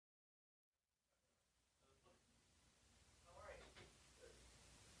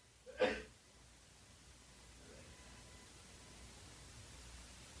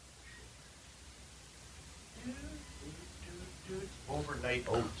overnight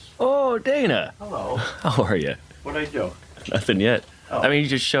oats. Oh, Dana. Hello. How are you? What'd I do? Nothing yet. Oh. I mean, you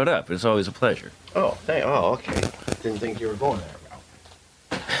just showed up. It's always a pleasure. Oh, okay. Didn't think you were going that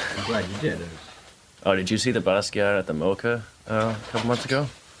route. I'm glad you did. Oh, did you see the Basquiat at the Mocha a couple months ago?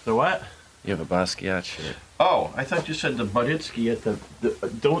 The what? You have a Basquiat shirt. Oh, I thought you said the Budinsky at the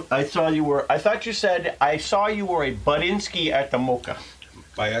don't. I thought you were a Budinsky at the Mocha.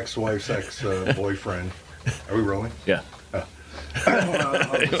 My ex-wife's ex-boyfriend. Are we rolling? Yeah. Oh.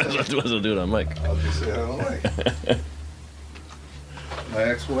 Wasn't doing it on mic. I'll just say I don't like. My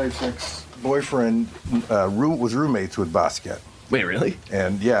ex-wife's ex-boyfriend was roommates with Basquiat. Wait, really?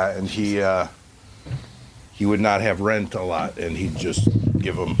 And yeah, and he would not have rent a lot, and he'd just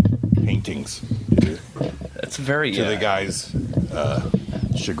give them paintings That's very to the guy's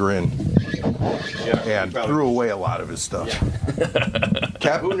chagrin, and threw away a lot of his stuff.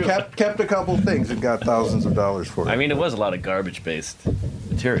 Kept a couple things and got thousands of dollars for it. I mean, it was a lot of garbage-based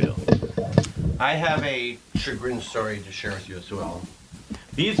material. I have a chagrin story to share with you as well.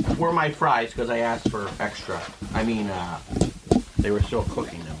 These were my fries because I asked for extra. I mean, they were still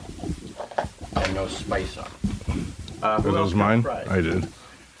cooking them. And no spice on them. Are those mine? I did.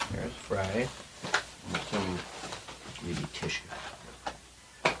 Here's fries. And some maybe tissue.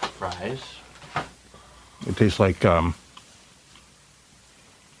 Fries. It tastes like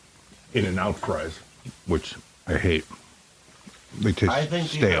In-N-Out fries, which I hate. They taste I think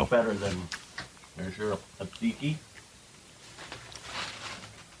these stale. are better than. There's your tzatziki.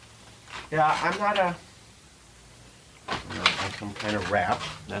 Yeah, I'm not a. Like some kind of wrap.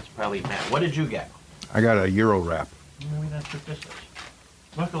 That's probably Matt. What did you get? I got a Euro wrap. Maybe that's what this is.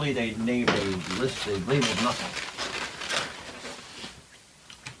 Luckily, they labeled nothing.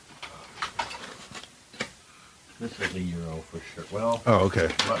 This is a Euro for sure. Well, Oh, okay.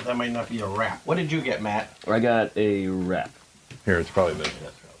 but that might not be a wrap. What did you get, Matt? I got a wrap. Here, it's probably this.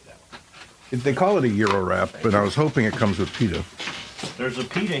 That's probably that one. They call it a Euro wrap, but I was hoping it comes with pita. There's a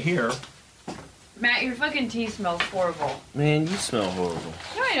pita here. Matt, your fucking tea smells horrible. Man, you smell horrible.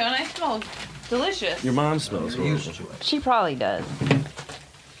 No, I don't. I smell delicious. Your mom smells You're horrible. used to it. She probably does.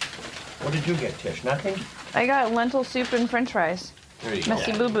 What did you get, Tish? Nothing? I got lentil soup and french fries. There you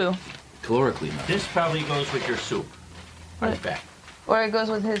Messy go. boo-boo. Calorically not. This probably goes with your soup. I What? bet. Or it goes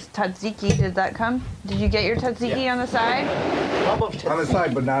with his tzatziki. Did that come? Did you get your tzatziki Yeah. on the side? On the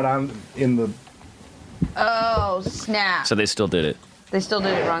side, but not in the. Oh, snap. So they still did it. They still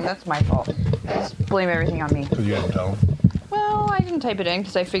did it wrong. That's my fault. Just blame everything on me. Because you didn't tell them. Well, I didn't type it in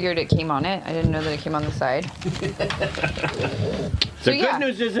because I figured it came on it. I didn't know that it came on the side. The yeah. good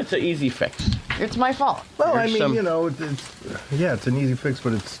news is it's an easy fix. It's my fault. Well, There's I mean, some- you know, it's an easy fix,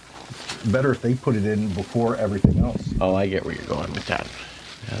 but it's better if they put it in before everything else. Oh, I get where you're going with that.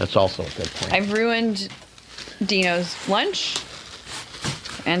 Yeah, that's also a good point. I've ruined Dino's lunch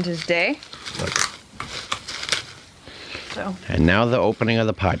and his day. So, And now the opening of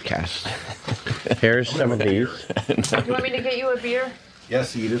the podcast. Here's some of these. do you want me to get you a beer?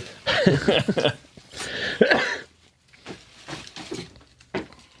 Yes, Edith.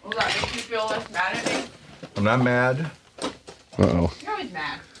 Will that make you feel less mad at me? I'm not mad. Uh-oh. You're always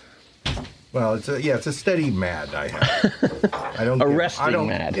mad. Well, it's a steady mad I have. I don't. Arresting I don't,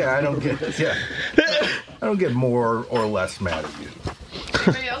 mad. Yeah, I don't get. Yeah, I don't get more or less mad at you.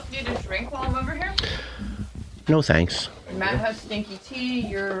 Anybody else need a drink while I'm over here? No thanks. Matt has stinky tea.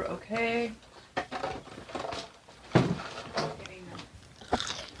 You're okay.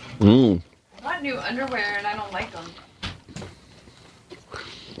 Mmm. I bought new underwear and I don't like them.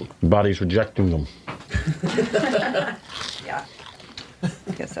 Body's rejecting them. Yeah.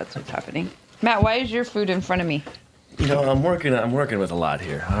 I guess that's what's happening. Matt, why is your food in front of me? You know, I'm working with a lot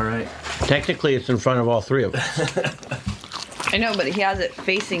here. All right. Technically, it's in front of all three of us. I know, but he has it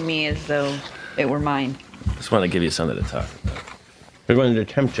facing me as though it were mine. Just want to give you something to talk about. We're going to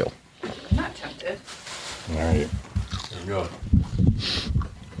tempt you. I'm not tempted. All right. Go.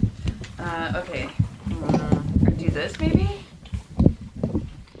 Okay. Or do this maybe?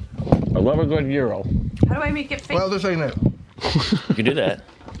 I love a good Euro. How do I make it face? Well, this ain't it. You can do that.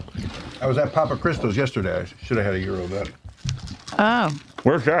 I was at Papa Cristo's yesterday. I should have had a Euro then. Oh,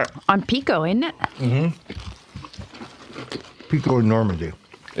 Where's that? on Pico, isn't it? Pico in Normandy.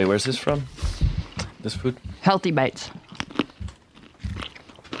 Hey, where's this from? This food? Healthy Bites.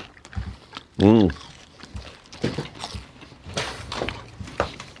 Mmm.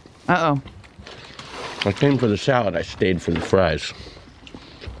 Uh-oh. I came for the salad. I stayed for the fries.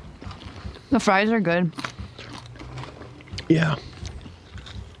 The fries are good. Yeah.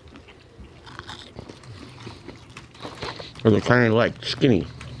 Or they're kind of like skinny.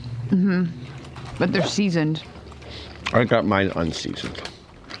 But they're seasoned. I got mine unseasoned.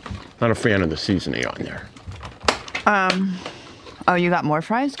 Not a fan of the seasoning on there. Oh, you got more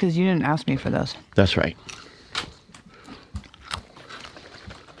fries? Because you didn't ask me for those. That's right.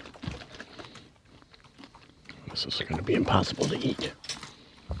 This is going to be impossible to eat.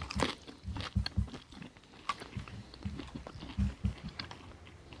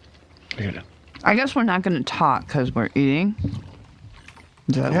 Look at it. I guess we're not going to talk because we're eating.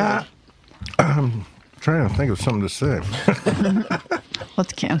 Is that Yeah. I'm trying to think of something to say. weird?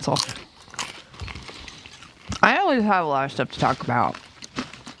 Let's cancel. I always have a lot of stuff to talk about.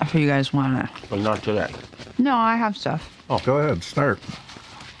 If you guys want to. But not today. No, I have stuff. Go ahead, start.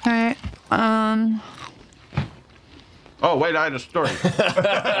 All right. Oh, wait, I had a story. I'll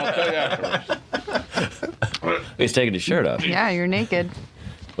tell you afterwards. He's taking his shirt off. Yeah, you're naked.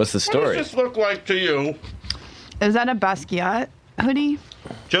 What's the What story? does this look like to you? Is that a Basquiat hoodie?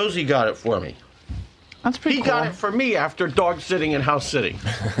 Josie got it for me. That's pretty He cool. got it for me after dog sitting and house sitting.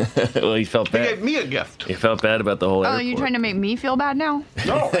 Well, he felt He gave bad. me a gift. He felt bad about the whole Oh, airport. you trying to make me feel bad now?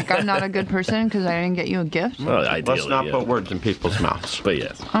 No. Like I'm not a good person because I didn't get you a gift? Well, ideally, Let's not yeah. put words in people's mouths. But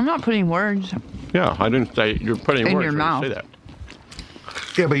yes. I'm not putting words. Yeah, I didn't say you're putting In words your when mouth. you say that.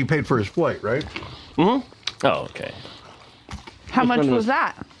 Yeah, but you paid for his flight, right? Oh, okay. How This much one was was-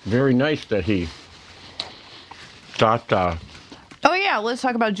 that? Very nice that he thought, Oh yeah, let's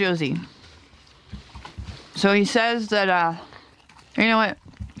talk about Josie. So he says that you know what?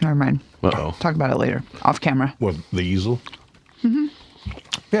 Never mind. uh-oh. Talk about it later. Off camera. What, the easel? Mm-hmm.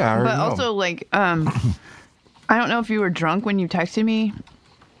 Yeah, I already But know. also like I don't know if you were drunk when you texted me.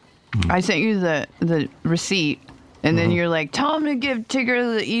 I sent you the receipt and then you're like, tell him to give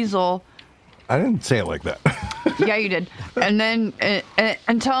Tigger the easel. I didn't say it like that. Yeah, you did. And then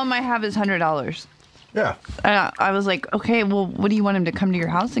and tell him I have his $100. Yeah. And I was like, okay, well, what do you want him to come to your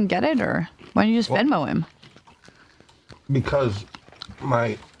house and get it, or why don't you just Venmo him? Because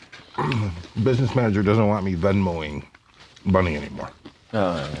my business manager doesn't want me Venmoing money anymore.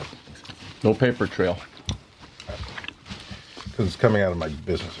 No paper trail. Because it's coming out of my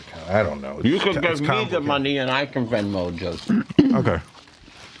business account. I don't know. You It's can co- give it's me the complicated. money and I can Venmo Josie. Okay.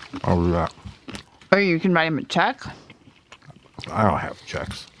 I'll do that. Or you can write him a check. I don't have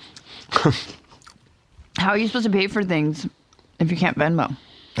checks. How are you supposed to pay for things if you can't Venmo?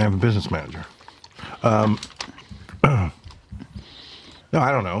 I have a business manager. No,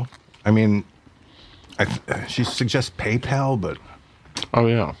 I don't know. I mean, she suggests PayPal, but Oh,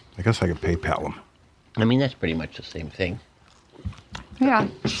 yeah. I guess I could PayPal him. I mean, that's pretty much the same thing. Yeah.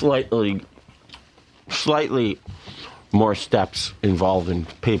 Slightly more steps involved in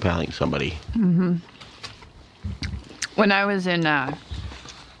PayPaling somebody. When I was in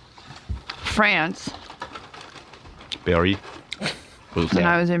France, Barry. Who's when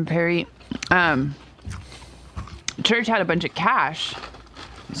that? I was in Paris, church had a bunch of cash.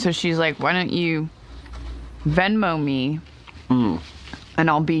 So she's like, why don't you Venmo me and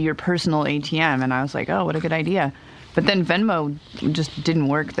I'll be your personal ATM? And I was like, oh, what a good idea. But then Venmo just didn't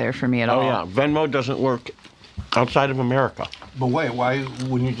work there for me at all. Oh, yeah. Venmo doesn't work outside of America. But wait, why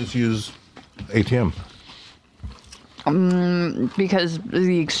wouldn't you just use ATM? Because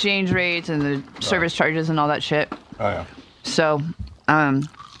the exchange rates and the service charges and all that shit. Oh, yeah. So I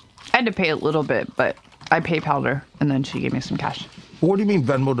had to pay a little bit, but I PayPal'd her and then she gave me some cash. What do you mean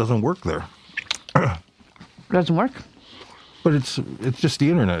Venmo doesn't work there? It doesn't work. But it's just the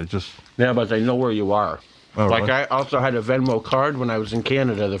internet. It's just Yeah, but they know where you are. Oh, Like, really? I also had a Venmo card when I was in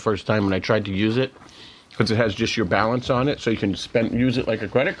Canada the first time when I tried to use it because it has just your balance on it, so you can use it like a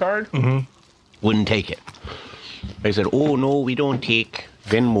credit card. Mm-hmm. Wouldn't take it. They said, oh, no, we don't take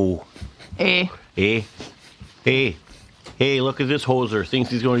Venmo. Eh. Hey, look at this hoser. Thinks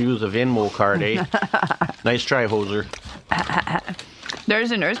he's going to use a Venmo card, eh? Nice try, hoser.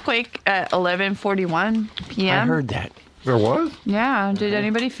 There's an earthquake at 11:41 p.m. I heard that. there was. Yeah. Did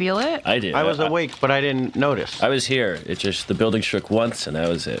anybody feel it? I did. I was awake, but I didn't notice. I was here. It just the building shook once, and that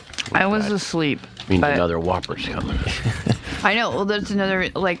was it. I was asleep. Means but another Whopper's coming. I know. Well, there's another.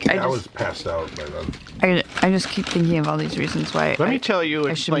 Like I I was just, passed out by then. I just keep thinking of all these reasons why. Let me tell you,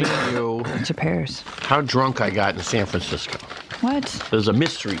 I should explain to you to Paris. how drunk I got in San Francisco. What? There's a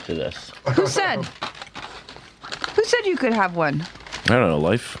mystery to this. Who said? Who said you could have one? I don't know,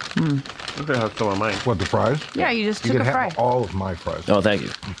 life. I'm gonna have some of mine. What, the fries? Yeah, you just You took can a fry. have all of my fries. Oh, thank you.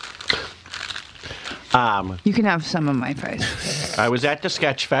 You can have some of my fries. I was at the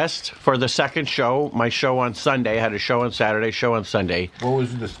Sketch Fest for the second show. My show on Sunday. I had a show on Saturday, show on Sunday. What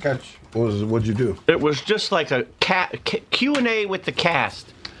was the sketch? What'd you do? It was just like a Q&A with the cast.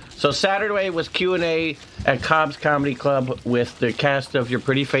 So Saturday was Q&A at Cobb's Comedy Club with the cast of Your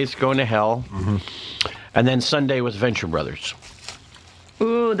Pretty Face Going to Hell. Mm-hmm. And then Sunday was Venture Brothers.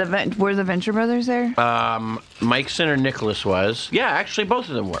 Ooh, were the Venture Brothers there? Mike Sinner Nicholas was. Yeah, actually both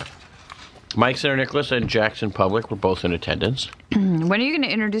of them were. Mike Sinner Nicholas and Jackson Public were both in attendance. When are you going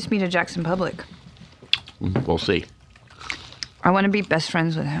to introduce me to Jackson Public? We'll see. I want to be best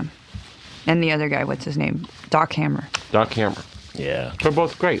friends with him. And the other guy, what's his name? Doc Hammer. Doc Hammer. Yeah. They're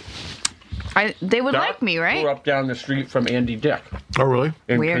both great. They would Doc like me, right? grew up down the street from Andy Dick Oh, really?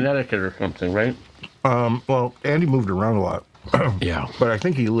 in Weird. Connecticut or something, right? Well, Andy moved around a lot, Yeah. but I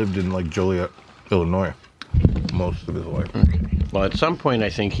think he lived in like Joliet, Illinois, most of his life. Well, at some point, I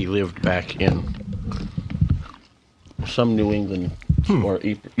think he lived back in some New England or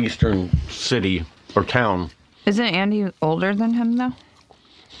eastern city or town. Isn't Andy older than him, though?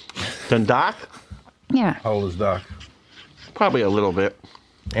 Then Doc? Yeah. How old is Doc? Probably a little bit.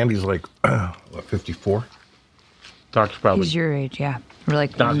 Andy's like, what, 54? Doc's probably. He's your age, yeah. We're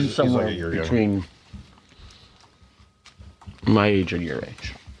like, Doc's he's somewhere like a year younger. between my age and your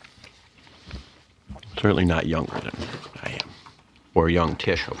age. Certainly not younger than I am. Or young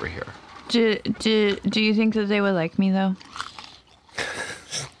Tish over here. do you think that they would like me, though?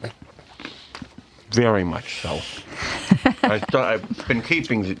 Very much so. I've been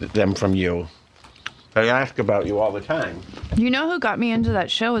keeping them from you. I ask about you all the time. You know who got me into that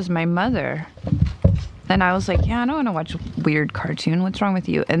show was my mother. And I was like, yeah, I don't want to watch a weird cartoon. What's wrong with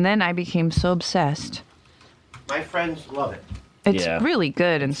you? And then I became so obsessed. My friends love it. It's Yeah. really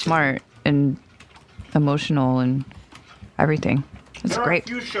good and smart and emotional and everything. It's There great.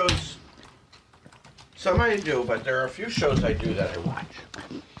 are a few shows, some I do, but there are a few shows I do that I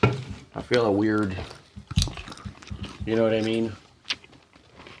watch. I feel a weird, you know what I mean?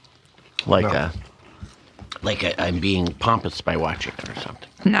 Like No. I'm being pompous by watching it or something.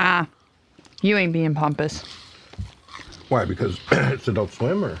 Nah, you ain't being pompous. Why? Because it's Adult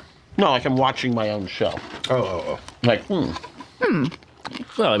Swim, or? No, like I'm watching my own show. Oh. Like, Well,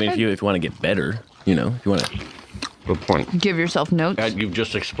 I mean, if you want to get better, if you want to. good point. Give yourself notes. You've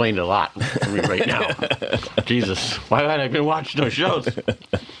just explained a lot for me right now. Jesus, why haven't I been watching those shows?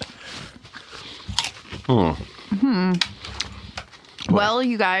 Well,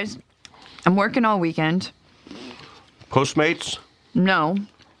 you guys, I'm working all weekend. Postmates, No,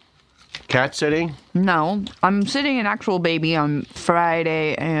 cat sitting. no. I'm sitting an actual baby on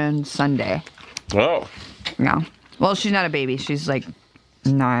Friday and Sunday. Oh, Yeah. Well, she's not a baby. She's like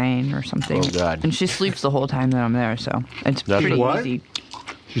 9 or something. Oh, God. And she sleeps the whole time that I'm there, so it's That's pretty what? easy.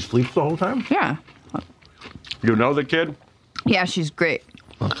 She sleeps the whole time? Yeah. you know the kid? Yeah, she's great.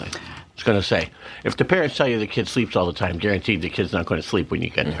 Okay. I was going to say, if the parents tell you the kid sleeps all the time, guaranteed the kid's not going to sleep when you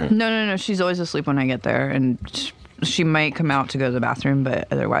get there. No. She's always asleep when I get there, and she might come out to go to the bathroom, but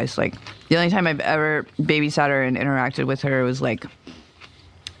otherwise, like, the only time I've ever babysat her and interacted with her was like,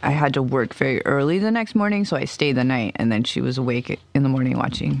 I had to work very early the next morning, so I stayed the night, and then she was awake in the morning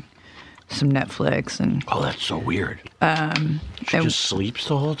watching some Netflix, and Oh, that's so weird. She and- just sleeps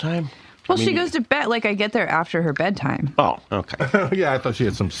the whole time? well, I mean, she goes to bed. Like, I get there after her bedtime. Oh, okay. Yeah, I thought she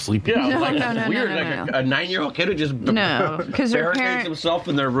had some sleep. Yeah, No, like, no, it's no, weird. no, like no. a 9-year-old kid who just No, because her barricades parent, himself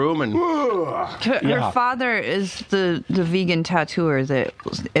in their room and her Yeah. father is the vegan tattooer. That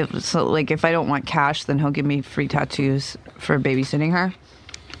it was so, like, if I don't want cash, then he'll give me free tattoos for babysitting her.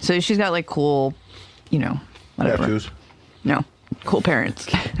 So she's got like cool, whatever. Tattoos. No, cool parents,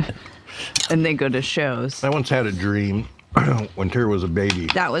 and they go to shows. I once had a dream when Tara was a baby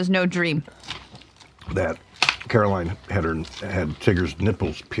That was no dream. that Caroline had Tigger's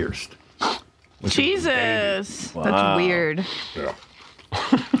nipples pierced. When she was a baby. Jesus, Wow. that's weird. Yeah.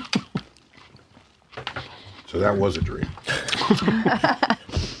 So that was a dream.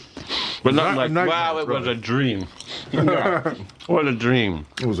 but not Not- like, not wow, yet, it was really. a dream. Yeah. What a dream.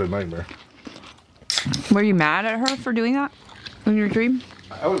 It was a nightmare. Were you mad at her for doing that in your dream?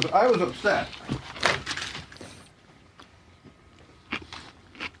 I was upset.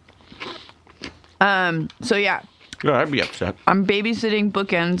 So yeah, Yeah, I'd be upset. I'm babysitting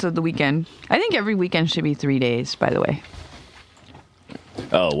bookends of the weekend. I think every weekend should be 3 days. By the way,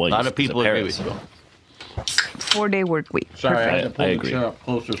 Oh, well, A lot of people agree with you. 4-day work week. Sorry, I had to Perfect. pull I the agree. chair up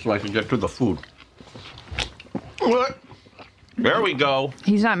closer so I can get to the food. What? There we go.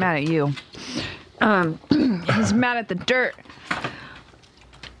 He's not mad at you. He's mad at the dirt.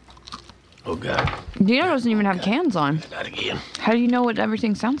 Oh, God. Dino doesn't even have cans on. Not again. How do you know what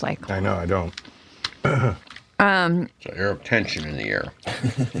everything sounds like? I know, I don't. It's an air of tension in the air.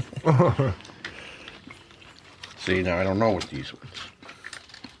 See, now I don't know what these.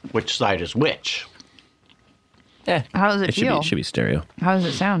 Which side is which? How does it feel? It should be stereo. How does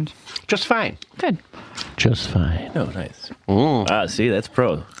it sound? Just fine. Good. Just fine. Oh, nice. See, that's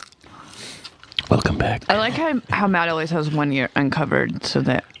pro. Welcome back. I like how Matt always has one ear uncovered so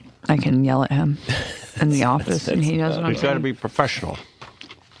that I can yell at him in the office and he knows what I'm We've got to saying. be professional.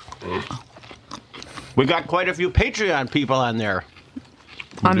 We got quite a few Patreon people on there.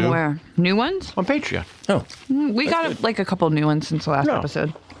 I'm do? aware. New ones? On Patreon. Oh, We got like a couple new ones since the last Yeah.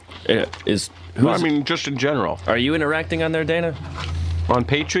 episode. Just in general. Are you interacting on there, Dana? On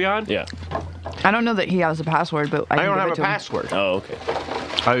Patreon? Yeah. I don't know that he has a password, but I I can don't give have it a to him. password. Oh,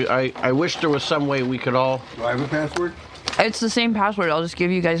 okay. I wish there was some way we could all. Do I have a password? It's the same password. I'll just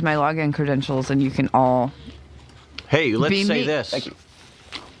give you guys my login credentials and you can all. Hey, let's Be say me. this. Thank you.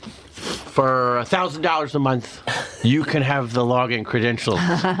 For $1,000 a month, you can have the login credentials.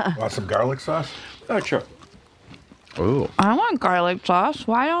 Want some garlic sauce? Oh, sure. Ooh. I want garlic sauce.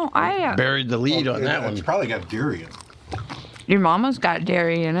 Why don't I? Buried the lead on that It's one. probably got dairy in it. Your mama's got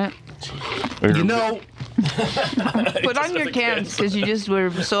dairy in it. You know, Put on your cans because you just were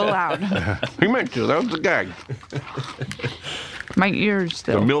so loud. he meant to. That was the gag. My ears The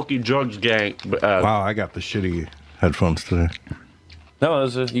still. Milky Jugs gang. Wow, I got the shitty headphones today. No,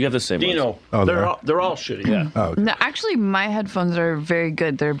 it was, you got the same Dino, ones. Oh, they're they're- all shitty. Yeah. Oh, No, actually, my headphones are very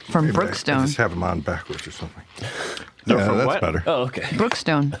good. They're from I Brookstone. just have them on backwards or something. They're yeah, from that's what? better. Oh, okay.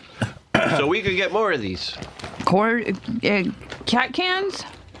 Brookstone. So we could get more of these. Cat cans?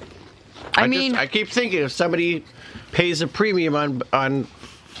 I mean, I keep thinking if somebody pays a premium on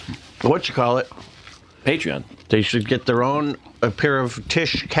what you call it, Patreon. they should get their own a pair of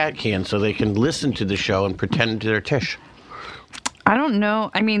Tish cat cans so they can listen to the show and pretend they're Tish. I don't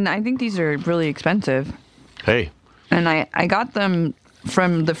know. I mean, I think these are really expensive. Hey, And I got them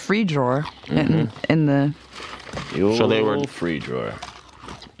from the free drawer in the. So they were- free drawer.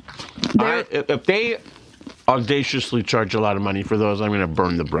 if they audaciously charge a lot of money for those, I'm going to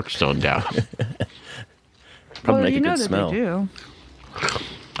burn the Brookstone down. Probably make you a know good that smell. they do.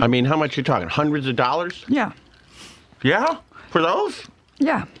 I mean, how much you talking? Hundreds of dollars? Yeah. Yeah, for those?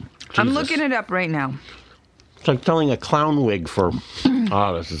 Yeah. I'm Jesus. looking it up right now. It's like selling a clown wig for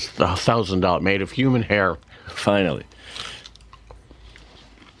this is $1,000 made of human hair,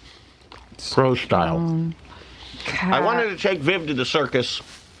 pro style. Cat I wanted to take Viv to the circus.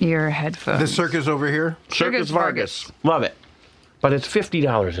 ear headphones. This circus over here? Circus Vargas. Love it. But it's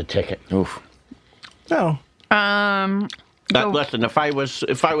 $50 a ticket. Oof. No. Listen, if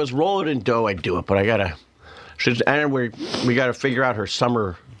I was rolling in dough, I'd do it. But I gotta. And we gotta figure out her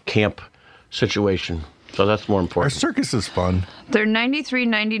summer camp situation. So that's more Our important. circus is fun. They're They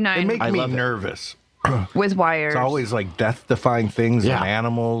 $93.99 make I me love it. nervous. with wires. It's always like death-defying things Yeah. and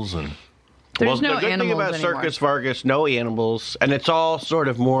animals and. There's well, no the good thing animals about anymore. Circus Vargas, no animals, and it's all sort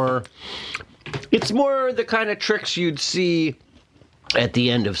of more. It's more the kind of tricks you'd see at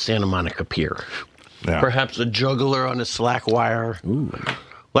the end of Santa Monica Pier. Yeah. Perhaps a juggler on a slack wire.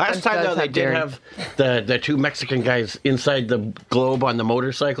 Last That time, does though, they have did dairy. have the two Mexican guys inside the globe on the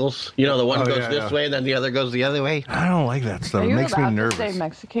motorcycles. You know, the one Oh, goes yeah, this yeah. way and then the other goes the other way. I don't like that stuff. Are It you makes me allowed nervous. to say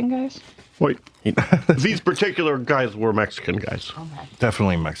Mexican guys? Wait. These particular guys were Mexican guys.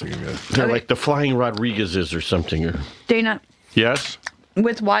 Definitely Mexican guys. They're Okay. like the Flying Rodriguezes or something. Dana, Yes?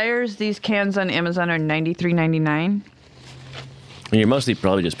 with wires, these cans on Amazon are $93.99, You're mostly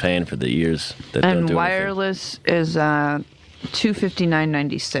probably just paying for the ears that don't and do anything. wireless is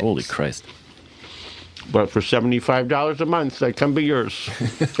 $259.96. Holy Christ. But for $75 a month, that can be yours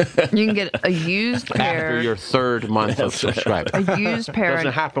You can get a used after pair, your third month of subscribing. a used pair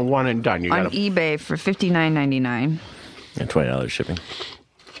Doesn't happen one and done. You on gotta, eBay for $59.99. And $20 shipping.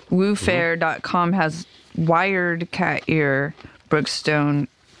 Woofair.com has wired cat ear Brookstone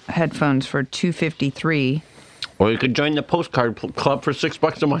headphones for $253. or you could join the postcard club for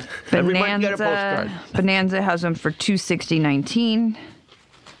 $6 a month. Every month you get a postcard. Bonanza has them for $260.19.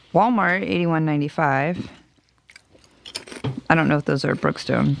 Walmart $81.95. I don't know if those are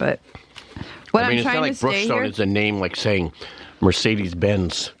Brookstone, but what I mean, I'm it's not trying like to stay Brookstone here. is a name like saying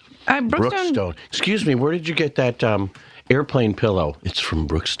Mercedes-Benz. Brookstone. Brookstone. Excuse me, where did you get that airplane pillow? It's from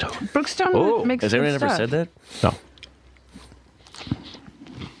Brookstone. Brookstone Oh, makes Has good anyone ever stuff. said that? No.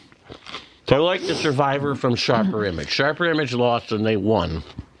 They're like the survivor from Sharper Image. Sharper Image lost and they won.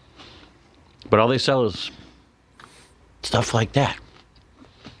 But all they sell is stuff like that.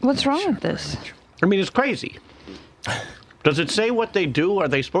 What's wrong with this? I mean, it's crazy. Does it say what they do? Are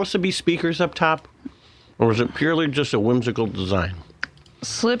they supposed to be speakers up top? Or is it purely just a whimsical design?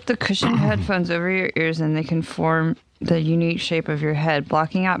 Slip the cushioned headphones over your ears and they can form the unique shape of your head,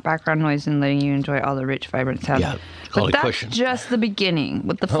 blocking out background noise and letting you enjoy all the rich, vibrant sounds. Yeah, it's called But a that's cushion. just the beginning.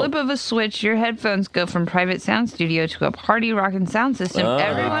 With the flip of a switch, your headphones go from private sound studio to a party rocking sound system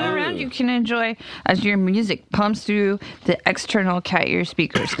everyone around you can enjoy as your music pumps through the external cat ear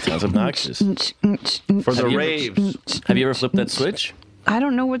speakers. Sounds obnoxious. For the Have you ever- raves. Have you ever flipped that switch? I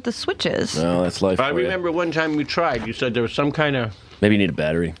don't know what the switch is. No, that's life. I for you. remember one time you tried. You said there was some kind of... Maybe you need a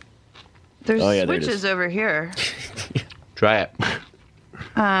battery. There's Oh, yeah, there it is. switches over here. Try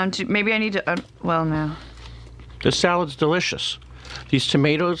it. Maybe I need to. Well, no. This salad's delicious. These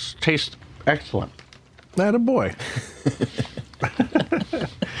tomatoes taste excellent. That a boy.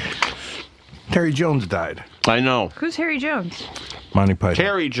 Terry Jones died. I know. Who's Harry Jones? Monty Python.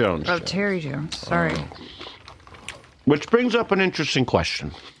 Terry Jones. Oh, Terry Jones. Sorry. Which brings up an interesting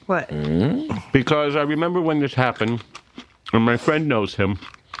question. What? Because I remember when this happened, and my friend knows him,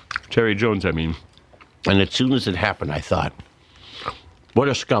 Terry Jones, I mean. And as soon as it happened, I thought, what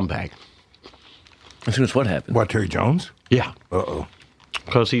a scumbag. As soon as what happened? What, Terry Jones? Yeah. Uh-oh.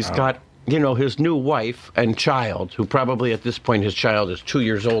 Because he's got, his new wife and child, who probably at this point his child is 2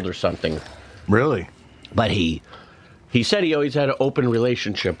 years old or something. Really? But he said he always had an open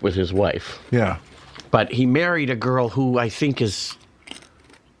relationship with his wife. Yeah. But he married a girl who I think is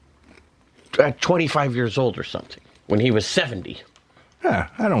 25 years old or something, when he was 70. Yeah,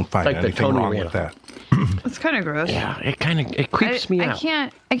 I don't find Like the anything Tony wrong Randall. with that. It's kind of gross. Yeah, it creeps me out.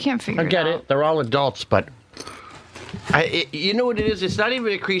 I can't figure I get it out. it. They're all adults, but you know what it is? It's not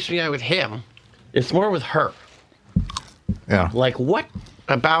even it creeps me out with him. It's more with her. Yeah. Like, what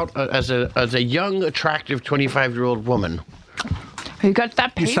about as a young, attractive 25-year-old woman? You got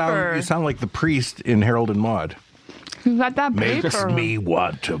that You paper. sound like the priest in Harold and Maude. You got that Makes paper. me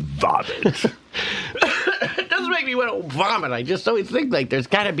want to vomit. It doesn't make me want to vomit. I just always think like there's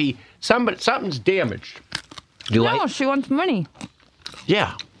got to be something's damaged. Do No, I? she wants money.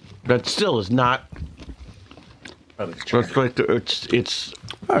 Yeah, that still is not. It's like it's.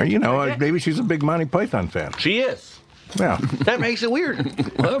 Or, maybe she's a big Monty Python fan. She is. Yeah. That makes it weird. How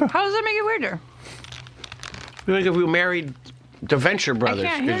does that make it weirder? Like if we married the Venture Brothers. I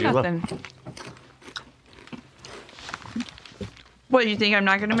can't hear 'cause you love- nothing. What, you think I'm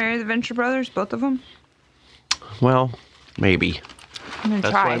not going to marry the Venture Brothers, both of them? Well, maybe. I'm going to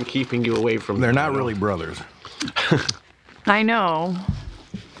That's why try. I'm keeping you away from. They're not really brothers. I know.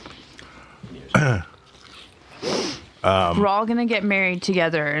 We're all going to get married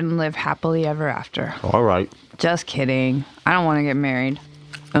together and live happily ever after. All right. Just kidding. I don't want to get married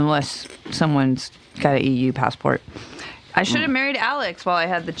unless someone's got an EU passport. I should have married Alex while I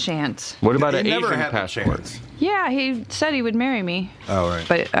had the chance. What about You an never Asian had the passport? chance. Yeah, he said he would marry me, Oh, right.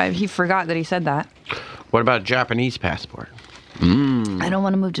 but he forgot that he said that. What about a Japanese passport? I don't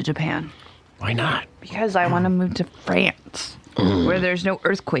want to move to Japan Why not? because I want to move to France where there's no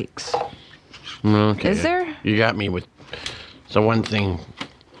earthquakes. Okay. Is there? You got me with the one thing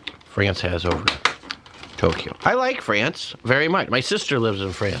France has over Tokyo. I like France very much. My sister lives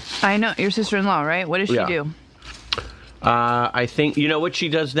in France. I know. Your sister-in-law, right? What does she Yeah. do? I think, you know what she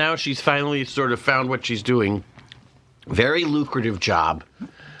does now? She's finally sort of found what she's doing. Very lucrative job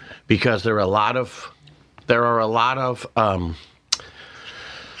because there are a lot of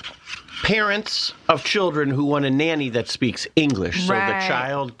parents of children who want a nanny that speaks English. So Right. the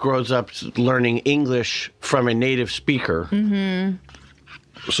child grows up learning English from a native speaker. Mm-hmm.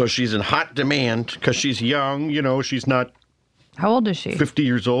 So she's in hot demand because she's young. She's not How old is she? 50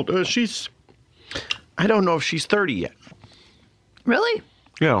 years old. I don't know if she's 30 yet. Really?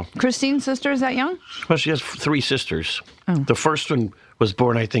 Yeah. Christine's sister is that young? Well, she has 3 sisters. Oh. The first one was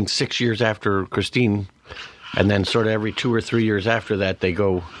born, I think, 6 years after Christine. And then sort of every 2 or 3 years after that, they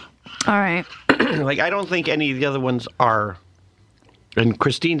go. All right. Like, I don't think any of the other ones are. And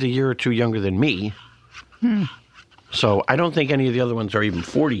Christine's a year or 2 younger than me. So I don't think any of the other ones are even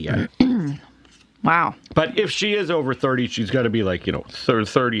 40 yet. Wow. But if she is over 30, she's got to be like,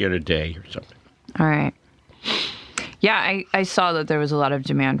 30 in a day or something. All right. Yeah, I saw that there was a lot of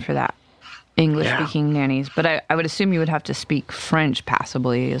demand for that. English-speaking nannies. But I would assume you would have to speak French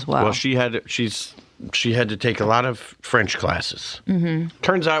passably as well. Well, she had to take a lot of French classes. Mm-hmm.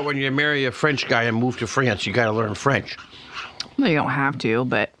 Turns out when you marry a French guy and move to France, you got to learn French. Well, you don't have to,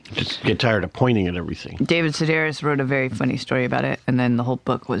 but Just get tired of pointing at everything. David Sedaris wrote a very funny story about it, and then the whole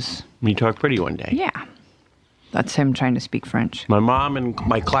book was, Me talk pretty one day. yeah. That's him trying to speak French. My mom in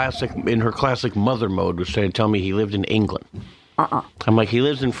her classic mother mode was trying to tell me he lived in England. I'm like, he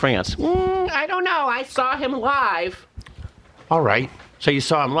lives in France. I don't know. I saw him live. All right. So you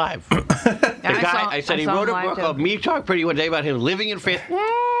saw him live. I said he wrote a book called Me Talk Pretty one day about him living in France.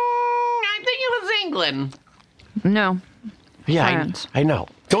 I think it was England. No. Yeah, Science. I know.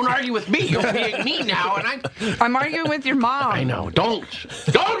 Don't argue with me. You're being me now, and I'm arguing with your mom. I know. Don't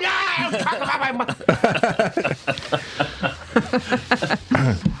talk about my mother.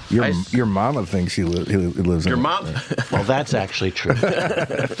 Your mama thinks he lives Your in mom? Well, that's actually true.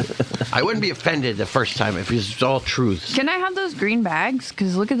 I wouldn't be offended the first time if it's all truths. Can I have those green bags?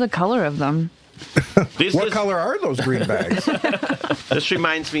 Because look at the color of them. What color are those green bags? This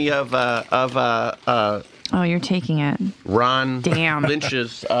reminds me of Oh, you're taking it. Ron Damn.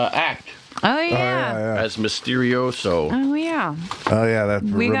 Lynch's act Oh, yeah. as Mysterioso. Oh, yeah. Oh yeah, that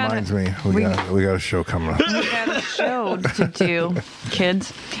We reminds gotta- me. We got a show coming up. We got a show to do,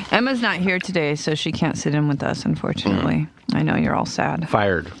 kids. Emma's not here today, so she can't sit in with us, unfortunately. I know you're all sad.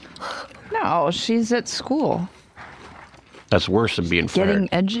 Fired. No, she's at school That's worse than being fired. getting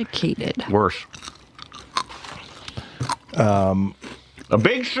educated. Worse. A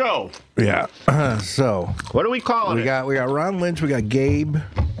big show. Yeah. So What do we call it? we got Ron Lynch. We got Gabe.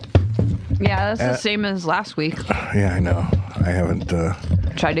 Yeah, that's the same as last week. Yeah, I know. I haven't.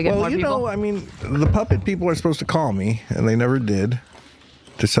 Tried to get Well, more you people. know, I mean, the puppet people are supposed to call me, and they never did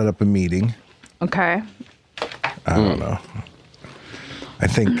to set up a meeting. Okay. I don't know. I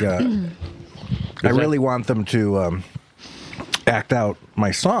think I really want them to act out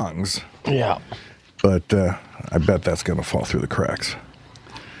my songs, Yeah. but I bet that's going to fall through the cracks.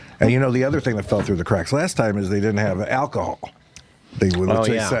 And you know, the other thing that fell through the cracks last time is they didn't have alcohol. They would, which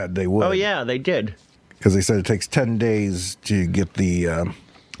they said they would. Oh, yeah, they did. Because they said it takes 10 days to get the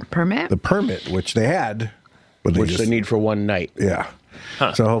Permit? permit, which they had, but Which they need for one night. Yeah.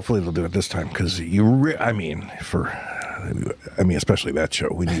 So hopefully they'll do it this time because especially that show,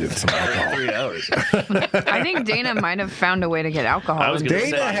 we needed some alcohol. 3 hours. I think Dana might have found a way to get alcohol. I was gonna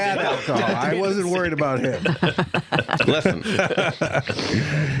Dana say, had alcohol. I wasn't worried about him. Listen.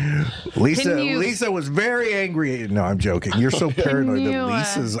 Lisa was very angry. No, I'm joking. You're so paranoid you, that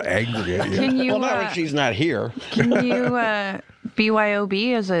Lisa's angry at you. Can you, Well, not when she's not here. can you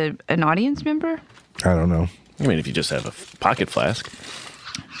BYOB as an audience member? I don't know. I mean, if you just have a pocket flask.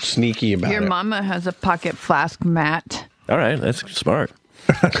 Sneaky about Your it. mama has a pocket flask, Matt. All right, that's smart.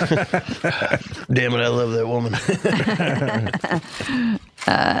 Damn it, I love that woman.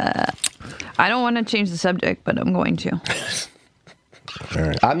 I don't want to change the subject, but I'm going to. All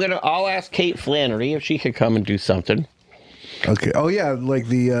right. I'll ask Kate Flannery if she could come and do something. Okay. Oh yeah, like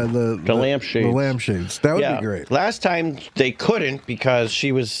the lampshades. The lampshades. That would be great. Last time they couldn't because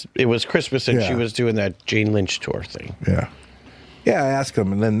it was Christmas and Yeah. she was doing that Jane Lynch tour thing. Yeah. Yeah. I ask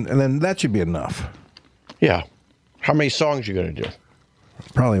them, and then that should be enough. Yeah. How many songs you gonna do?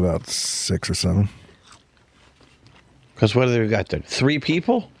 Probably about 6 or 7. Because what do we got there? 3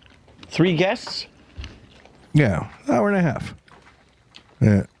 people? 3 guests? Yeah, hour and a half.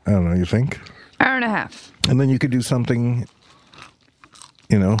 Yeah, I don't know. You think? Hour and a half. And then you could do something,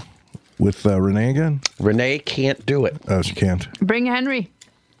 you know, with Renee again. Renee can't do it. Oh, she can't. Bring Henry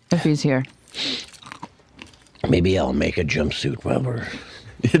if he's here. Maybe I'll make a jumpsuit while we're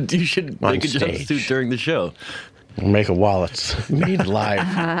You should On make a stage. jumpsuit during the show. make a wallets made live.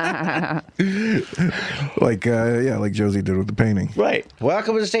 Like like Josie did with the painting. Right.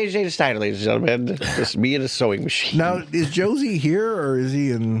 Welcome to the stage, Dana Steiner, ladies and gentlemen. It's me and a sewing machine. Now, is Josie here or is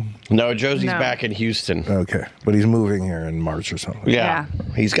he in? No, Josie's No. back in Houston. Okay, but he's moving here in March or something. Yeah.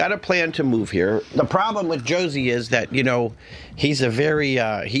 He's got a plan to move here. The problem with Josie is that, you know, he's a very,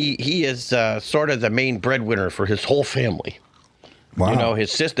 he is sort of the main breadwinner for his whole family. Wow. You know,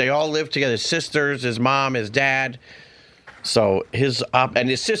 his sister, they all live together. His sisters, his mom, his dad. So his, and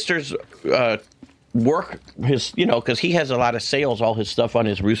his sisters work his, you know, because he has a lot of sales, all his stuff on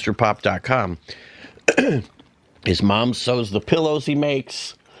his roosterpop.com. His mom sews the pillows he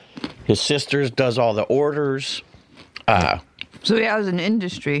makes. His sisters does all the orders. So he has an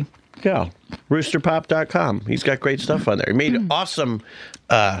industry. Yeah, roosterpop.com. He's got great stuff on there. He made awesome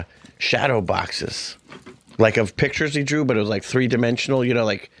shadow boxes, like of pictures he drew, but it was like 3-dimensional, you know,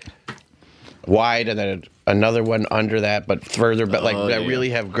 like wide and then another one under that, but further, but like that yeah. really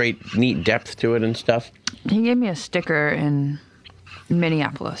have great, neat depth to it and stuff. He gave me a sticker in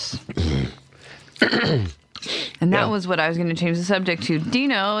Minneapolis. And that was what I was going to change the subject to.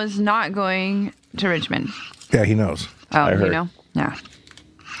 Dino is not going to Richmond. Yeah, he knows. Oh, you heard. know? Yeah.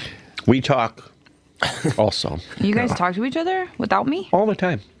 We talk also You guys talk to each other without me? all the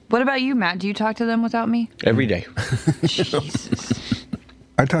time, What about you, Matt? Do you talk to them without me? every day. Jesus.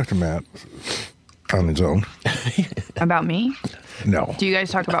 I talked to Matt on his own. About me? No. Do you guys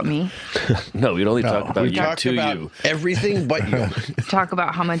talk about me? No, we'd only talk about We you talk to about you. everything but you. Talk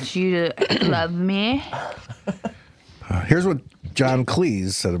about how much you love me? Here's what John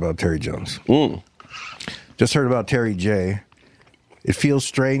Cleese said about Terry Jones. Just heard about Terry J. It feels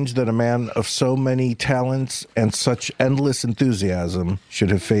strange that a man of so many talents and such endless enthusiasm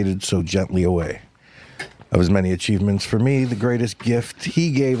should have faded so gently away. Of his many achievements, for me, the greatest gift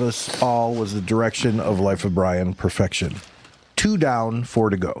he gave us all was the direction of Life of Brian, perfection. 2 down,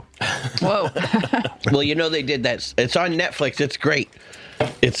 4 to go. Whoa. Well, you know they did that. It's on Netflix. It's great.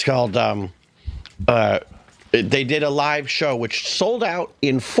 It's called. They did a live show which sold out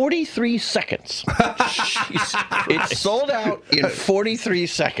in 43 seconds. It sold out in 43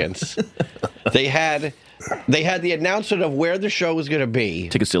 seconds. They had the announcement of where the show was going to be.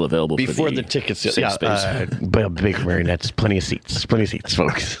 Tickets still available before for the tickets. safe space. Big marionettes, plenty of seats,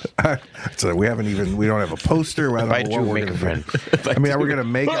 folks. So we don't have a poster. I don't Invite know you, what make we're a gonna friend. do. I mean, are we going to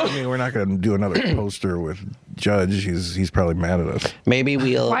make it? I mean, we're not going to do another poster with Judge. He's probably mad at us. Maybe Why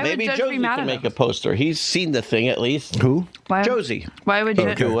would maybe Judge be Josie mad can at make us? a poster. He's seen the thing at least. Who? Why, Josie. Why would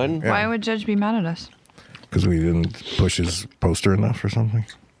Okay. Doing. Yeah. Why would Judge be mad at us? Because we didn't push his poster enough or something.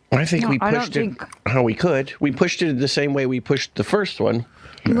 I think No, we I don't pushed it think- how we could. We pushed it the same way we pushed the first one.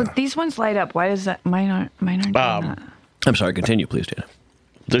 Look, these ones light up. Why does that? Mine aren't doing that. I'm sorry. Continue, please, Dana.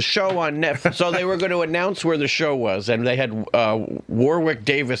 The show on Netflix. So they were going to announce where the show was, and they had Warwick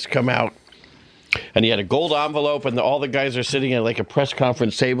Davis come out, and he had a gold envelope, and all the guys are sitting at like a press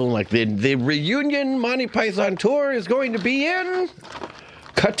conference table, and like the reunion Monty Python tour is going to be in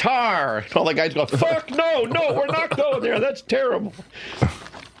Qatar. And all the guys go, "Fuck no, we're not going there. That's terrible."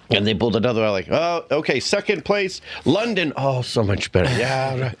 And they pulled another out like, oh, okay, second place, London. Oh, so much better.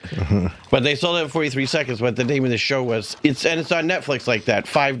 Yeah. Right. But they sold it in 43 seconds. But the name of the show was, it's on Netflix like that,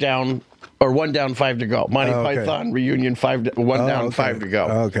 5 down, or 1 down, 5 to go. Monty Oh, okay. Python reunion, 1 down, okay. 5 to go.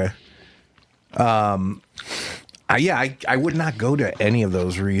 Okay. I would not go to any of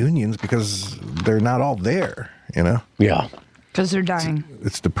those reunions because they're not all there. You know, Yeah. Because they're dying.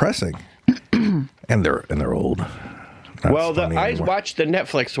 it's depressing, and they're old. Not Well, funny I anymore. watched the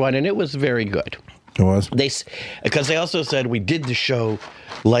Netflix one, and it was very good. It was. Because they also said we did the show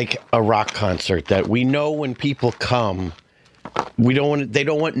like a rock concert, that we know when people come, they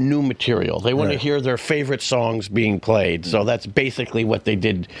don't want new material. They want to Right. hear their favorite songs being played. So that's basically what they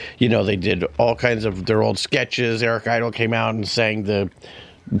did. You know, they did all kinds of their old sketches. Eric Idle came out and sang the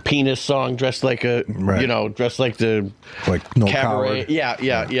penis song, dressed like dressed like the Like Noel cabaret.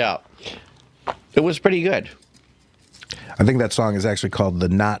 Coward. Yeah. It was pretty good. I think that song is actually called the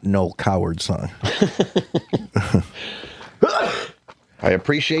Not No Coward song. I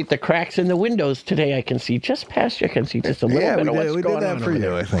appreciate the cracks in the windows today. I can see just past you. I can see just a little bit of what's we going did that on for over you,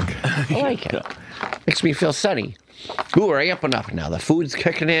 there. I think. I like it. Makes me feel sunny. Ooh, we're amping up now. The food's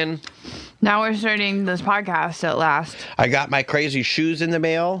kicking in. Now we're starting this podcast at last. I got my crazy shoes in the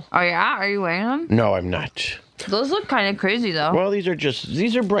mail. Oh yeah, are you wearing them? No, I'm not. Those look kind of crazy though. Well, these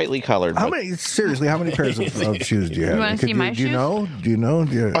are brightly colored. How but many? Seriously, how many pairs of shoes do you have? You wanna see my Do you shoes? know? Do you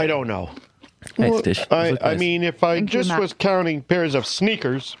know? I don't know. Nice dish. Those look nice. mean, if I Thank you, Matt. counting pairs of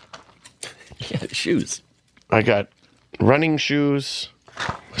sneakers, Yeah, shoes. I got running shoes,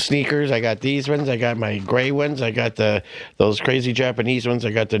 sneakers. I got these ones. I got my gray ones. I got those crazy Japanese ones.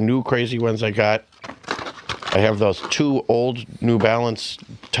 I got the new crazy ones. I have those 2 old New Balance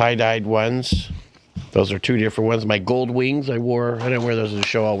tie-dyed ones. Those are 2 different ones. My gold wings I didn't wear those at the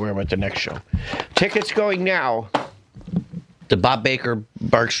show. I'll wear them at the next show. Tickets going now. The Bob Baker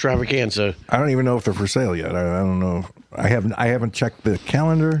Bar Extravaganza. I don't even know if they're for sale yet. I don't know. I haven't checked the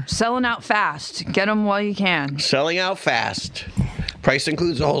calendar. Selling out fast. Get them while you can. Selling out fast. Price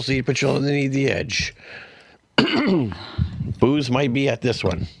includes the whole seat, but you'll only need the edge. Booze might be at this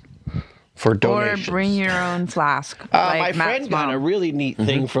one for donations. Or bring your own flask. My like Matt's friend got a mom. really neat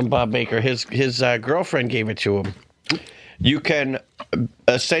thing from Bob Baker. His girlfriend gave it to him. You can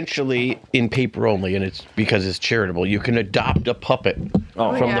essentially, in paper only, and it's because it's charitable, you can adopt a puppet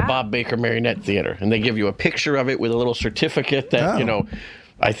from the yeah? Bob Baker Marionette Theater. And they give you a picture of it with a little certificate that, Oh.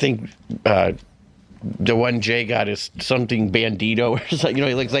 I think the one Jay got is something Bandito or something.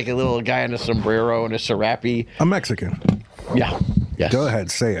 He looks like a little guy in a sombrero and a serape. A Mexican. Yeah. Yes. Go ahead,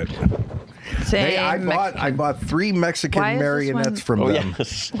 say it. Say Hey, I bought 3 Mexican Why is this marionettes one- from Oh, them.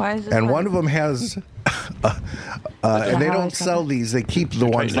 yes. Why is this And one of them has, and they How don't is that? sell these. They keep the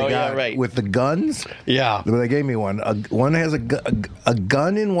ones they Oh, yeah, got right. with the guns. Yeah. They gave me one. One has a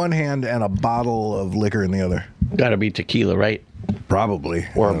gun in one hand and a bottle of liquor in the other. Got to be tequila, right? Probably.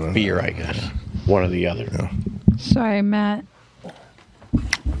 I Or don't know. beer, I guess. One or the other. Sorry, Matt.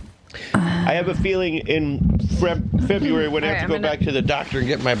 I have a feeling in February when I All have right, to go I'm gonna- back to the doctor and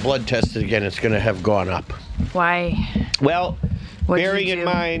get my blood tested again, it's going to have gone up. Why? Well, What'd bearing you in do?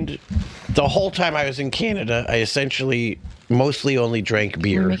 mind, the whole time I was in Canada, I essentially mostly only drank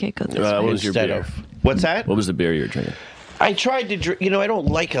beer. Make it go this What way. was your instead beer? of What's that? What was the beer you were drinking? I tried to drink. I don't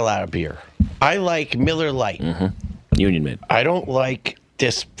like a lot of beer. I like Miller Lite. Union Made. I don't like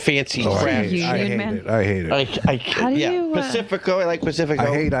this fancy I craft. hate, I hate man. it. I hate it. How do you, Pacifico. I like Pacifico.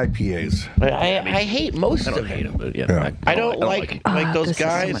 I hate IPAs. I hate most I of don't them. hate them, but yeah. Yeah. I don't like those this is so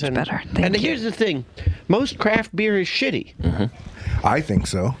guys. much and better. Thank and you. here's the thing: most craft beer is shitty. I think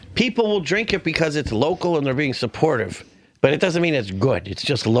so. People will drink it because it's local and they're being supportive, but it doesn't mean it's good. It's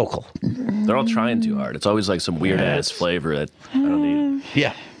just local. They're all trying too hard. It's always like some weird ass flavor that I don't need.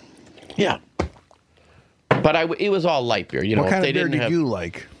 Yeah, yeah. But it was all light beer. What if kind they of beer didn't did have you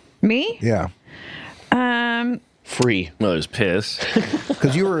like? Me? Yeah, free. Well, there's piss.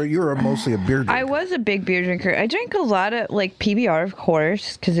 because you were mostly a beer drinker. I was a big beer drinker. I drank a lot of like PBR, of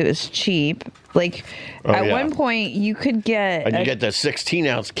course, because it was cheap. Like at yeah. one point, you could get And you a get the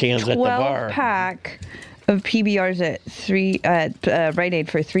 16-ounce cans at the 12 bar. pack of PBRs at Rite Aid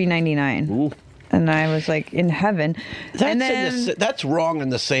for $3.99. And I was like in heaven. And then That's wrong in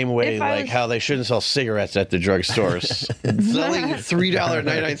the same way, If I like was- how they shouldn't sell cigarettes at the drugstores. Selling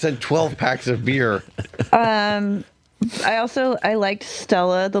 $3.99 12 packs of beer. I liked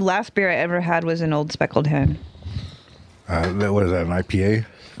Stella. The last beer I ever had was an Old Speckled Hen. What is that? An IPA?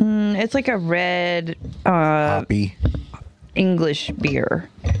 It's like a red Hoppy. English beer,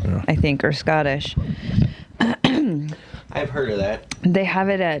 I think, or Scottish. I've heard of that. They have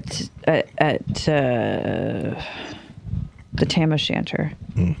it at the Tam O'Shanter.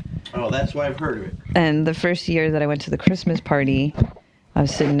 Oh, that's why I've heard of it. And the first year that I went to the Christmas party, I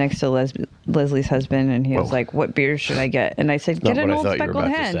was sitting next to Leslie's husband, and he was like, "What beer should I get?" And I said, Not "Get what an I Old thought you were Speckled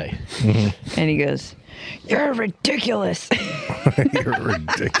about Hen." to say. And he goes, "You're ridiculous." You're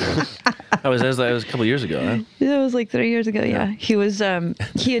ridiculous. That was a couple years ago, huh? That was like 3 years ago. Yeah, he was.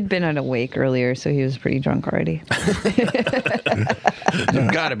 He had been at a wake earlier, so he was pretty drunk already.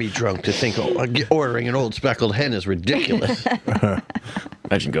 You've got to be drunk to think ordering an Old Speckled Hen is ridiculous.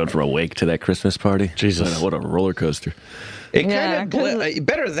 Imagine going from a wake to that Christmas party. Jesus. What a roller coaster. It Yeah, kind 'cause- of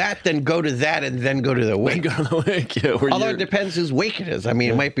better that than go to that and then go to the wake. Go to the wake. Yeah, where Although you're- it depends whose wake it is. I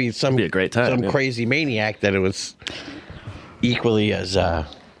mean, it might be some be a great time, some yeah. crazy maniac that it was equally as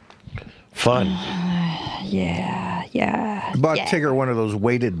fun. Yeah. Bought Tigger one of those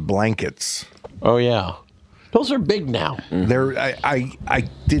weighted blankets. Oh yeah, those are big now. There,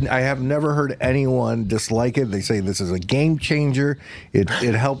 I have never heard anyone dislike it. They say this is a game changer. It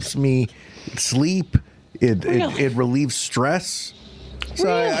helps me sleep. It relieves stress.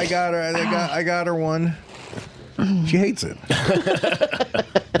 So I got her. I got her one. She hates it.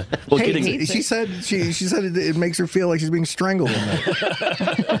 well, Hey, getting, hates She said it makes her feel like she's being strangled in there.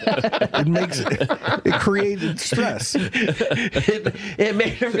 It created stress. It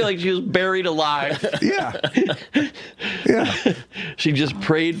made her feel like she was buried alive. Yeah. She just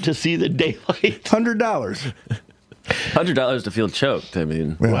prayed to see the daylight. $100. $100 to feel choked. I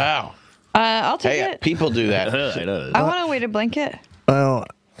mean, Wow. I'll take Hey, it. people do that. I know. I want a weighted blanket. Well,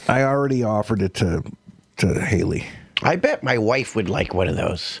 I already offered it to Haley. I bet my wife would like one of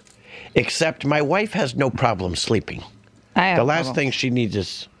those. Except my wife has no problem sleeping. I have The last problems. thing she needs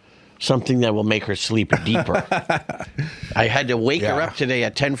is something that will make her sleep deeper. I had to wake her Yeah. up today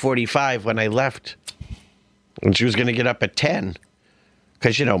at 10:45 when I left. And she was going to get up at 10.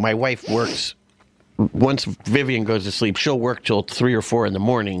 Because, my wife works. Once Vivian goes to sleep, she'll work till 3 or 4 in the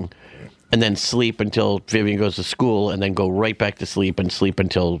morning and then sleep until Vivian goes to school and then go right back to sleep and sleep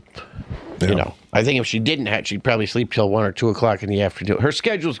until, I think if she didn't have, she'd probably sleep till 1 or 2 o'clock in the afternoon. Her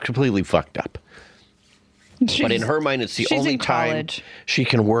schedule's completely fucked up. But in her mind, it's the she's only in time college. she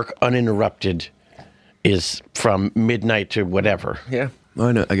can work uninterrupted is from midnight to whatever. Yeah.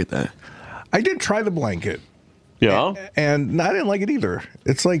 I know. I get that. I did try the blanket. Yeah. And I didn't like it either.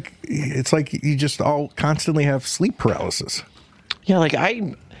 It's like you just all constantly have sleep paralysis. Yeah, like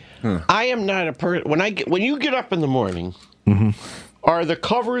I am not a person. When you get up in the morning, are the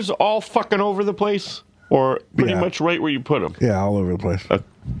covers all fucking over the place, or pretty Yeah. much right where you put them? Yeah, all over the place.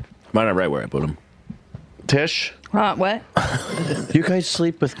 Mine are right where I put them. Tish, What? you guys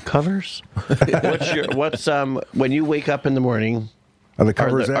sleep with covers? What's when you wake up in the morning? Are the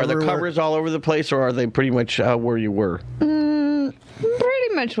covers Are the everywhere? covers all over the place, or are they pretty much where you were?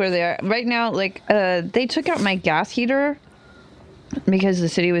 Pretty much where they are right now. Like they took out my gas heater because the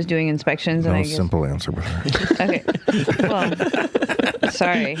city was doing inspections, and No I guess simple answer, but okay. Well,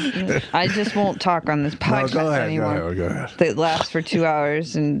 sorry, I just won't talk on this no, podcast go ahead. anymore. Go ahead. That lasts for 2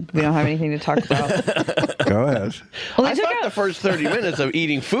 hours, and we don't have anything to talk about. Go ahead. Well, I they took thought out. the first 30 minutes of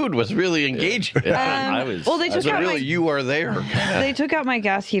eating food was really engaging. I was. well, they took So out really, my you are there. they took out my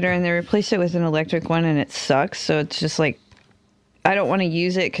gas heater and they replaced it with an electric one, and it sucks. So it's just like I don't want to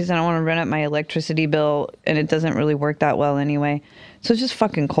use it because I don't want to run up my electricity bill, and it doesn't really work that well anyway. So it's just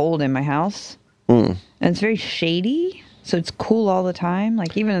fucking cold in my house, and it's very shady. So it's cool all the time.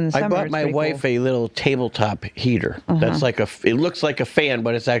 Like even in the summer, I bought it's my pretty wife cool. a little tabletop heater. That's like it looks like a fan,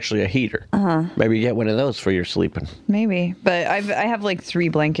 but it's actually a heater. Maybe get one of those for your sleeping. Maybe, but I have like 3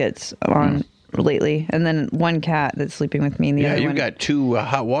 blankets on lately, and then 1 cat that's sleeping with me. And the Yeah, other you've one. got 2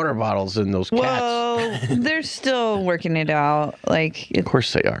 hot water bottles in those cats. Well, they're still working it out. Like, Of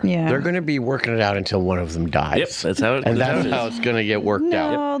course they are. Yeah. They're going to be working it out until one of them dies. Yep, that's how it. And that's that's how it how is. it's going to get worked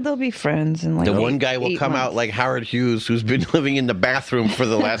out. no, they'll be friends. And like The one guy will 8 come out months. like Howard Hughes, who's been living in the bathroom for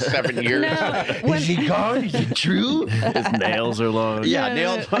the last 7 years. when- Is he gone? Is it true? His nails are long. Yeah,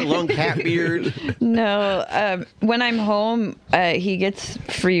 nails, long cat beard. No, when I'm home, he gets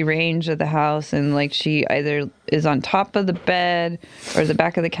free range of the house, and like she either is on top of the bed or the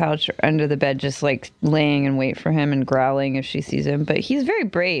back of the couch or under the bed, just like laying in wait for him and growling if she sees him. But he's very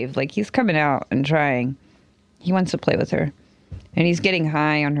brave. Like he's coming out and trying. He wants to play with her, and he's getting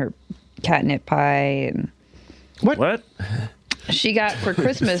high on her catnip pie. And What? she got for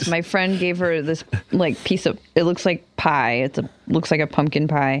Christmas, my friend gave her this like piece of. It looks like pie. Looks like a pumpkin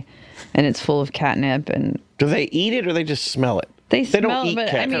pie, and it's full of catnip and. Do they eat it or they just smell it? They don't smell, eat but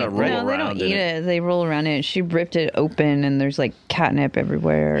I cat. mean, Kinda roll no, they don't around in eat it. They roll around in it. She ripped it open, and there's like catnip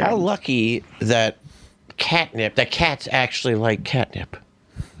everywhere. How lucky that cats actually like catnip.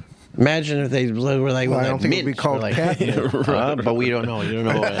 Imagine if they were like, Well, I like don't think it'd be mints or called like, catnip. but we don't know. You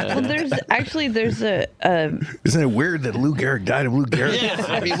don't know. Well, there's a Isn't it weird that Lou Gehrig died of Lou Gehrig? Yeah,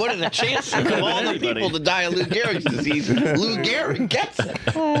 I mean, what are the chances of all the people to die of Lou Gehrig's disease? Lou Gehrig gets it.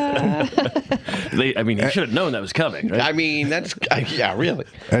 I mean, you should have known that was coming, right? I mean, that's yeah, really.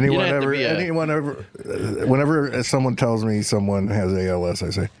 Anyone You don't have to ever? be a- Anyone ever? Whenever someone tells me someone has ALS, I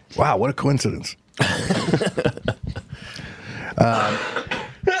say, "Wow, what a coincidence."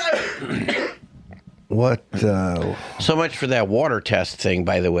 What? So much for that water test thing,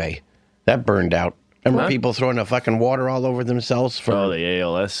 by the way. That burned out. Remember Huh? people throwing the fucking water all over themselves for Oh, the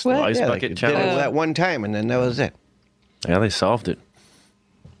ALS What? ice yeah, they bucket did it challenge. that one time, and then that was it. Yeah, they solved it.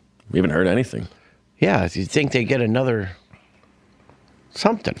 We haven't heard anything. Yeah, you think they get another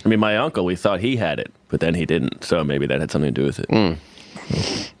something? I mean, my uncle, we thought he had it, but then he didn't. So maybe that had something to do with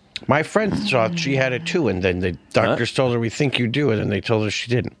it. My friend thought she had it too, and then the doctors told her we think you do, and then they told her she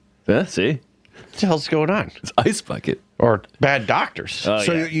didn't. Yeah, see? What the hell's going on? It's ice bucket. Or bad doctors? Oh,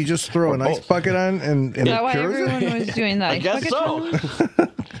 so yeah. you just throw an ice bucket on and is that it why cures it? everyone was doing that? I guess Bucket so.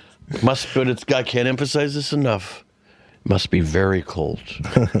 challenge? I can't emphasize this enough. Must be very cold.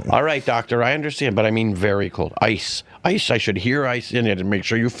 All right, doctor, I understand, but I mean very cold. Ice. I should hear ice in it and make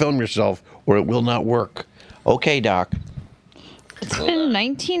sure you film yourself or it will not work. Okay, doc. It's been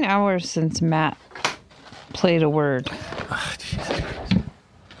 19 hours since Matt played a word.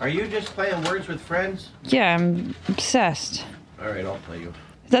 Are you just playing words with friends? Yeah, I'm obsessed. All right, I'll play you.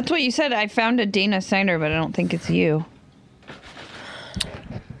 That's what you said. I found a Dana Snyder, but I don't think it's you.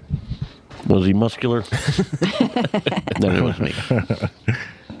 Was he muscular? Then it was me.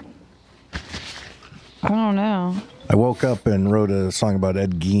 I don't know. I woke up and wrote a song about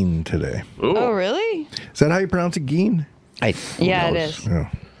Ed Gein today. Oh, really? Is that how you pronounce it, Gein? Yeah, it is.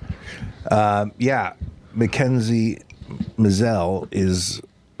 Yeah, Mackenzie Mazel is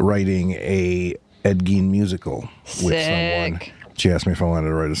writing a Ed Gein musical with someone. Sick. She asked me if I wanted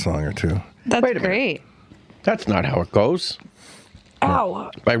to write a song or two. That's Wait a minute. great. That's not how it goes. Ow.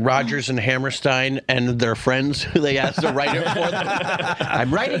 By Rogers and Hammerstein and their friends who they asked to write it for them.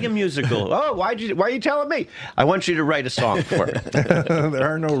 I'm writing a musical. Oh, why are you telling me? I want you to write a song for me.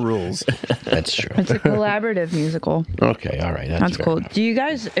 There are no rules. That's true. It's a collaborative musical. Okay, all right. That's fair cool. enough. Do you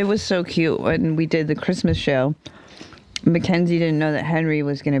guys? It was so cute when we did the Christmas show. Mackenzie didn't know that Henry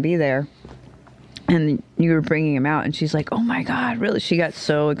was going to be there, and you were bringing him out, and she's like, "Oh my God, really?" She got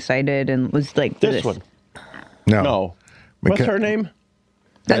so excited and was like, This one. No. No. What's Macke- her name?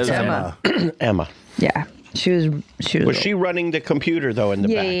 That's That's Emma. Emma. Yeah, she was. Was she running the computer, though, in the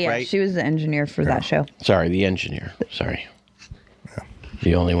Yeah, back, yeah, yeah. right? She was the engineer for that show. Sorry, the engineer. Sorry.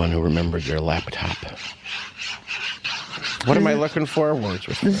 The only one who remembered their laptop. What am I looking for?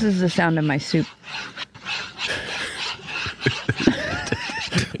 Wordsworth. This is the sound of my soup.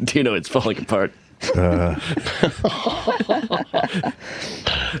 Do you know it's falling apart?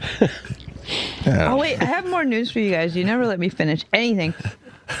 Oh wait, I have more news for you guys. You never let me finish anything.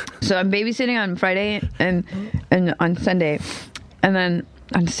 So I'm babysitting on Friday and on Sunday, and then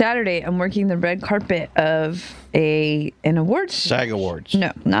on Saturday I'm working the red carpet of an awards. SAG Awards.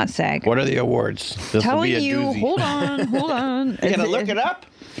 No, not SAG. What are the awards? This will Telling be a you, doozy. hold on. You gonna look it up?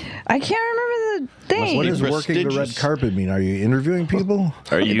 I can't remember the thing. What does working the red Prestigious. carpet mean? Are you interviewing people? Be What does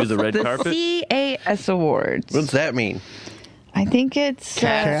working the red prestigious. carpet mean? Are you interviewing people? Are you the red the carpet? CAS Awards. What's that mean? I think it's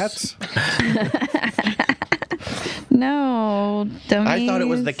Cats? no dummies. I thought it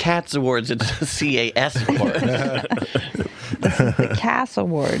was the Cats Awards. It's the CAS Awards. the CAS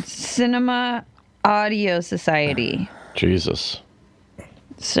Awards, Cinema Audio Society. Jesus.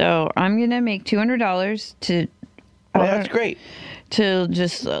 So I'm gonna make $200 to. Oh, that's great. To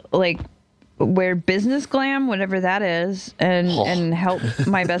just like wear business glam, whatever that is, and help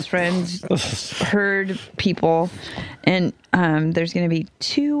my best friends herd people. And there's going to be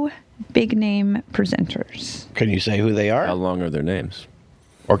 2 big name presenters. Can you say who they How are? long are their names?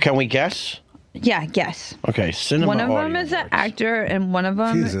 Or can we guess? Yeah, guess. Okay, Cinema One of them Audio is an Awards. actor, and one of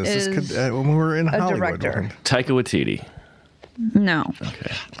them Jesus, this is could, when we were in Hollywood. director. Taika Waititi. no.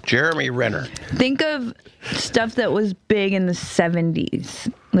 Okay. Jeremy Renner. Think of stuff that was big in the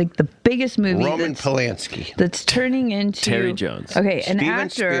 70s, like the biggest movie Roman that's, Polanski. that's turning into Terry Jones. Okay, Steven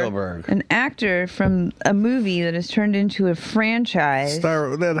Spielberg. an actor from a movie that has turned into a franchise.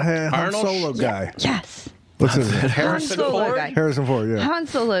 That Han Arnold Solo guy. Yes, What's his name? Harrison Han Solo Ford? guy. Harrison Ford, yeah. Han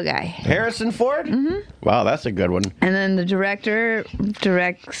Solo guy. Harrison Ford? Mm-hmm. Wow, that's a good one. And then the director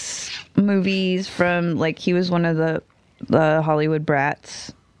directs movies from, like, he was one of the Hollywood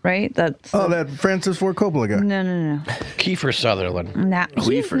brats, right? That's Oh, that Francis Ford Coppola guy. no. Kiefer Sutherland. He's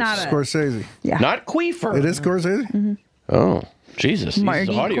Queefers. not a Scorsese. yeah. Not Queefer. It is Scorsese? Oh, Jesus. Marty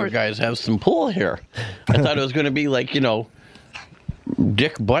These audio Cor- guys have some pull here. I thought it was going to be like,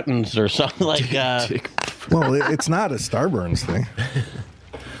 Dick Buttons or something like Well, it's not a Starburns thing.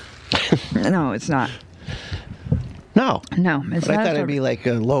 No, it's not. No. No, it's But I not. thought it'd be like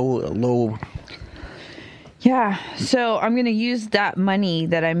a low. Yeah, so I'm going to use that money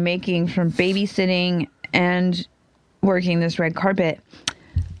that I'm making from babysitting and working this red carpet,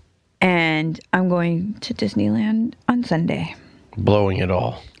 and I'm going to Disneyland on Sunday. Blowing it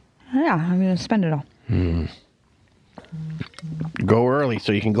all. Yeah, I'm going to spend it all. Go early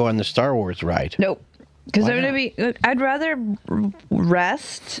so you can go on the Star Wars ride. Nope. Because Why I'm going to be, I'd rather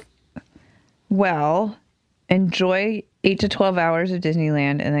rest well, enjoy 8 to 12 hours of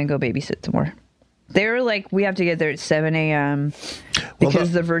Disneyland, and then go babysit some more. They were like, we have to get there at 7 a.m.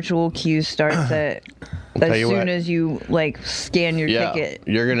 because the virtual queue starts at tell as you soon what. as you like scan your ticket.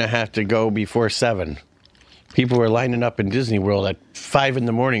 You're going to have to go before 7. People were lining up in Disney World at 5 in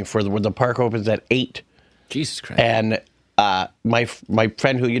the morning when the park opens at 8. Jesus Christ. And my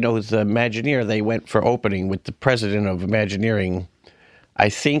friend who who's the Imagineer, they went for opening with the president of Imagineering. I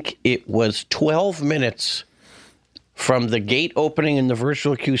think it was 12 minutes from the gate opening and the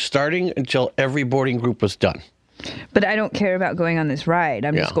virtual queue starting until every boarding group was done. But I don't care about going on this ride.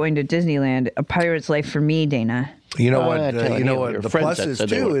 I'm just Yeah. going to Disneyland. A pirate's life for me, Dana. You know telling you, your the friends plus that is said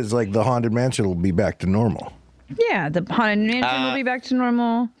they too were- is like the Haunted Mansion will be back to normal. Yeah, the Haunted Mansion will be back to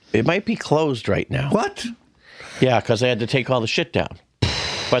normal. It might be closed right now. What? Yeah, because they had to take all the shit down.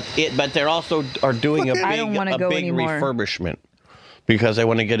 But they're also are doing a I don't wanna big go anymore. refurbishment because they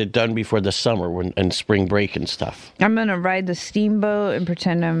want to get it done before the summer and spring break and stuff. I'm going to ride the steamboat and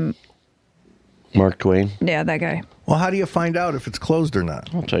pretend I'm, Mark Twain, yeah, that guy. Well, how do you find out if it's closed or not?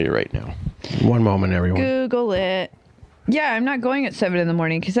 I'll tell you right now. One moment, everyone. Google it. Yeah, I'm not going at 7 in the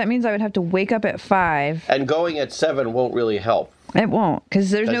morning because that means I would have to wake up at 5. And going at 7 won't really help. It won't because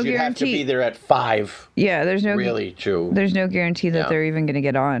there's no Because you'd have to be guarantee. there at 5. Yeah, there's no Really true. There's no guarantee that Yeah. they're even going to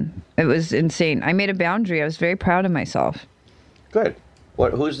get on. It was insane. I made a boundary. I was very proud of myself. Good. Who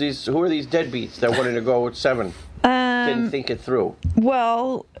are these deadbeats that wanted to go at 7? Didn't think it through.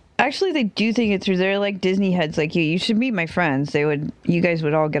 Well, actually, they do think it through. They're like Disney heads, like you. You should meet my friends. You guys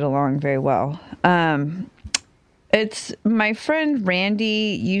would all get along very well. It's my friend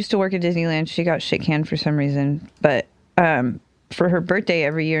Randy used to work at Disneyland. She got shit canned for some reason, but for her birthday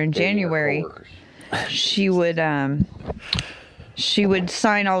every year in January, she would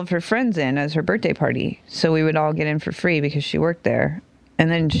sign all of her friends in as her birthday party, so we would all get in for free because she worked there. And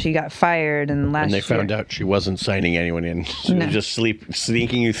then she got fired, and last And they year, found out she wasn't signing anyone in. She No. was just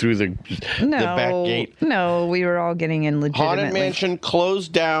sneaking you through the back gate. No, we were all getting in legitimately. Haunted Mansion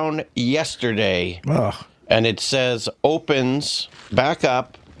closed down yesterday, Oh, and it says opens back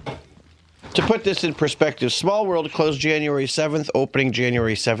up. To put this in perspective, Small World closed January 7th, opening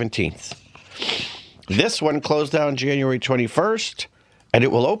January 17th. This one closed down January 21st, and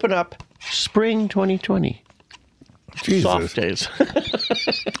it will open up spring 2020. Jesus. Soft days.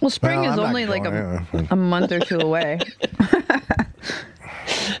 Well, spring Well, is I'm not only like going, a month or two away.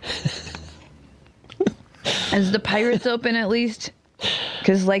 Is the Pirates open at least?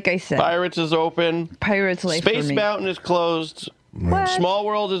 Because, like I said, Pirates is open. Pirates life Space for me. Mountain is closed. What? Small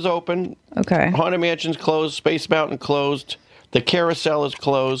World is open. Okay. Haunted Mansion's closed. Space Mountain closed. The Carousel is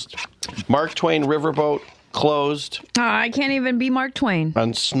closed. Mark Twain Riverboat closed. Oh, I can't even be Mark Twain.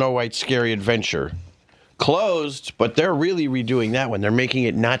 On Snow White's Scary Adventure. Closed, but they're really redoing that one. They're making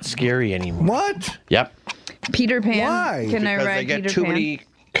it not scary anymore. What? Yep. Peter Pan. Why? Can I Because they ride get Peter too Pan? many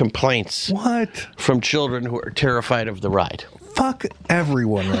complaints What? from children who are terrified of the ride. Fuck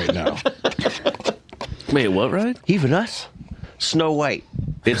everyone right now. Wait, what ride? Even us. Snow White.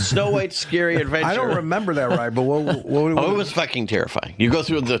 It's Snow White's Scary Adventure. I don't remember that ride, but what Oh, it was fucking terrifying. You go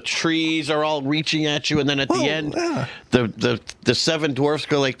through the trees are all reaching at you, and then at Well, the end, yeah. the seven dwarfs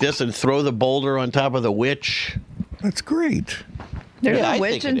go like this and throw the boulder on top of the witch. That's great. There's Yeah, I a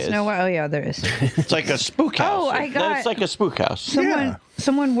witch think in it Snow is. White. Oh, yeah, there is. It's like a spook house. Oh, I got- It's like a spook house.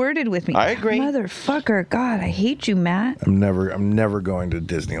 Someone worded with me. I agree. Motherfucker. God, I hate you, Matt. I'm never going to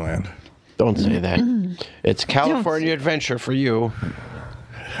Disneyland. Don't say that. It's California Adventure for you.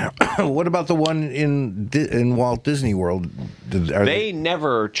 What about the one in Walt Disney World? They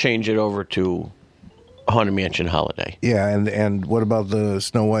never change it over to Haunted Mansion Holiday. Yeah, and what about the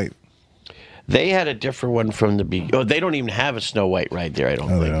Snow White? They had a different one from the beginning. Oh, they don't even have a Snow White ride there, I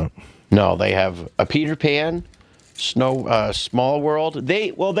don't Oh, think. they don't. No, they have a Peter Pan, Small World.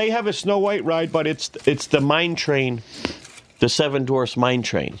 They have a Snow White ride, but it's the mine train, the Seven Dwarfs mine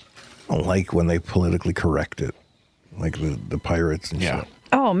train. I don't like when they politically correct it, like the pirates and shit.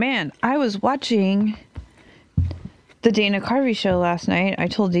 Oh, man. I was watching the Dana Carvey show last night. I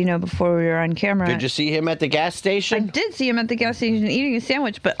told Dino before we were on camera. Did you see him at the gas I station? did see him at the gas station eating a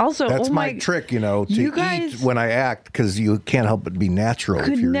sandwich, but also, That's oh my trick, to you guys eat when I act, because you can't help but be natural if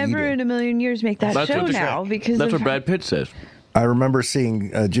could you're never eating. in a million years make that show now because That's of what Brad Pitt says. I remember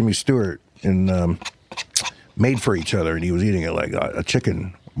seeing Jimmy Stewart in Made for Each Other, and he was eating it like a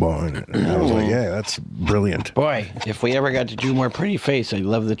chicken bone. And I was like, yeah, that's brilliant. Boy, if we ever got to do more pretty face, I'd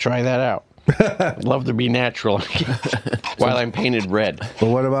love to try that out. I'd love to be natural while I'm painted red. But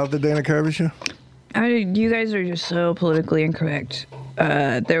what about the Dana Carvey show? You guys are just so politically incorrect.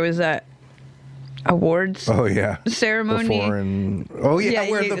 There was that awards Oh, yeah. ceremony. The foreign. Oh, yeah, Yeah,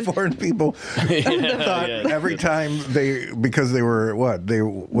 where you- the foreign people thought every time because they were,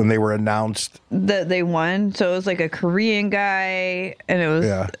 when they were announced. That they won. So it was like a Korean guy, and it was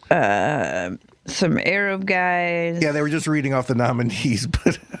Yeah. some Arab guys. Yeah, they were just reading off the nominees,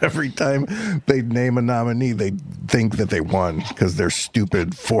 but every time they name a nominee, they think that they won because they're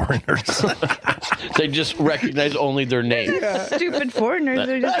stupid foreigners. They just recognize only their name. Stupid foreigners.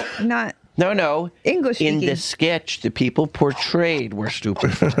 They're just not No. English In speaking. the sketch, the people portrayed were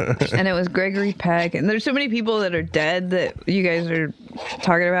stupid. And it was Gregory Peck. And there's so many people that are dead that you guys are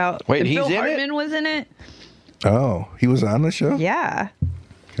talking about. Wait, And he's Phil in it? Hartman was in it. Oh, he was on the show? Yeah.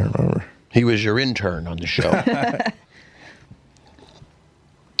 Can't remember. He was your intern on the show. I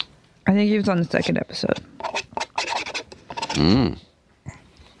think he was on the second episode.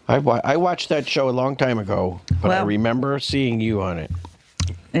 I watched that show a long time ago, but I Well- remember seeing you on it.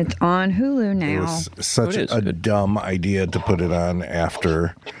 It's on Hulu It now. was such it is. a dumb idea to put it on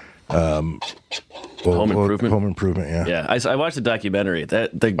after Home Improvement? Home Improvement, yeah. Yeah, I watched the documentary.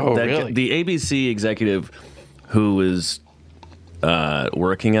 Really? The ABC executive who was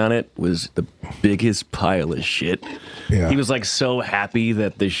working on it was the biggest pile of shit. Yeah. He was like so happy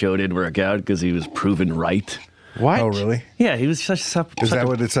that the show didn't work out because he was proven right. What? Oh, really? Yeah, he was such. Is that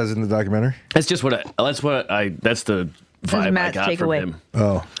what it says in the documentary? That's just what that's the vibe I Matt's got from takeaway. him.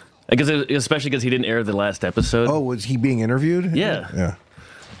 Oh. Especially because he didn't air the last episode. Oh, was he being interviewed? Yeah.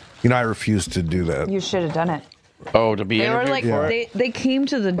 Yeah. I refuse to do that. You should have done it. Oh, to be They were interviewed like, for it? they came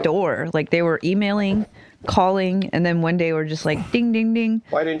to the door. Like they were emailing, calling, and then one day we're just like, ding, ding, ding.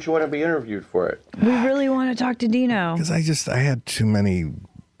 Why didn't you want to be interviewed for it? We really want to talk to Dino. Because I had too many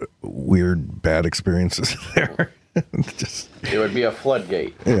weird, bad experiences there. Just, It would be a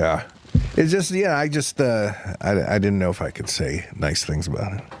floodgate. yeah. It's just, I didn't know if I could say nice things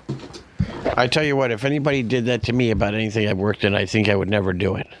about it. I tell you what, if anybody did that to me about anything I've worked in, I think I would never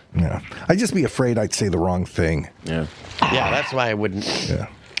do it. Yeah. I'd just be afraid I'd say the wrong thing. Yeah. Yeah, that's why I wouldn't. Yeah.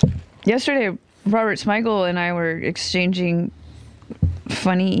 Yesterday, Robert Smigel and I were exchanging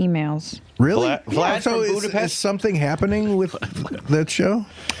funny emails. Really? Vlad So from is Budapest? something happening with that show?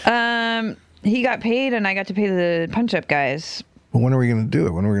 He got paid, and I got to pay the punch-up guys. Well, when are we going to do it?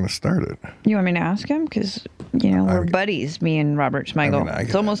 When are we going to start it? You want me to ask him? Because, we're buddies, me and Robert Smigel. I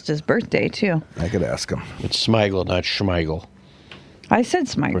It's could- almost his birthday, too. I could ask him. It's Smigel, not Schmeigel. I said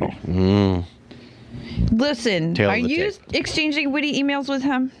Smigel. Listen, Tail are of the you tape. exchanging witty emails with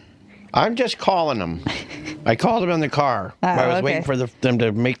him? I'm just calling them. I called them in the car. I was okay. waiting for them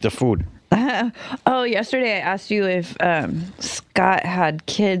to make the food. Oh, yesterday I asked you if Scott had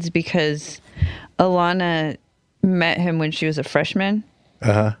kids because Alana met him when she was a freshman.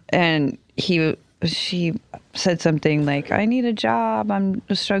 And she said something like, I need a job. I'm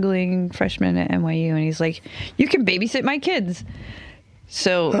a struggling freshman at NYU. And he's like, you can babysit my kids.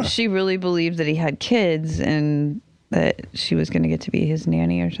 So she really believed that he had kids and that she was going to get to be his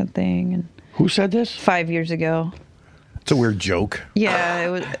nanny or something. And Who said this? 5 years ago. It's a weird joke. Yeah,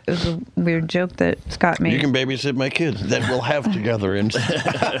 it was a weird joke that Scott made. You can babysit my kids that we'll have together. And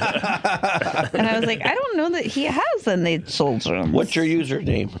And I was like, I don't know that he has any children. what's your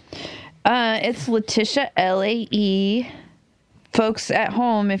username? It's Letitia LAE. Folks at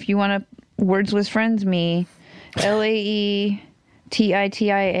home, if you want to words with friends me, LAE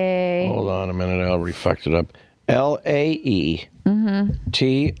TITIA. Hold on a minute. I already fucked it up. LAE.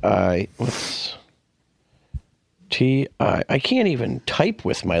 TI. What's TI? I can't even type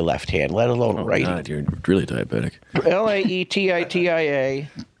with my left hand, let alone write. God, you're really diabetic. LAETITIA.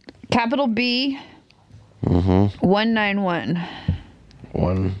 Capital B. 191.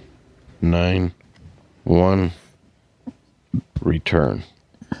 191. Return.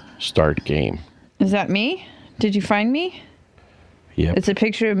 Start game. Is that me? Did you find me? Yep. It's a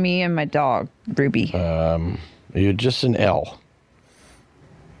picture of me and my dog, Ruby. You're just an L.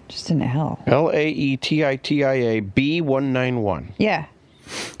 Just an L. LAETITIA B191. Yeah.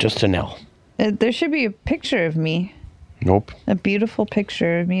 Just an L. There should be a picture of me. Nope. A beautiful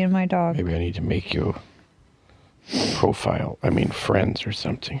picture of me and my dog. Maybe I need to make you a profile. I mean, friends or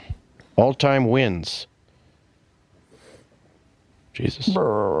something. All-time wins. Jesus.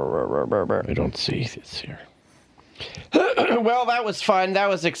 I don't see this here. Well, that was fun. That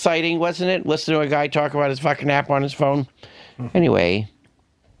was exciting, wasn't it? Listen to a guy talk about his fucking app on his phone. Anyway.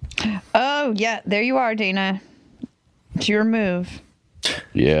 Oh, yeah. There you are, Dana. It's your move.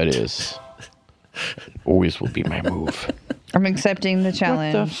 Yeah, it is. Always will be my move. I'm accepting the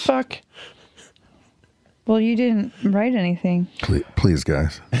challenge. What the fuck? Well, you didn't write anything. Please,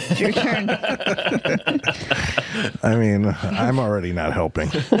 guys. It's your turn. I mean, I'm already not helping.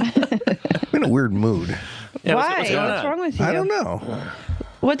 I'm in a weird mood. Yeah, Why? what's going What's on? wrong with you? I don't know.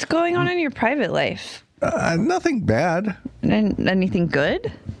 What's going on in your private life? Nothing bad. And anything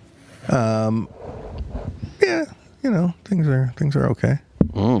good? Yeah, things are okay.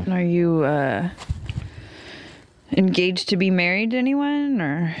 Are you engaged to be married to anyone,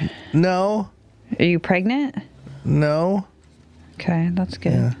 or No, are you pregnant? no. Okay, that's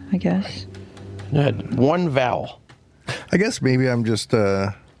good. Yeah. I guess. One vowel. I guess maybe I'm just.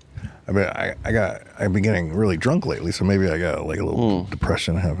 I've been getting really drunk lately, so maybe I got like a little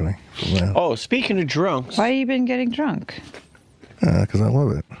depression happening from that. Oh, speaking of drunks, Why have you been getting drunk? Because I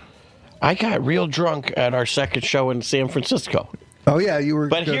love it. I got real drunk at our second show in San Francisco. Oh yeah, you were.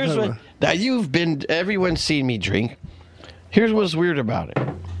 But here's what, now everyone's seen me drink. Here's what's weird about it.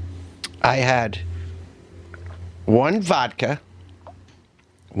 I had one vodka,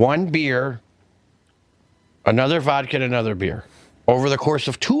 one beer, another vodka, and another beer over the course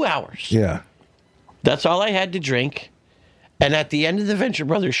of 2 hours. Yeah. That's all I had to drink. And at the end of the Venture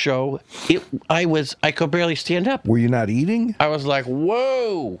Brothers show, I could barely stand up. Were you not eating? I was like,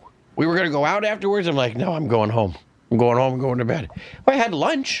 whoa. We were going to go out afterwards. I'm like, no, I'm going home. I'm going home. I'm going to bed. Well, I had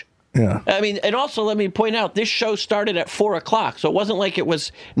lunch. Yeah. I mean, and also let me point out, this show started at 4 o'clock, so it wasn't like it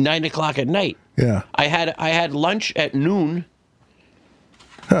was 9 o'clock at night. Yeah. I had lunch at noon.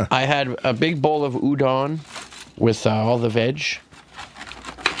 Huh. I had a big bowl of udon with all the veg.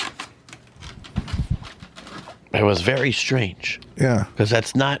 It was very strange Yeah. because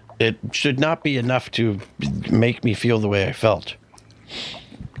it should not be enough to make me feel the way I felt.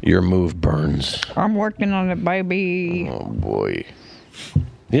 Your move, Burns. I'm working on it, baby. Oh boy.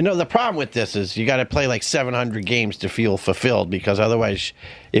 You know, the problem with this is you got to play like 700 games to feel fulfilled, because otherwise,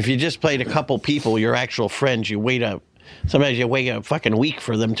 if you just played a couple people, your actual friends, sometimes you wait a fucking week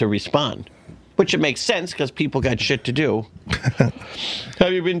for them to respond, which it makes sense because people got shit to do.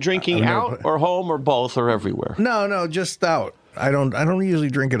 Have you been drinking out or home or both or everywhere? No, just out. I don't usually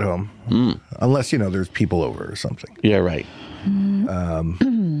drink at home unless there's people over or something. Yeah, right.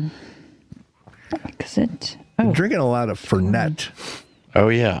 Is it? I'm drinking a lot of Fernet. Oh,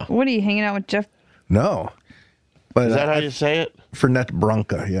 yeah. What are you hanging out with Jeff? No, but Is that how you say it? Fernet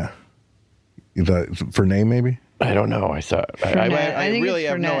Branca? Yeah. Fernet maybe. I don't know. I thought. Fernet. I I think really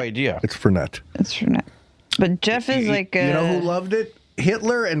it's have no Fernet. idea. It's Fernet. It's for now. But Jeff is like You know who loved it?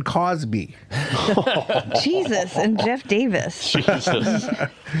 Hitler and Cosby. Jesus and Jeff Davis. Jesus.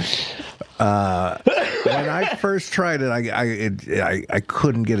 When I first tried it, I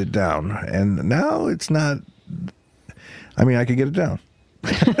couldn't get it down, and now it's not. I mean, I could get it down.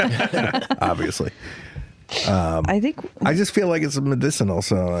 Obviously, I think I just feel like it's medicinal.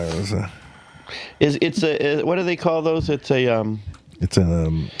 So I was, What do they call those? It's a it's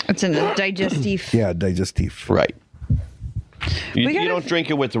a it's in a digestive. yeah, digestif. right. You, We gotta- you don't drink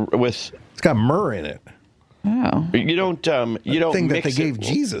it with It's got myrrh in it. Oh. you don't Thing that mix they gave it.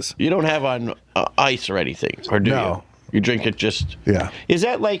 Jesus. You don't have on ice or anything, or do No. you? You drink it just. Yeah. Is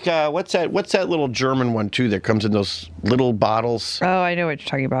that like what's that? What's that little German one too that comes in those little bottles Oh, I know what you're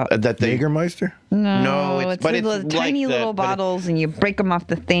talking about. that they? Jägermeister. No, it's but the it's little like tiny that, little but it- bottles, and you break them off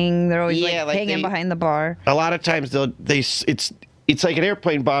the thing. They're always Yeah, like like hanging they- behind the bar. A lot of times it's like an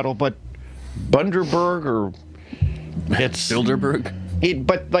airplane bottle, but Bundaberg or it's Bilderberg.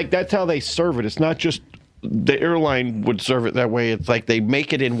 But like that's how they serve it. It's not just the airline would serve it that way. It's like they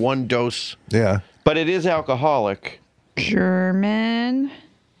make it in one dose, Yeah. but it is alcoholic. German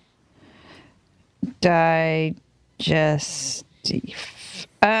digestive.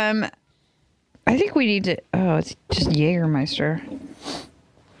 I think we need to. Oh, it's just Jägermeister.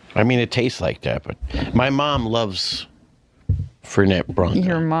 I mean, it tastes like that, but my mom loves Fernet Branca.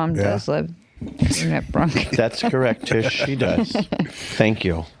 Your mom Yeah. does love Fernet Branca. That's correct, Tish. She does. Thank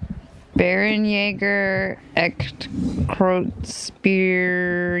you. Baron Jaeger, Echt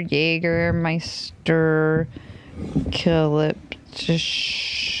Kreuzbier, Jägermeister,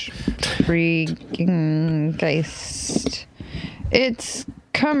 Killiptisch, Geist. It's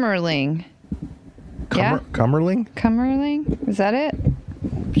Kummerling. Yeah? Kummerling. Kummerling? Is that it?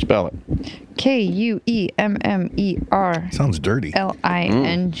 Spell it. Kummerling. Sounds dirty.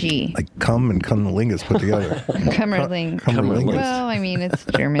 Ling. Like cum and cunnilingus put together. Kummerling. Cummerlingus. Well, I mean, it's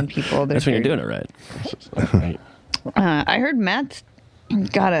German people. That's when you're doing it right. I heard Matt's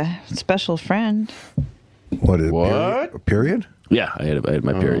got a special friend. What? What? A period? Yeah, I had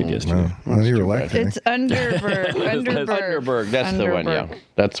my period yesterday. Well, you were lactating. It's Underberg. Underberg. That's the one. Yeah,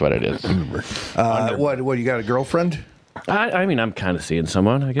 that's what it is. What? You got a girlfriend? I mean, I'm kind of seeing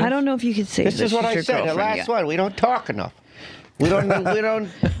someone, I guess. I don't know if you could say This is what I she's said. your The girlfriend last yet. one. We don't talk enough. We don't.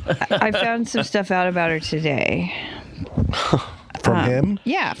 I found some stuff out about her today. From him?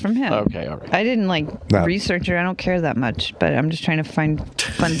 Yeah, from him. Okay, all right. I didn't like No. research her. I don't care that much, but I'm just trying to find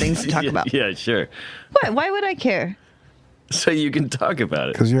fun things to talk about. Yeah, sure. What? Why would I care? So you can talk about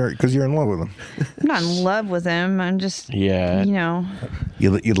it. Because you're in love with him. I'm not in love with him. I'm just, Yeah. you know,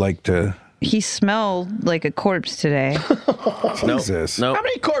 You'd like to. he smelled like a corpse today. Jesus. No. How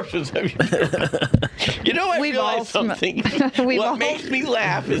many corpses have you? You know, I We've all realize something. We've What all- makes me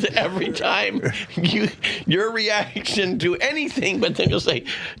laugh is every time your reaction to anything, but then you'll say,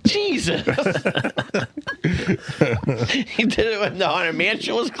 "Jesus." He did it when the Haunted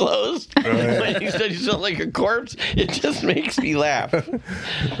Mansion was closed. When he said he smelled like a corpse, it just makes me laugh.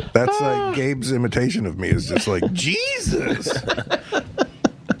 That's like Gabe's imitation of me is just like Jesus.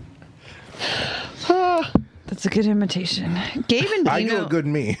 That's a good imitation. Gabe and I do Dino, a good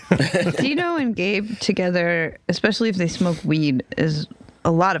me. Dino and Gabe together, especially if they smoke weed, is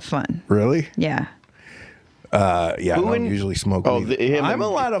a lot of fun. Really? Yeah. Yeah, I Who don't in- usually smoke Oh, weed. him I'm and- a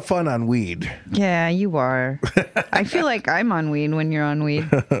lot of fun on weed. Yeah, you are. I feel like I'm on weed when you're on weed.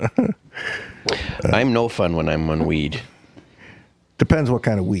 I'm no fun when I'm on weed. Depends what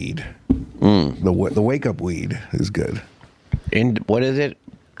kind of weed. The wake up weed is good. What is it?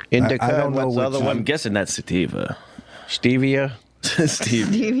 Indica. I don't and know what's the which other I'm one? guessing that's sativa. Stevia. Steve.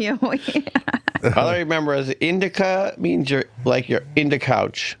 Stevia. All I remember is indica means you're in the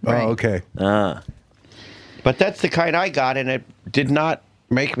couch. Right. Oh, okay. But that's the kind I got, and it did not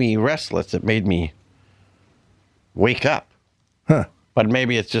make me restless. It made me wake up. Huh. But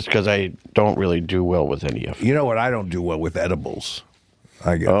maybe it's just because I don't really do well with any of it. You know what? I don't do well with edibles.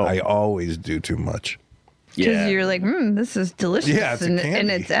 I always do too much. Because Yeah. you're like, this is delicious Yeah, it's a and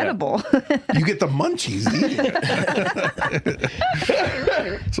candy. it's Yeah. edible. You get the munchies eating it.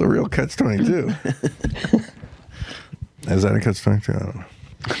 It's a real catch-22. Is that a catch-22? I don't know.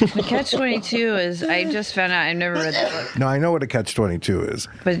 The catch-22 is, I just found out, I've never read the book, No, I know what a catch-22 is,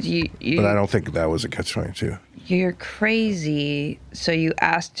 but but I don't think that was a catch-22. you're crazy, so you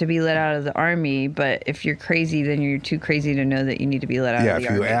ask to be let out of the army, but if you're crazy, then you're too crazy to know that you need to be let out Yeah, of the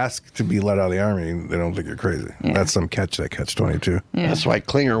if you army. ask to be let out of the army, they don't think you're crazy. Yeah. That's some catch, that catch-22. Yeah. That's why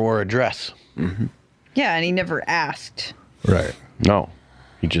Klinger wore a dress. Yeah, and he never asked. Right. No.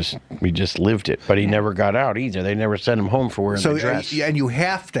 He just lived it. But he never got out either. They never sent him home for wearing So, the dress. and you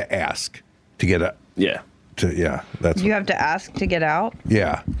have to ask to get a, Yeah. that's, You have to ask to get out?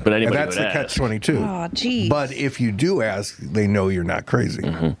 yeah. But anybody and that's would the ask. catch-22. Oh, geez. But if you do ask, they know you're not crazy.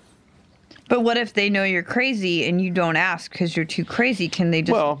 But what if they know you're crazy and you don't ask because you're too crazy? Can they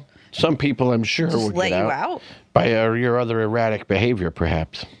just, Well, some people I'm sure just would let get you out out? by your other erratic behavior,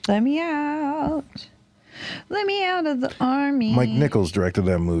 perhaps. Let me out. Let me out of the army. Mike Nichols directed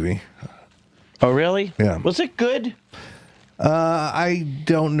that movie. Oh, really? Yeah. Was it good? I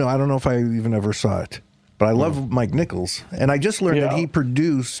don't know. I don't know if I even ever saw it. But I love Mike Nichols. And I just learned that Yeah. he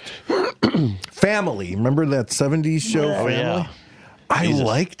produced Family. Remember that 70s show, Oh, Family? yeah. I Jesus.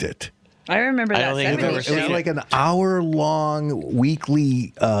 liked it. I remember I that. don't think I've ever 70s It was seen show. like an hour-long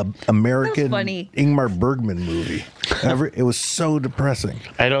weekly American funny. Ingmar Bergman movie. It was so depressing.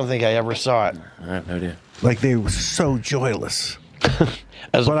 I don't think I ever saw it. I have no idea. Like they were so joyless.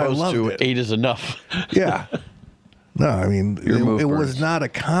 As But I opposed loved to it. 8 is enough. Yeah. No, I mean, move it was birds. not a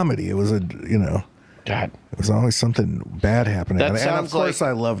comedy. It was God. it was always something bad happening. That And of sounds course, like-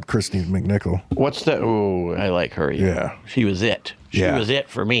 I loved Christine McNichol. What's the? Oh, I like her. Yeah. She was it. She Yeah. was it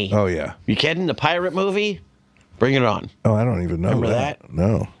for me. Oh yeah. You kidding? The pirate movie? Bring it on. Oh, I don't even know Remember that.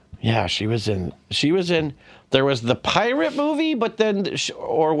 No. Yeah, she was in. There was the pirate movie, but then,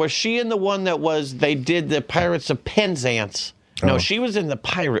 or was she in the one that was? They did the Pirates of Penzance. No, Oh. she was in the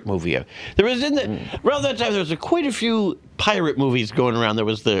pirate movie. There was around that time. There was quite a few pirate movies going around. There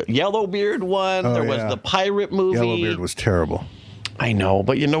was the Yellowbeard one. Oh, there was yeah. the pirate movie. Yellowbeard was terrible. I know,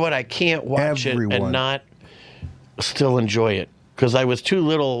 but you know what? I can't watch it Everyone. and not still enjoy it because I was too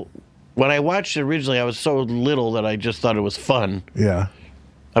little. When I watched it originally, I was so little that I just thought it was fun. Yeah.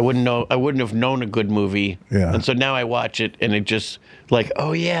 I wouldn't have known a good movie. Yeah. And so now I watch it and it just like,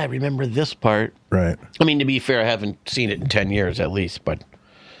 oh yeah, I remember this part. Right. I mean, to be fair, I haven't seen it in 10 years at least, but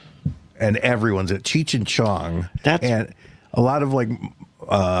And everyone's at Cheech and Chong. That's- and a lot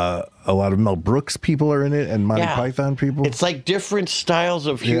of Mel Brooks people are in it, and Monty yeah. Python people. It's like different styles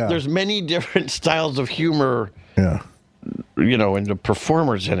of humor. Yeah. There's many different styles of humor, yeah. and the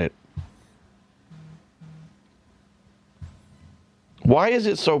performers in it. Why is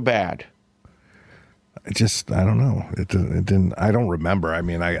it so bad? I don't know. It didn't. I don't remember. I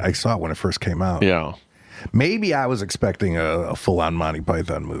mean, I saw it when it first came out. Yeah. Maybe I was expecting a full-on Monty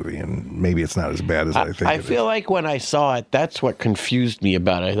Python movie, and maybe it's not as bad as I think. I feel like when I saw it, that's what confused me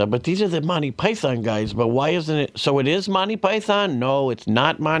about it. I thought, but these are the Monty Python guys, but why isn't it? So it is Monty Python? No, it's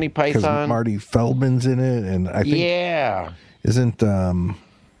not Monty because Python. Marty Feldman's in it, and I think Yeah. isn't who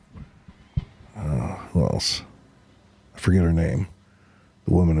else? I forget her name.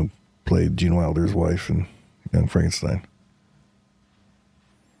 The woman who played Gene Wilder's wife in Young Frankenstein.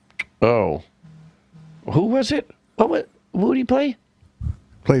 Oh. Who was it? Who did he play?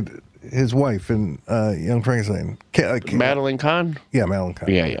 Played his wife in Young Frankenstein. Madeline Kahn? Yeah, Madeline Kahn.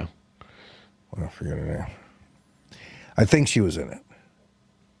 Yeah, yeah. I forget her name. I think she was in it.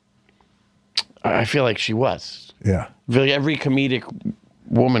 I feel like she was. Yeah. Every comedic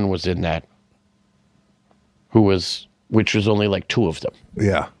woman was in that. Which was only like 2 of them.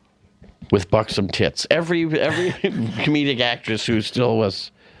 Yeah. With buxom tits. Every comedic actress who still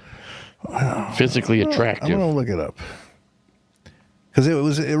was physically I'm attractive. gonna look it up because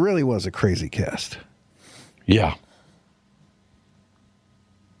it really was a crazy cast. Yeah.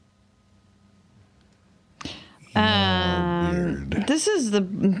 Weird. This is the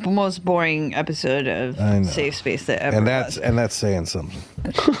most boring episode of I know. Safe Space that ever And was. that's saying something.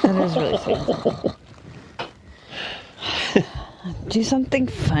 That is really saying. Do something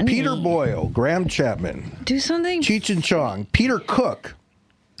funny. Peter Boyle, Graham Chapman, Do something. Cheech and Chong, Peter Cook,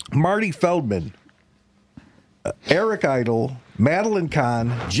 Marty Feldman, Eric Idle, Madeline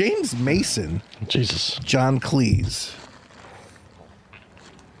Kahn, James Mason, Jesus. John Cleese.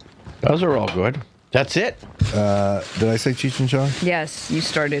 Those are all good. That's it. Did I say Cheech and Chong? Yes, you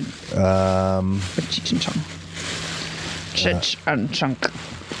started with Cheech and Chong. Cheech and Chunk.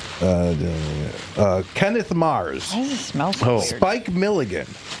 Kenneth Mars, Why does it smell so Oh. weird? Spike Milligan.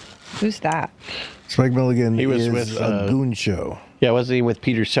 Who's that? Spike Milligan He was is with, a Goon Show. Yeah, wasn't he with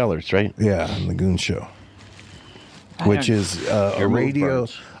Peter Sellers, right? Yeah, in the Goon Show, I which don't- is Your move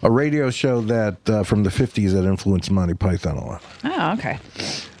burns. a radio show that from the 50s that influenced Monty Python a lot. Oh, okay.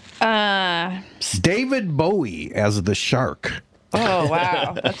 David Bowie as the shark. Oh,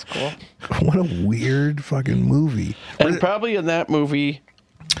 wow. That's cool. What a weird fucking movie. And probably in that movie,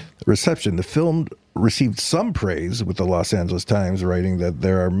 Reception. The film received some praise, with the Los Angeles Times writing that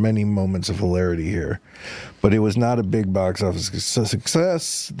there are many moments of hilarity here, but it was not a big box office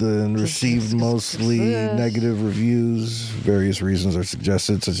success. Then received mostly negative reviews. Various reasons are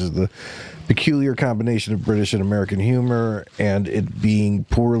suggested, such as the peculiar combination of British and American humor and it being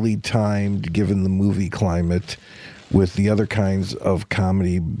poorly timed given the movie climate, with the other kinds of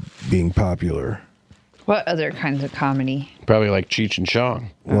comedy being popular. What other kinds of comedy? probably like Cheech and Chong.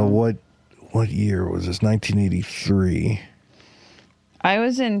 Well, what year was this? 1983. I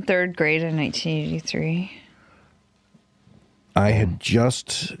was in 3rd grade in 1983. I had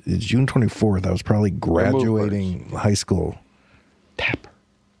just it's June 24th. I was probably graduating high school. Tapper.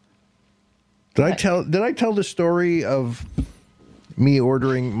 Did I tell the story of me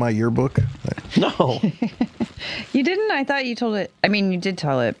ordering my yearbook? No. You didn't? I thought you told it. I mean, you did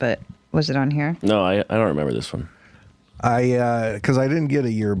tell it, but was it on here? No, I don't remember this one. Because I didn't get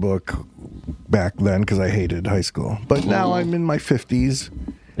a yearbook back then because I hated high school. But now I'm in my 50s.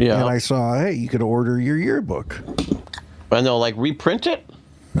 Yeah. And I saw, hey, you could order your yearbook. And they'll like reprint it?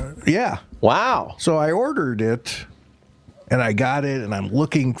 Yeah. Wow. So I ordered it and I got it and I'm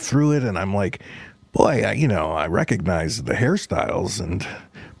looking through it and I'm like, boy, I recognize the hairstyles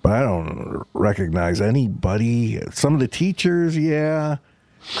but I don't recognize anybody. Some of the teachers, yeah.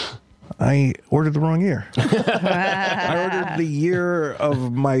 I ordered the wrong year. I ordered the year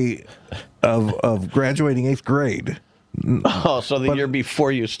of my of graduating 8th grade. Oh, so the year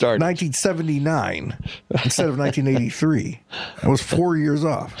before you started. 1979 instead of 1983. I was 4 years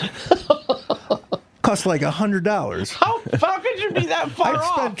off. Cost like $100. How could you be that far I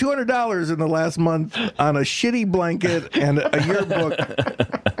spent $200 in the last month on a shitty blanket and a yearbook,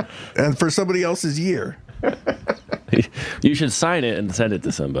 and for somebody else's year. You should sign it and send it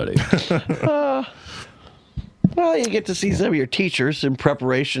to somebody. Well, you get to see some of your teachers in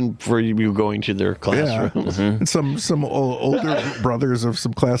preparation for you going to their Yeah, classrooms. and some older brothers of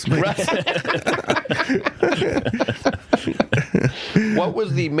some classmates. What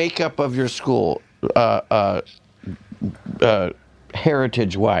was the makeup of your school,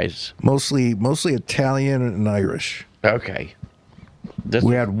 heritage-wise? Mostly Italian and Irish. Okay.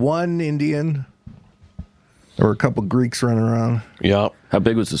 We had one Indian. There were a couple Greeks running around. Yeah. How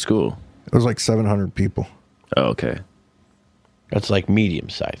big was the school? It was like 700 people. Oh, okay. That's like medium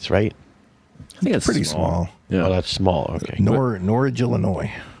size, right? I think it's Pretty small. Yeah. Oh, that's small. Okay. Norwich, Illinois.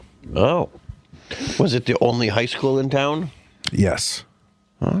 Oh. Was it the only high school in town? Yes.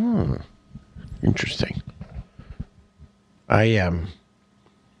 Interesting. I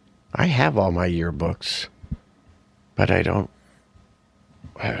have all my yearbooks, but I don't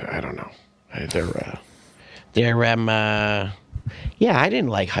know. I didn't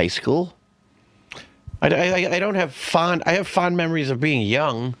like high school. I don't have I have fond memories of being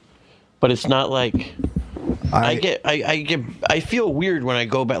young, but it's not like I feel weird when I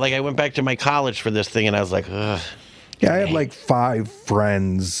go back. Like I went back to my college for this thing, and I was like, ugh. Yeah, I had like 5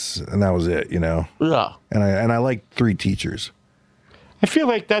 friends, and that was it. Yeah. And I liked 3 teachers. I feel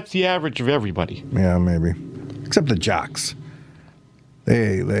like that's the average of everybody. Yeah, maybe, except the jocks.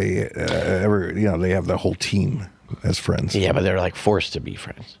 They have the whole team as friends. Yeah, but they're like forced to be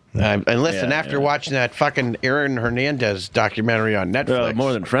friends. And listen, after watching that fucking Aaron Hernandez documentary on Netflix,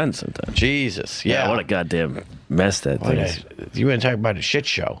 More than friends sometimes. Jesus, Yeah, what a goddamn mess that thing is. You want to talk about a shit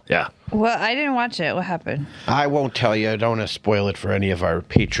show? Yeah. Well, I didn't watch it. What happened? I won't tell you. I don't want to spoil it for any of our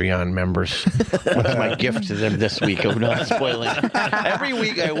Patreon members. That's my gift to them this week of not spoiling. Every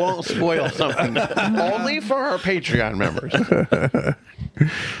week I won't spoil something. Only for our Patreon members.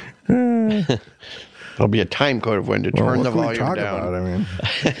 There'll be a time code of when to turn the volume talk down. about? I mean,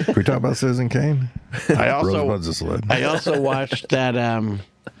 can we talk about Citizen Kane? Rosebud's a sled. I also watched that.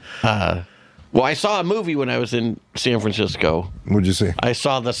 Well, I saw a movie when I was in San Francisco. What'd you see? I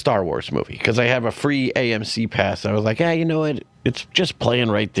saw the Star Wars movie because I have a free AMC pass. I was like, you know what? It's just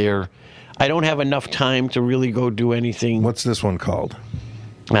playing right there. I don't have enough time to really go do anything. What's this one called?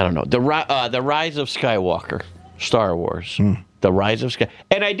 I don't know. The Rise of Skywalker, Star Wars. The Rise of Sky.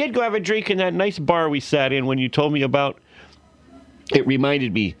 And I did go have a drink in that nice bar we sat in when you told me about. It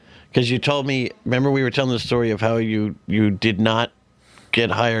reminded me because you told me. Remember, we were telling the story of how you did not get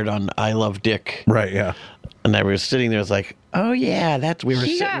hired on I Love Dick. Right. Yeah. And I was sitting there. I was like, oh yeah, we were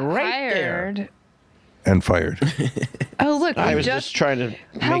He sitting got right hired. there. And fired. Oh, look. I was just trying to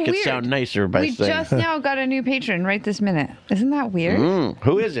How make it weird. sound nicer by We saying, just now got a new patron right this minute. Isn't that weird?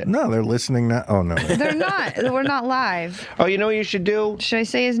 who is it? No, they're listening now. Oh no. They're not. We're not live. Oh, you know what you should do? Should I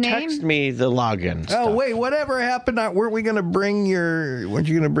say his name? Text me the login. Oh stuff. wait, whatever happened? Weren't we going to bring your? Weren't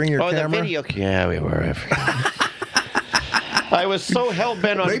you going to bring your camera? The video. Yeah, we were. I forgot. I was so hell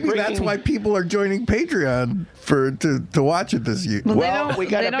bent on. Maybe that's why people are joining Patreon to watch it this year. Well, we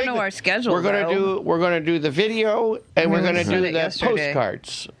got they don't know our schedule. We're gonna do the video and we're gonna do the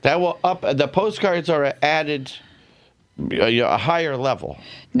postcards. That will up. The postcards are added a higher level.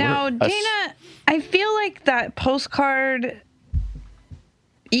 Now, Dana, I feel like that postcard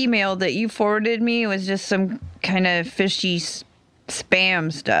email that you forwarded me was just some kind of fishy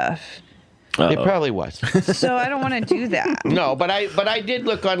spam stuff. It probably was. So I don't want to do that. No, but I did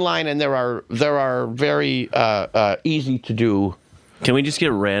look online, and there are very easy to do Can we just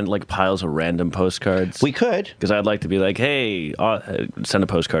get like piles of random postcards? We could. Because I'd like to be like, hey, send a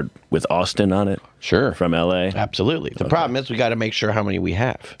postcard with Austin on it. Sure. From LA. Absolutely. The problem is we got to make sure how many we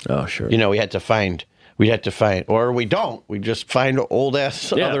have. Oh, sure. You know, we had to find, or we don't. We just find old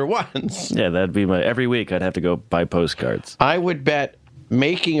ass Yeah. other ones. Yeah, that'd be every week I'd have to go buy postcards. I would bet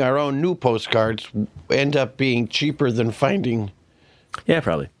making our own new postcards end up being cheaper than finding, Yeah,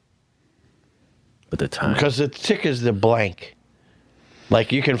 probably. But the time. because it's thick as the blank.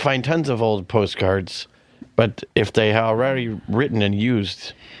 Like you can find tons of old postcards, but if they are already written and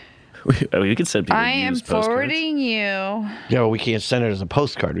used, we could send people I am used postcards. forwarding you, we can't send it as a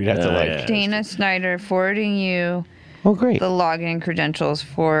postcard. We'd have to yeah. Dana Snyder, forwarding you Oh, great. the login credentials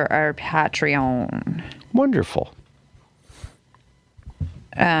for our Patreon. Wonderful.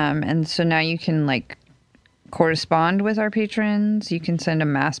 And so now you can like correspond with our patrons. You can send a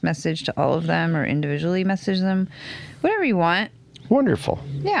mass message to all of them or individually message them, whatever you want. Wonderful.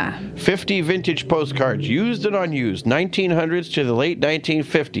 Yeah. 50 vintage postcards, used and unused, 1900s to the late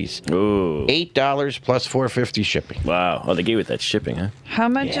 1950s. Ooh. $8 plus $4.50 shipping. Wow. Oh, they gave it that shipping, huh? How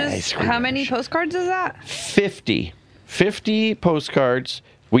much Yeah, I is screwed how up. many postcards is that? 50 postcards.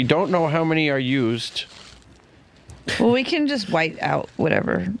 We don't know how many are used. Well, we can just white out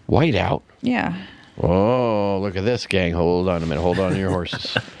whatever. Whiteout. Yeah. Oh, look at this, gang. Hold on a minute. Hold on to your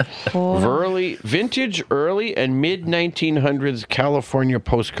horses. Vintage, early, and mid 1900s California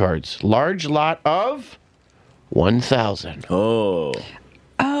postcards. Large lot of 1,000. Oh.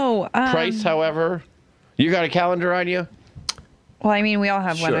 Oh, Price, however, you got a calendar on you? well, I mean, we all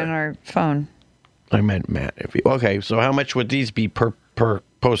have one Sure. on our phone. I meant Matt. Okay, so how much would these be per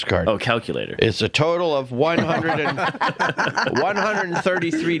postcard? Oh, calculator. It's a total of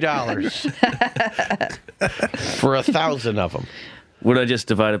 $133 for 1,000 of them. Would I just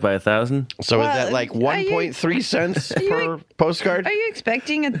divide it by 1,000? So Well, is that like are you- 1.3 cents per postcard? Are you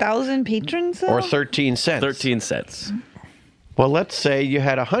expecting 1,000 patrons though? Or 13 cents? 13 cents. Well, let's say you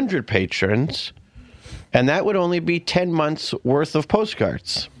had 100 patrons, and that would only be 10 months worth of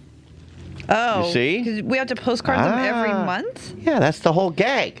postcards. Oh, You see? 'cause we have to postcard them every Ah. month. Yeah, that's the whole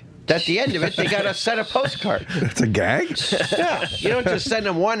gag. At the end of it, they got to send a postcard. It's a gag? Yeah, you don't just send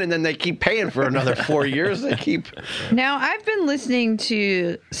them one and then they keep paying for another 4 years. They keep. Now I've been listening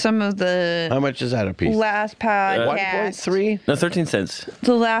to some of the How much is that a piece? last podcast. 1.3? No, 13 cents.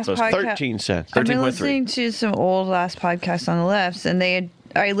 The last So it's podcast. 13 cents. I've been 13.3. listening to some old last podcasts on the lefts, and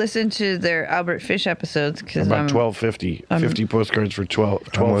I listened to their Albert Fish episodes because About I'm $12.50. 50 postcards for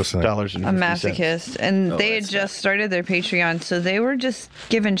 $12 and a masochist, and they had that's just started their Patreon, so they were just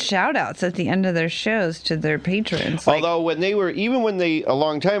giving shout outs at the end of their shows to their patrons. Like, Although when they a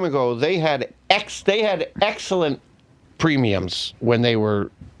long time ago, they had excellent premiums when they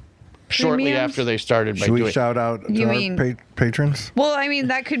were shortly Premiums? after they started by Should we doing. shout out You to our mean- patrons? well, I mean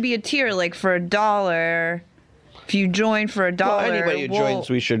that could be a tier, like for $1. If you join for $1, Well, anybody who joins,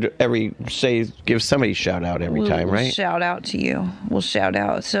 we should give somebody a shout out every time, we'll right? shout out to you. We'll shout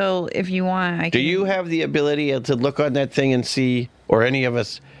out. So if you want, I Do can. you have the ability to look on that thing and see, or any of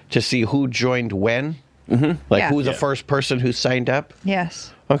us, to see who joined when? Mm-hmm. Like Yeah. who's the Yeah. first person who signed up?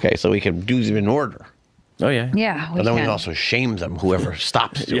 Yes. Okay, so we can do them in order. Oh, yeah. Yeah. We And then we can. can also shame them, whoever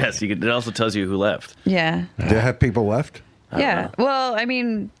stops doing Yes, it also tells you who left. Yeah. Do you have people left? Yeah. Well, I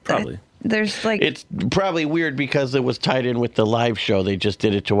mean, Probably. there's like. It's probably weird because it was tied in with the live show. They just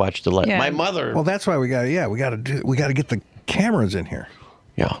did it to watch the live. Yeah. My mother. Well, that's why we got to get the cameras in here.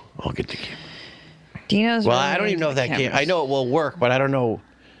 Yeah, I'll get the camera. Dino's. Well, really I don't even into know if the that can. cameras. I know it will work, but I don't know.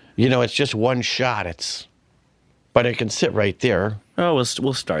 You know, it's just one shot. But it can sit right there. Oh,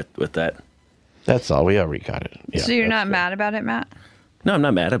 we'll start with that. That's all. We already got it. Yeah, So you're that's not good. mad about it, Matt? No, I'm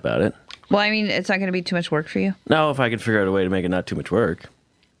not mad about it. Well, I mean, it's not going to be too much work for you. No, if I could figure out a way to make it not too much work.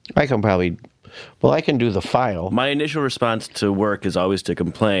 I can probably. Well, I can do the file. My initial response to work is always to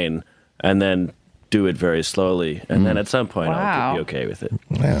complain and then do it very slowly. And then at some point, Wow. I'll be okay with it.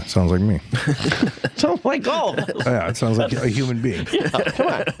 Yeah, it sounds like me. So like all. Yeah, it sounds like a human being. Come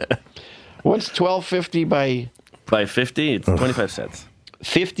on. What's 12.50 by By 50, it's 25 cents.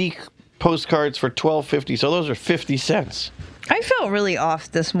 50 postcards for 12.50? So those are 50 cents. I felt really off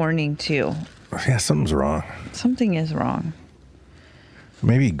this morning too. Yeah, something's wrong. Something is wrong.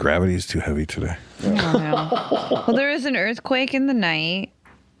 Maybe gravity is too heavy today. I don't know. Well, there is an earthquake in the night.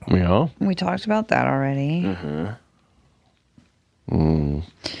 You know. We talked about that already.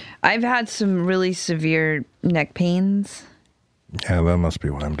 I've had some really severe neck pains. Yeah, that must be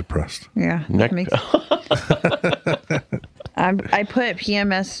why I'm depressed. Yeah. Neck- I put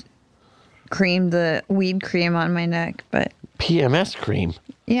PMS cream, the weed cream on my neck, but PMS cream.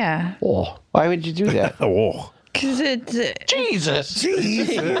 yeah. Oh, why would you do that? Oh, Because Jesus.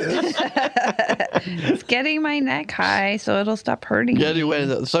 it's getting my neck high, so it'll stop hurting.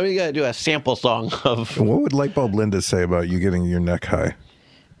 Somebody got to do a sample song of. What would Light Bulb Linda say about you getting your neck high?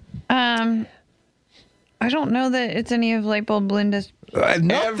 I don't know that it's any of Lightbulb Linda's.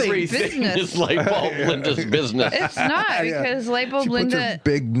 Everything business. is Light Bulb Linda's business. It's not because Lightbulb She puts Linda. her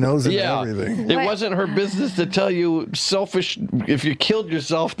big nose in everything. It What? wasn't her business to tell you selfish. If you killed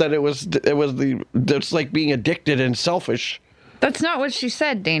yourself, that it's like being addicted and selfish. That's not what she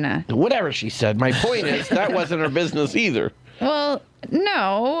said, Dana. Whatever she said. My point is that wasn't her business either. Well,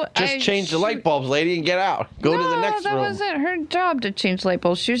 no. Just change the light bulbs, lady, and get out. Go to the next that room. wasn't her job to change light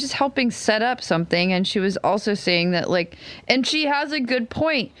bulbs. She was just helping set up something, and she was also saying that, like, and she has a good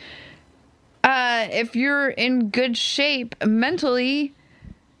point. If you're in good shape mentally,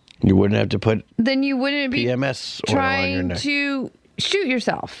 You wouldn't have to put then you wouldn't be PMS oil on your trying neck. to shoot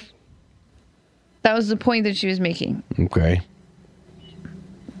yourself. That was the point that she was making. Okay.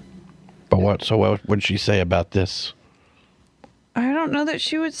 But what would she say about this? I don't know that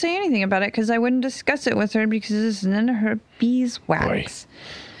she would say anything about it because I wouldn't discuss it with her because it's none of her beeswax.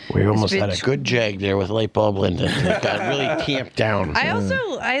 We almost had a bitch. good jag there with Light Bulb Linda. It got really tamped down. I also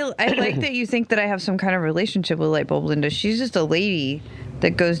I like that you think that I have some kind of relationship with Lightbulb Linda. She's just a lady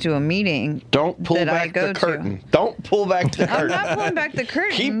that goes to a meeting. Don't pull that I back go the to. curtain. Don't pull back the I'm curtain. not pulling back the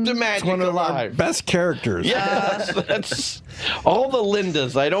curtain. Keep the magic One of our alive. best characters. Yes, that's all the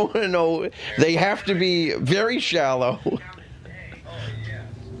Lindas. I don't want to know. They have to be very shallow.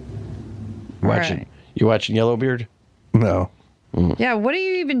 Watching right. you watching Yellowbeard? No. Yeah, what are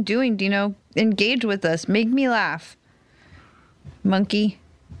you even doing, Dino? Engage with us. Make me laugh. Monkey.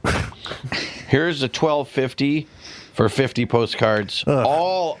 Here's a $12.50 for 50 postcards,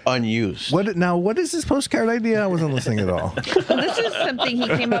 all unused. What is this postcard idea? I wasn't listening at all. This is something he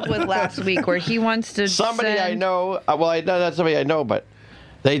came up with last week where he wants to Somebody I send- know. Well, I know that's somebody I know, but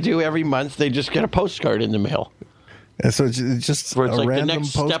they do every month. They just get a postcard in the mail. And so it's just Where it's a like the random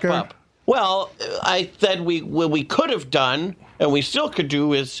next postcard. step up. Well, I said what we could have done, and we still could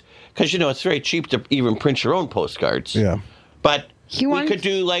do, is because it's very cheap to even print your own postcards. Yeah. But He we wants- could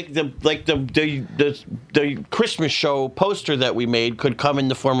do the Christmas show poster that we made could come in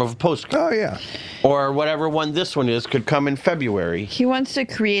the form of a postcard, Oh yeah. or whatever one this one is could come in February. He wants to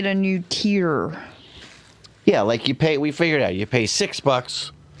create a new tier. Yeah, like we figured out you pay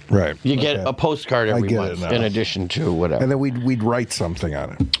 $6, Right. you get Okay. a postcard I every get month it now. in addition to whatever, And then we'd write something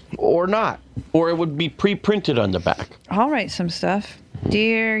on it. or not, or it would be pre-printed on the back. I'll write some stuff.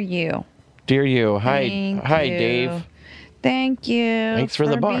 Dear you. Dear you, hi, Thank hi, you. Dave. Thank you. Thanks for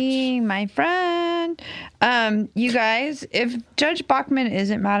the bucks. being my friend. You guys, if Judge Bachman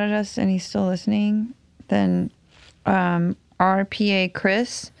isn't mad at us and he's still listening, then our PA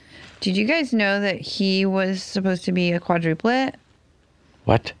Chris, did you guys know that he was supposed to be a quadruplet?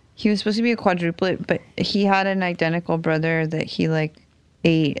 What? He was supposed to be a quadruplet, but he had an identical brother that he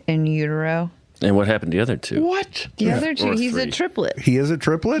ate in utero. And what happened to the other two? What? The other two, Or he's a three. triplet. He is a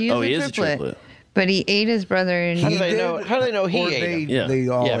triplet? He is a triplet. But he ate his brother and How do they know? How do they know he Or ate they, him? Yeah. they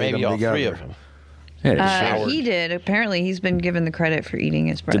all Yeah, ate maybe them all together. three of them. Yeah, he did. Apparently, he's been given the credit for eating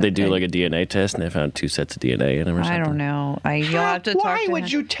his brother. did they do like a DNA test and they found 2 sets of DNA in him or something? I don't know. You'll have to talk Why to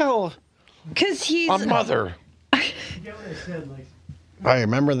would you tell Because he's a mother? I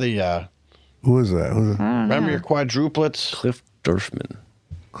remember the. Who is that? Who's that? Remember your quadruplets? Cliff Dorfman.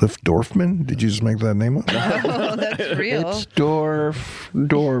 Cliff Dorfman? Did you just make that name up? Oh, that's real. It's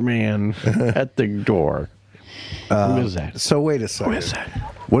doorman at the door. Who is that? So wait a second. Who is that?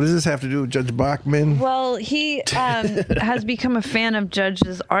 What does this have to do with Judge Bachman? Well, he has become a fan of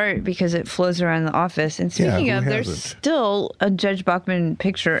Judge's art because it flows around the office. And speaking who of, there's hasn't? still a Judge Bachman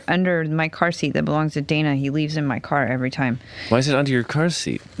picture under my car seat that belongs to Dana. He leaves in my car every time. Why is it under your car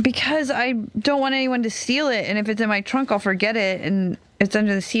seat? Because I don't want anyone to steal it. And if it's in my trunk, I'll forget it. And it's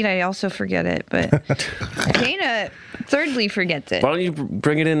under the seat, I also forget it. But Dana thirdly forgets it. Why don't you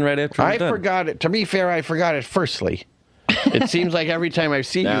bring it in right after I we're done? forgot it. To be fair, I forgot it firstly. It seems like every time I've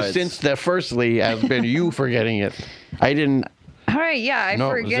seen No, you it's- since the firstly has been you forgetting it. I didn't. All right, yeah, I No,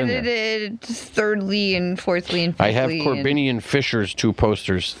 it was forget in it thirdly and fourthly and fifthly. I have and- Corbinian Fisher's 2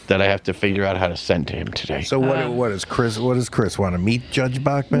 posters that I have to figure out how to send to him today. So what does Chris want to meet Judge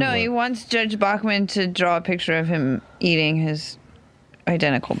Bachman? No, What? he wants Judge Bachman to draw a picture of him eating his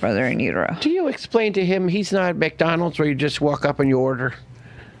identical brother in utero. Do you explain to him he's not at McDonald's where you just walk up and you order?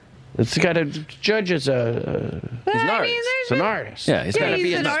 It's got a judge as a He's an artist. it's an artist. Yeah, he's gotta he's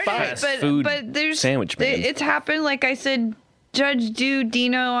be an a artist, fast but, food but there's sandwich man. It's happened, like I said, Judge do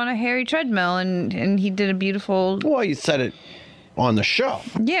Dino on a hairy treadmill, and he did a beautiful. Well, you said it. on the show.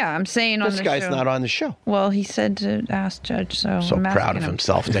 Yeah, I'm saying on This the guy's show. not on the show. Well, he said to ask Judge, so So I'm proud asking of him.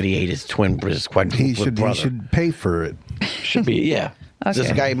 himself that he ate his twin his quadruple He brother. should pay for it. Should be, yeah. Is this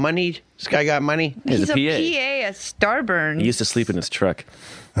Okay. guy money? This guy got money? He's a a PA. PA at Starburns. He used to sleep in his truck.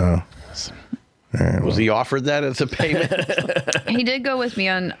 Was he offered that as a payment? He did go with me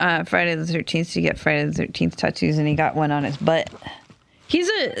on Friday the 13th to get Friday the 13th tattoos, and he got one on his butt. He's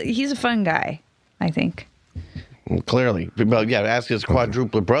a fun guy, I think. Clearly. But yeah, ask his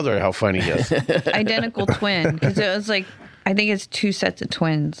quadruple brother how funny he is. Identical twin, because it was like, I think it's 2 sets of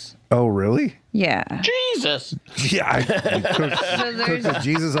twins. Oh, really? Yeah. Jesus. Yeah, I took So there's the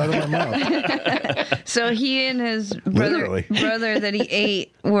Jesus out of my mouth. So he and his Literally. brother that he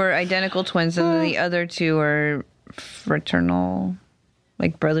ate were identical twins, and then the other 2 are fraternal,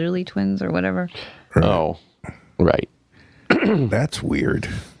 like brotherly twins or whatever. Oh, right. That's weird.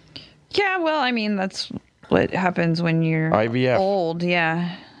 Yeah, well, I mean, that's what happens when you're IVF. old.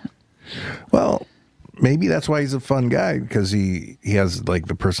 Yeah. Well, maybe that's why he's a fun guy, because he has like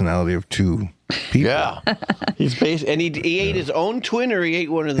the personality of 2 people. Yeah. He's based, and he ate his own twin, or he ate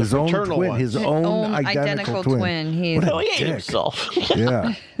one of the His own fraternal twin, ones? his own Own identical twin. He's Oh, he ate dick. himself.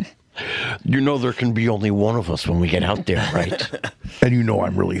 Yeah. You know there can be only one of us when we get out there, right? And you know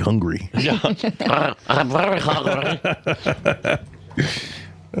I'm really hungry. I'm very hungry.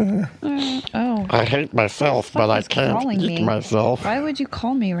 oh. I hate myself, but I He's can't calling eat me. myself. Why would you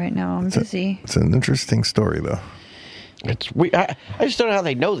call me right now? I'm busy. It's an interesting story, though. It's I just don't know how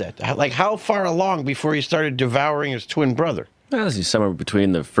they know that. Like, how far along before he started devouring his twin brother? Well, this is somewhere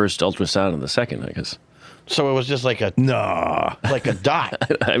between the first ultrasound and the second, I guess. So it was just like a Nah. dot.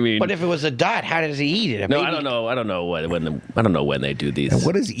 I mean, But if it was a dot, how does he eat it? no, Maybe- I don't know. I don't know when they do these. And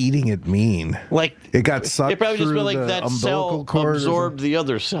what does eating it mean? Like, It got sucked it probably just through felt like the that umbilical cell cord or absorbed the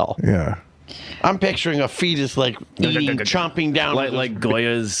other cell. something? Yeah. I'm picturing a fetus like eating, chomping down, like with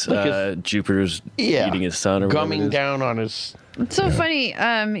his- Goya's, Jupiter's yeah, eating his son or whatever it gumming is. down on his, It's so funny.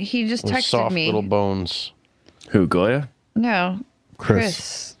 He just his texted soft me. little bones. Who, Goya? No,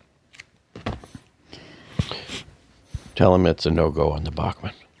 Chris. Tell him it's a no-go on the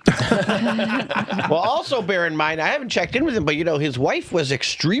Bachman. Well, also bear in mind, I haven't checked in with him, but his wife was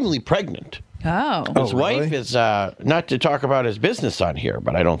extremely pregnant. Oh. His wife is not to talk about his business on here,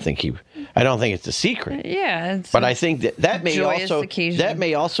 but I don't think it's a secret. Yeah. It's But I think that may joyous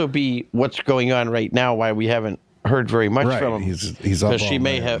occasion. also be what's going on right now. Why we haven't heard very much Right. from him. He's up Because she all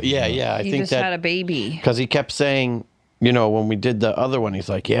may night. have. Yeah. I he think just that had a baby. because he kept saying, when we did the other one, he's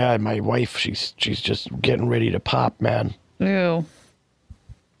like, "Yeah, my wife, she's just getting ready to pop, man." Ew.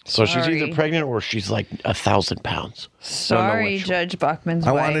 So she's Sorry. either pregnant or she's like 1,000 pounds. Sorry, which one. Judge Buckman's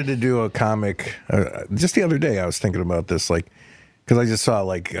I wife. wanted to do a comic. Just the other day, I was thinking about this, because I just saw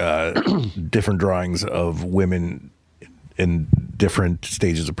different drawings of women in different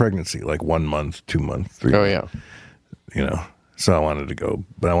stages of pregnancy, like 1 month, 2 months, 3 Oh months. yeah. So I wanted to go,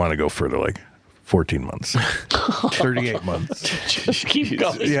 but I want to go further, like 14 months, 38 months. Just keep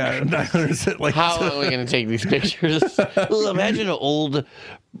going. Yeah, How are we going to take these pictures? Well, imagine an old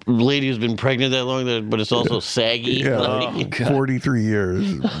lady who's been pregnant that long, but it's also saggy. Yeah, Like- 43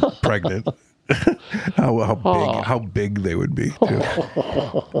 years pregnant. how big they would be too.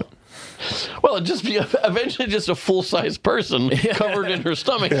 Well, it'd just be eventually just a full-size person covered in her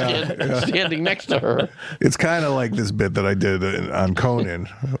stomach skin standing next to her. It's kind of like this bit that I did on Conan.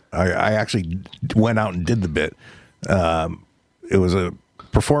 I actually went out and did the bit. It was a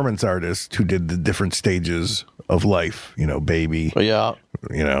performance artist who did the different stages of life, baby, Yeah.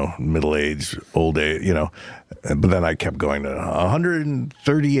 middle age, old age, but then I kept going to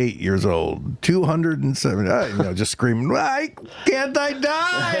 138 years old, 207, just screaming, why can't I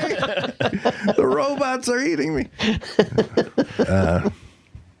die? The robots are eating me.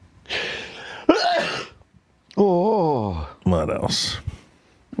 Oh. What else?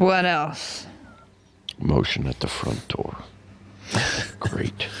 What else? Motion at the front door.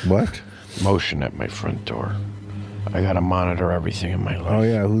 Great. What? Motion at my front door. I got to monitor everything in my life. Oh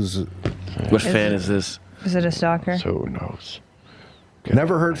yeah, who's What fan is this? Is it a stalker? So who knows?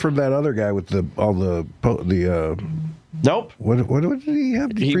 never heard from that other guy with all the Nope. what did he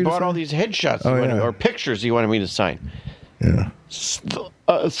have? He free to bought all sign? these headshots Oh, yeah. or pictures he wanted me to sign. Yeah.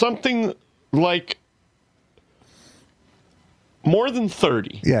 Something like more than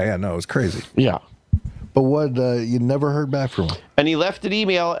 30. Yeah, no, it was crazy. Yeah. But what you never heard back from him? And he left an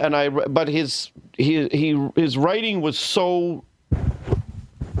email, but his writing was so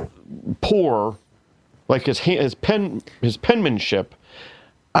poor, like his penmanship.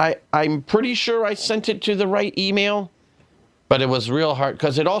 I'm pretty sure I sent it to the right email, but it was real hard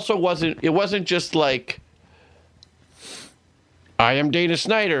because it wasn't just like I am Dana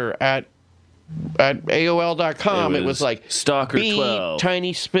Snyder at AOL.com. It was like Stalker B, 12.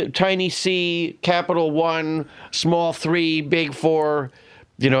 tiny C, capital 1, small 3, big 4.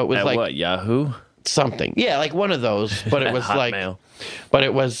 You know, it was At like what, Yahoo? something. Yeah, like one of those. But it was like, Hotmail. but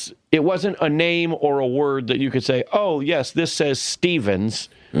it wasn't a name or a word that you could say, oh, yes, this says Stevens.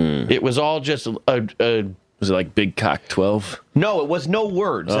 It was all just a Was it like Big Cock 12? no, it was no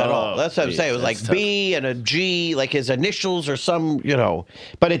words at Oh, all. That's what I'm geez, saying. It was like that's tough. B and a G, like his initials or some,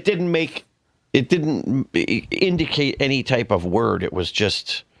 but it didn't indicate any type of word. It was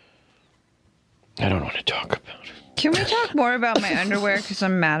just, I don't know what to talk about. Can we talk more about my underwear? Because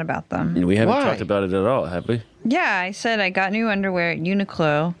I'm mad about them. We haven't Why? talked about it at all, have we? Yeah, I said I got new underwear at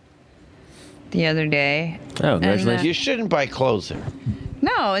Uniqlo the other day. Oh, congratulations. You shouldn't buy clothes there.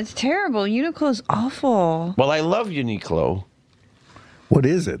 No, it's terrible. Uniqlo's awful. Well, I love Uniqlo. What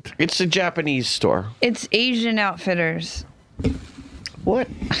is it? It's a Japanese store. It's Asian Outfitters. What?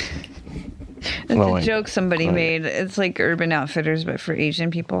 It's Oh, a joke somebody made. It's like Urban Outfitters, but for Asian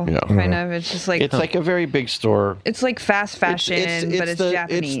people. Yeah. Kind of. It's just like It's like a very big store. it's like fast fashion, but it's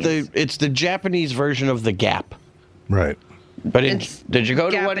Japanese. It's the Japanese version of the Gap. Right. But It's did you go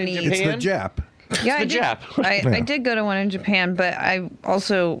to one in Japanese. Japan? It's the Jap. yeah, I the did. Jap. I did go to one in Japan, but I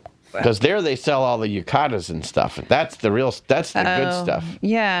also Because there they sell all the yukatas and stuff. That's the good stuff.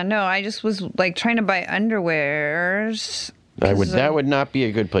 Yeah, no, I just was like trying to buy underwears. That would not be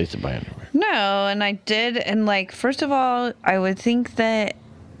a good place to buy underwear. No, and I did, and like first of all, I would think that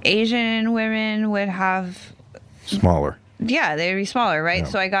Asian women would have, Smaller. yeah, they'd be smaller, right? Yeah.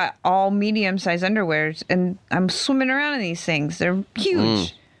 So I got all medium-sized underwears, and I'm swimming around in these things. They're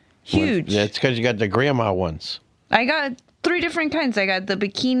huge, huge. That's because you got the grandma ones. I got 3 different kinds. I got the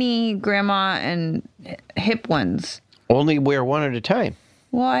bikini, grandma, and hip ones. Only wear one at a time.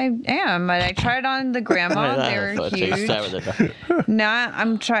 Well, I am. I tried on the grandma. They were huge. Now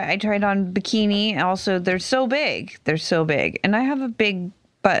I tried on bikini. Also, they're so big. They're so big, and I have a big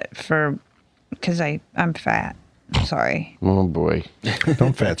butt because I'm fat. I'm sorry. Oh boy.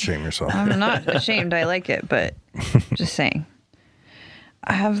 Don't fat shame yourself. I'm not ashamed. I like it, but just saying.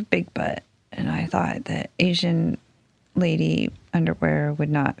 I have a big butt, and I thought that Asian lady underwear would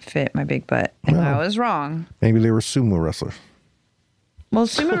not fit my big butt, and I was wrong. Maybe they were sumo wrestlers. Well,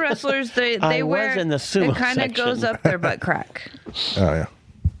 sumo wrestlers, they I wear was in the sumo it kind of goes section. up their butt crack. Oh, yeah.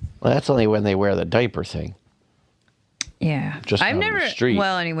 Well, that's only when they wear the diaper thing. Yeah, Just I've on the never. street.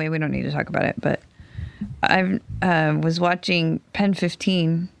 Well, anyway, we don't need to talk about it. But I was watching Pen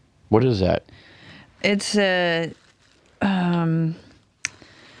 15. What is that? It's Anna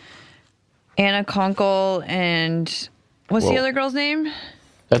Conkle and what's the Whoa. other girl's name?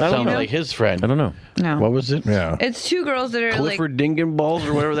 That don't sounds know. like his friend. I don't know. No, What was it? Yeah. it's 2 girls that are Clifford Dingenballs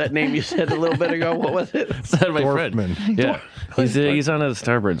or whatever that name you said a little bit ago. What was it? It's not my friend. Dorfman. Yeah. He's on a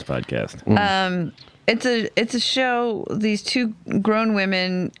Starbirds podcast. It's a show these 2 grown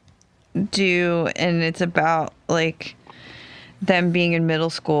women do, and it's about like them being in middle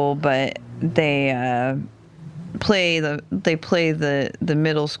school, but they play the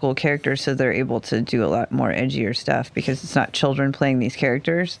middle school characters, so they're able to do a lot more edgier stuff because it's not children playing these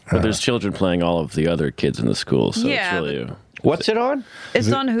characters. But there's children playing all of the other kids in the school, so Yeah, it's really... What's it on?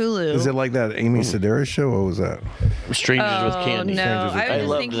 It's on Hulu. Is it like that Amy Sedaris show? What was that? Strangers with Candy. No, Strangers with I was I just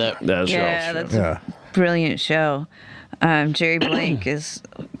loved thinking, that. That was yeah, Charles' that's show. Yeah. a brilliant show. Jerry Blank is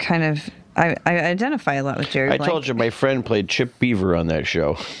kind of. I identify a lot with Jerry I Blank. told you my friend played Chip Beaver on that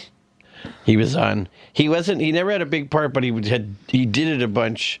show. He was on. He never had a big part, but he did it a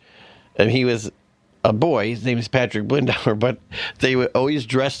bunch, and he was a boy. His name is Patrick Blindauer, but they would always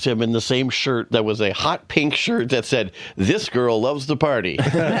dressed him in the same shirt that was a hot pink shirt that said, "This girl loves the party,"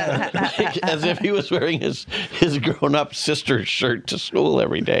 as if he was wearing his grown-up sister's shirt to school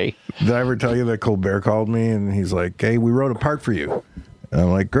every day. Did I ever tell you that Colbert called me and he's like, "Hey, we wrote a part for you." And I'm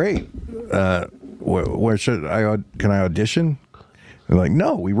like, "Great. Where should can I audition?" They're like,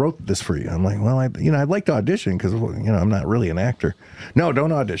 "No, we wrote this for you." I'm like, "Well, I'd like to audition because I'm not really an actor." "No,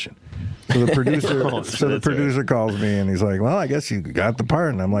 don't audition." So the producer calls me and he's like, "Well, I guess you got the part."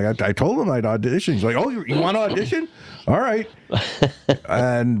 And I'm like, I told him I'd audition. He's like, "Oh, you want to audition? All right."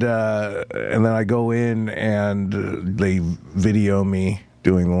 And then I go in and they video me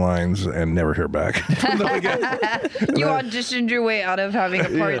doing the lines and never hear back from them again. You auditioned your way out of having a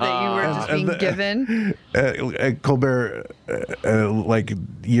part that you were just being given. At Colbert, like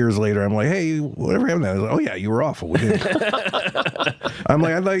years later, I'm like, "Hey, whatever happened to that?" I was like, "Oh yeah, you were awful." We did. I'm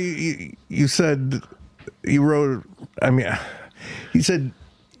like, "I thought you said you wrote." I mean, he said,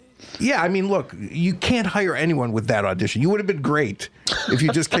 "Yeah, I mean, look, you can't hire anyone with that audition. You would have been great if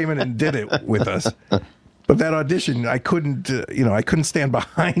you just came in and did it with us." But that audition, I couldn't, I couldn't stand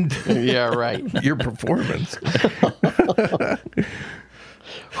behind Yeah, right. your performance.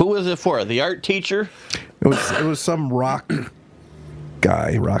 Who was it for? The art teacher? It was some rock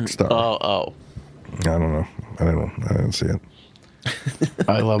star. Oh. I don't know. I didn't see it.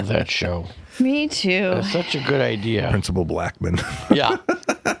 I love that show. Me too. That's such a good idea. Principal Blackman. Yeah.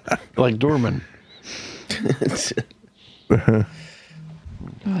 Like Dorman.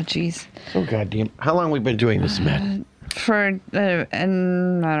 Oh, jeez. Oh, goddamn. How long have we been doing this, Matt? For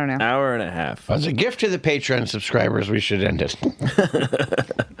and I don't know. Hour and a half. As a gift to the Patreon subscribers, we should end it.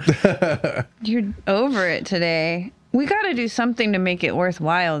 You're over it today. We got to do something to make it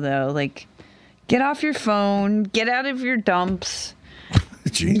worthwhile, though. Like, get off your phone. Get out of your dumps.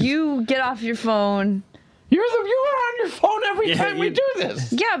 Jeez. You get off your phone. You are on your phone every time we do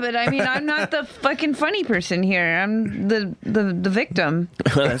this. Yeah, but I mean, I'm not the fucking funny person here. I'm the victim.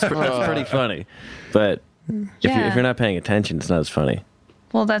 that's pretty funny. But if you're not paying attention, it's not as funny.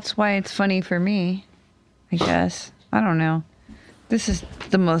 Well, that's why it's funny for me, I guess. I don't know. This is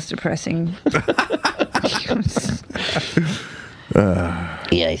the most depressing.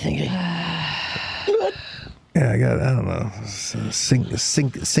 Yeah, I think. Yeah, I don't know,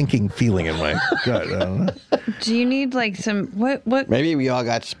 sinking feeling in my gut. I don't know. Do you need like some what? Maybe we all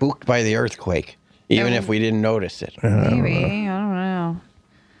got spooked by the earthquake, even if we didn't notice it. Maybe I don't know.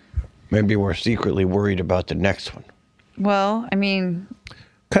 Maybe we're secretly worried about the next one. Well, I mean,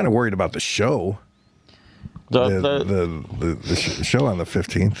 Kind of worried about the show. The show on the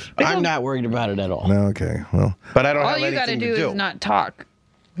 15th. I'm not worried about it at all. No, okay. Well, But I don't all have you got to anything do to is not talk.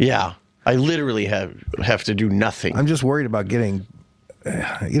 Yeah, I literally have to do nothing. I'm just worried about getting,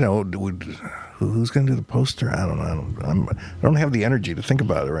 who's going to do the poster? I don't know. I don't have the energy to think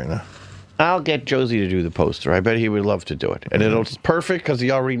about it right now. I'll get Josie to do the poster. I bet he would love to do it. And it's perfect because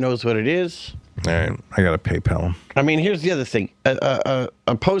he already knows what it is. All right, I got to PayPal him. I mean, here's the other thing. A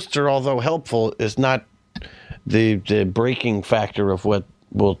poster, although helpful, is not the breaking factor of what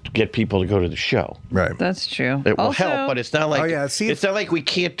will get people to go to the show. Right. That's true. It will Also, help, but it's not like it's not like we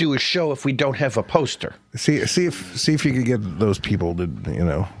can't do a show if we don't have a poster. See if you could get those people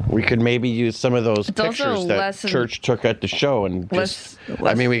to, We could maybe use some of those It's also pictures that less than- church took at the show and just. Less-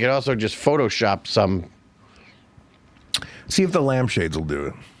 I mean, we could also just Photoshop some. see if the lampshades will do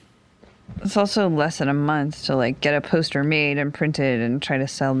it. it's also less than a month to like get a poster made and printed and try to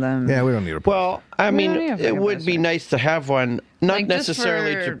sell them. Yeah, we don't need a. Well, I mean, don't need a it fucking would be poster. nice to have one, not Like, just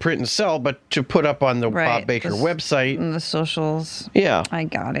necessarily for- to print and sell, but to put up on the Right, Bob Baker this- website. And the socials. Yeah. I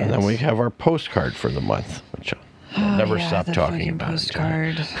got it. And then we have our postcard for the month, which I'll never Yeah, stop the talking fucking about.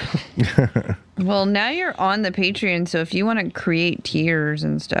 postcard. Well, now you're on the Patreon, so if you want to create tiers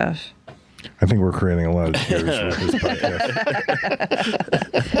and stuff, I think we're creating a lot of tears with this podcast.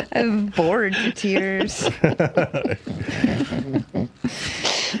 I'm bored to tears.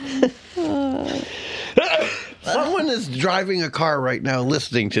 Someone is driving a car right now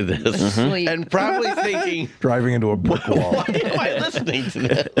listening to this Sleep. and probably thinking, Driving into a brick wall. why am I listening to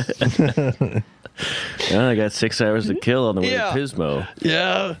this? Yeah, I got 6 hours to kill on the way Yeah. to Pismo.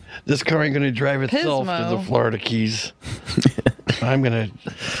 Yeah, this car ain't going to drive itself to the Pismo. Florida Keys. I'm going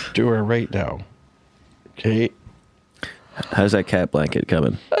to do her right now. Okay. How's that cat blanket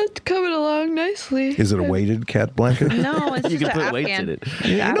coming? It's coming along nicely. Is it a weighted cat blanket? No, it's You just can an put weights Afghan. in it.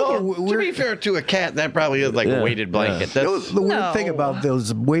 You know, Well, to be fair to a cat, that probably is like Yeah, a weighted blanket. yeah. That's The weird thing No. about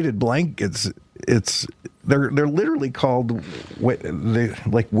those weighted blankets, they're literally called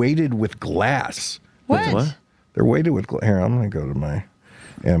weighted with glass. What? What? They're weighted with glass. Here, I'm gonna go to my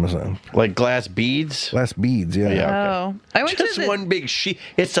Amazon. like glass beads. Glass beads, yeah. Yeah. Oh, I went Just to the, one big sheet.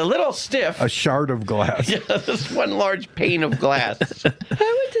 It's a little stiff. A shard of glass. Just one large pane of glass. I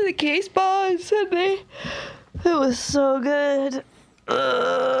went to the case bar on Sunday. It was so good.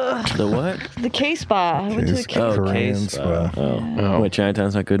 The what? The case bar. I went to the Case- case. Oh, Korean case. spa. What,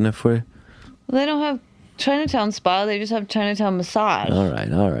 Chinatown's not good enough for you? They don't have Chinatown spa. They just have Chinatown massage.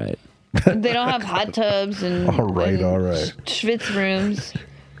 All right. They don't have hot tubs and All right. schwitz rooms.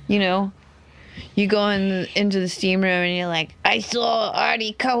 You know, you go into the steam room and you're like, I saw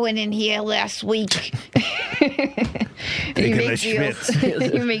Artie Cohen in here last week. And you Taking make a deals.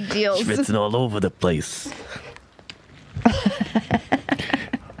 You make deals. Schwitzing all over the place.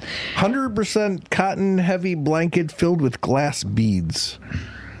 100% cotton heavy blanket filled with glass beads.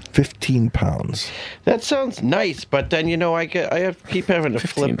 15 pounds. That sounds nice, but then I have to keep having to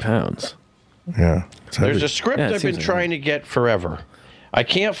 15 flip. pounds. Yeah. It's There's heavy. a script Yeah, it I've been seems like trying to get forever. I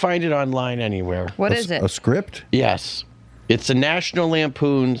can't find it online anywhere. What is A it? script? Yes, it's the National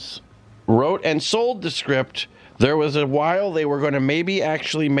Lampoon's wrote and sold the script. There was a while they were going to maybe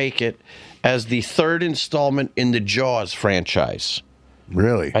actually make it, as the third installment in the Jaws franchise.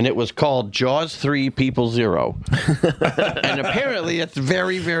 Really? And it was called Jaws 3 People 0. And apparently it's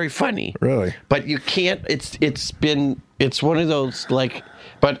very, very funny. Really? But you can't, it's one of those, like,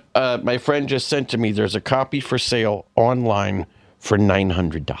 but my friend just sent to me, there's a copy for sale online for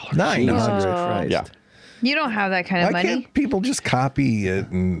 $900. $900. Yeah. You don't have that kind of Why money. can't people just copy it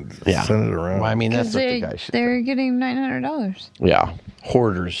and Yeah. send it around? Well, I mean, that's Because what the guy should. they're getting $900. Yeah.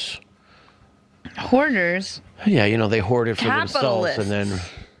 Hoarders. Hoarders. Yeah, they hoard it for themselves and Capitalists.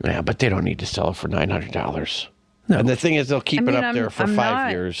 then, yeah, but they don't need to sell it for $900. No. And the thing is, they'll keep I mean, it up there for I'm 5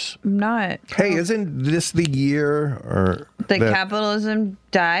 not- years. I'm not. Hey, isn't this the year or The that- capitalism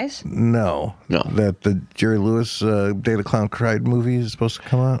dies? No, No. That the Jerry Lewis Day the Clown Cried movie is supposed to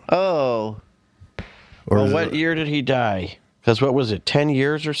come out. Oh. Or Well, is what it- year did he die? Because what was it, 10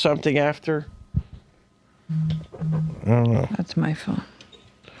 years or something after? I don't know. That's my phone.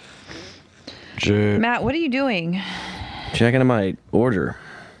 Matt, what are you doing? Checking my order.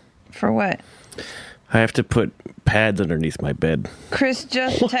 For what? I have to put pads underneath my bed. Chris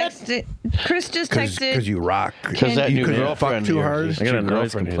just texted. Chris just Because texted. you rock. Because that you new couldn't girlfriend fuck too of hard. yours, I got a your noise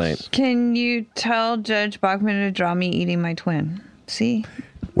girlfriend complaint. is- Can you tell Judge Bachman to draw me eating my twin? See?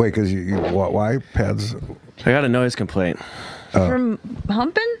 Wait, because you why pads? I got a noise complaint. From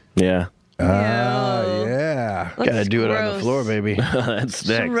humping? Yeah. Yeah. Gotta do it on the floor, baby. That's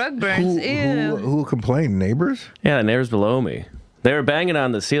Some next. rug burns. Ew. Who complained? Neighbors? Yeah, the neighbors below me. They were banging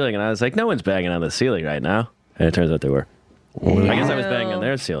on the ceiling, and I was like, no one's banging on the ceiling right now. And it turns out they were. I guess I was banging on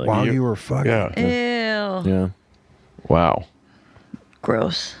their ceiling. While you were fucking. Yeah. Ew. Yeah. Wow.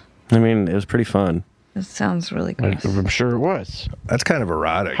 Gross. I mean, it was pretty fun. That sounds really gross. I'm sure it was. That's kind of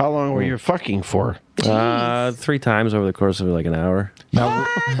erotic. How long were you fucking for? 3 times over the course of like an hour. Now,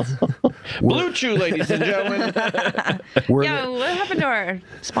 Blue Chew, ladies and gentlemen. were, Yeah, what happened to our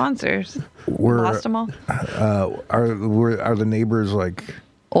sponsors? were, Lost them all? are the neighbors like?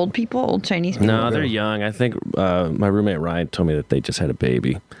 Old people? Old Chinese people? No, they're young. I think my roommate Ryan told me that they just had a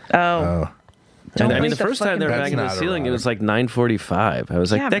baby. Oh. Don't And I mean, wake the first time they were That's banging on the not ceiling, it erotic. was like 9:45. I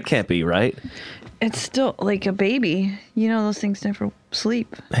was like, Yeah, that but- can't be right. It's still like a baby. You know, those things never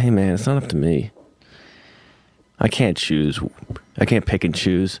sleep. Hey, man, it's not up to me. I can't choose. I can't pick and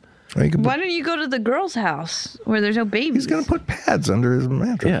choose. You can Why put, don't you go to the girl's house where there's no babies? he's gonna put pads under his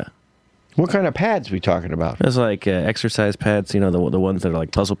mattress. Yeah. What kind of pads we talking about? There's like exercise pads, the ones that are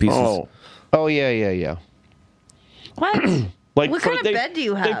like puzzle pieces. Oh, yeah. What? Like What kind of bed do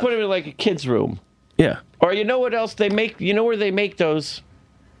you They have? put them in like a kid's room. Yeah. Or you know what else they make? You know where they make those?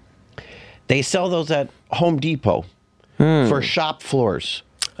 They sell those at Home Depot for shop floors.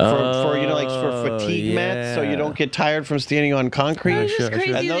 For for fatigue mats, so you yeah. don't get tired from standing on concrete. It's just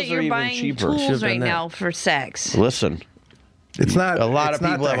crazy And that those are you're even buying cheaper. tools Should've right done that. now for sex. Listen, It's not a lot it's of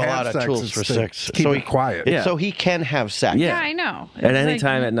not people to have a lot of sex, tools it's for to sex. Keep So it quiet. Yeah. So he can have sex. Yeah. Yeah, I know. At It's any like-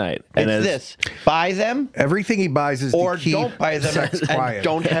 time at night. And It's as, this: buy them Everything he buys is or to keep don't buy them sex and quiet.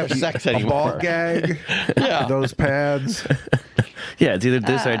 don't have sex A anymore. ball gag. Yeah. Those pads. Yeah, it's either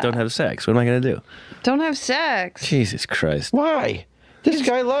this or I don't have sex. What am I going to do? Don't have sex. Jesus Christ. Why? This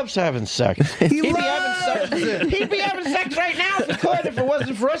guy loves having sex. He'd be loves having sex. He'd be having sex right now if he could. If it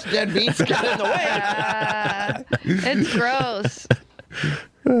wasn't for us deadbeats getting in the way. It's gross.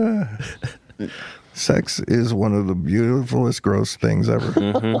 Sex is one of the beautifulest, gross things ever.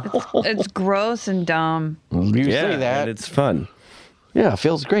 It's gross and dumb. You Yeah, say that. and it's fun. Yeah, it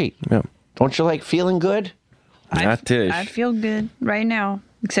feels great. Yeah. Don't you like feeling good? Not Tish. I feel good right now,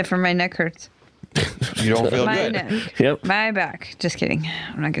 except for my neck hurts. You don't feel My good. neck. Yep. My back. Just kidding.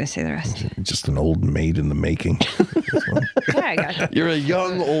 I'm not going to say the rest. Just an old maid in the making. Yeah, I got it. You're a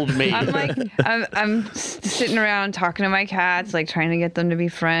young old maid. I'm like, I'm sitting around talking to my cats, like trying to get them to be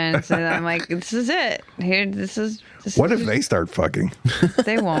friends, and I'm like, this is it. Here, this is. What if they start fucking?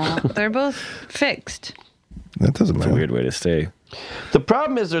 They won't? They're both fixed. That doesn't It's a matter. weird way to stay. The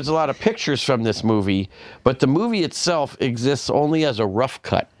problem is there's a lot of pictures from this movie, but the movie itself exists only as a rough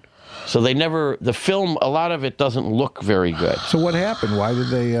cut. So the film, a lot of it doesn't look very good. So what happened? Why did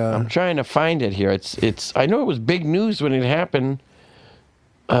they? I'm trying to find it here. I know it was big news when it happened.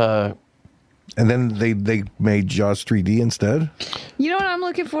 And then they made Jaws 3D instead. You know what I'm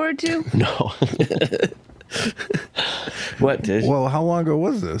looking forward to? No. What, Tish? Well, how long ago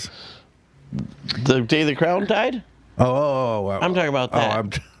was this? The day the crown died? Oh, I'm talking about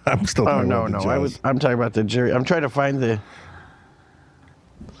that. I'm still. Oh, talking no. about the Jaws. I'm talking about the jury. I'm trying to find the.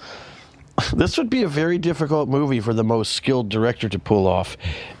 This would be a very difficult movie for the most skilled director to pull off.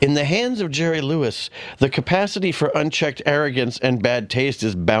 In the hands of Jerry Lewis, the capacity for unchecked arrogance and bad taste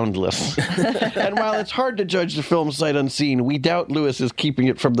is boundless. And while it's hard to judge the film sight unseen, we doubt Lewis is keeping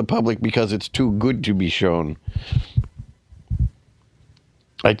it from the public because it's too good to be shown.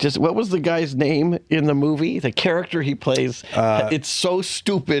 What was the guy's name in the movie? The character he plays. It's so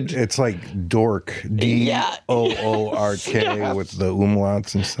stupid. It's like Dork, D-O-O-R-K, Yes. with the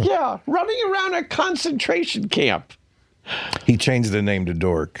umlauts and stuff. Yeah, running around a concentration camp. He changed the name to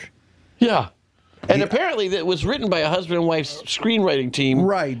Dork. Yeah. And apparently that was written by a husband and wife's screenwriting team.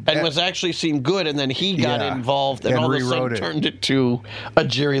 Right. And was actually seen good, and then he got Yeah. involved and And all of a sudden rewrote it. turned it to a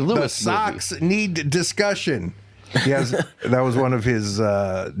Jerry The Lewis socks need discussion. Yes, that was one of his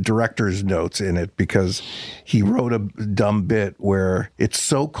director's notes in it, because he wrote a dumb bit where it's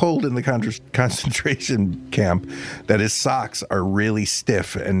so cold in the concentration camp that his socks are really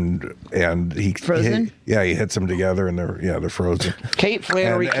stiff and he Frozen? he hits them together and they're frozen. Kate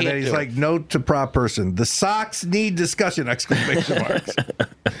Flannery And can't then he's do like, it. note to prop person: the socks need discussion! Exclamation marks.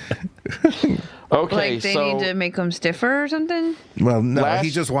 Okay, Like they so need to make them stiffer or something? Well, no, Last- he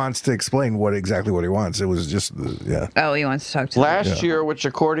just wants to explain exactly what he wants. It was just yeah. Oh, he wants to talk to last year, which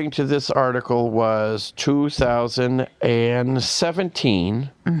according to this article was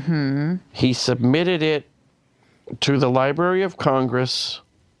 2017, he submitted it to the Library of Congress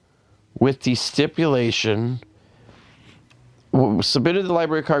with the stipulation, submitted to the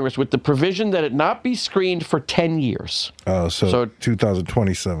Library of Congress with the provision that it not be screened for 10 years. Oh, so So-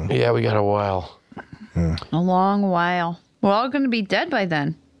 2027. Yeah, we got a while. a long while. We're all going to be dead by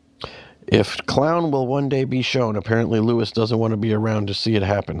then. If Clown will one day be shown, apparently Lewis doesn't want to be around to see it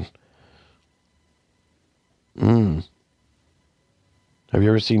happen. Have you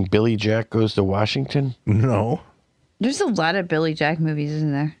ever seen Billy Jack Goes to Washington? No, There's a lot of Billy Jack movies,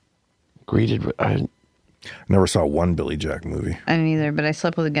 isn't there? Greeted with, never saw one Billy Jack movie. I didn't either, but I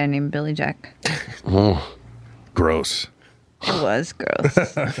slept with a guy named Billy Jack. Gross. It was gross.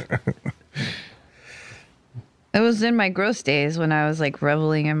 It was in my gross days when I was like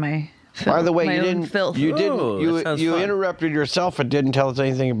reveling in my filth. by the way, my you own didn't. filth. You didn't. Oh, that You sounds you fun. interrupted yourself and didn't tell us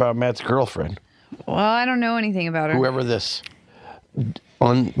anything about Matt's girlfriend, Well, I don't know anything about her. whoever this.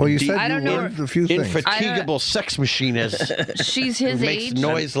 On Well, you the said I you don't know learned a few things. infatigable sex machine is. She's his makes age.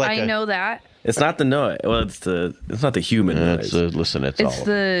 noise like I a- know that. It's not the noise. Well, it's not the human noise. Listen, it's It's all.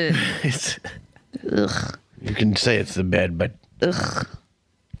 the It's- ugh. You can say it's the bed, but Ugh.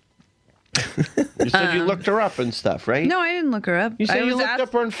 you said you looked her up and stuff, right? No, I didn't look her up. You said I you was looked asked-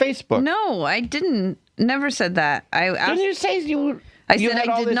 up her on Facebook. No, I didn't. Never said that. I asked. Didn't you say you? I you said had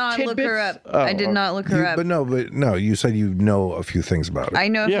I all did this not look her tidbits? up. I did not look her up. But no, you said you know a few things about it. I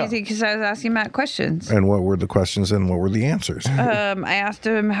know a Yeah. few things because I was asking Matt questions. And what were the questions and what were the answers? I asked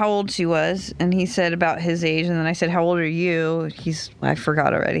him how old she was, and he said about his age. And then I said, "How old are you?" I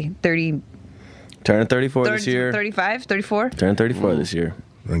forgot already. 30, Turning 34 this 30 year. 35, 34. Turning 34 this year.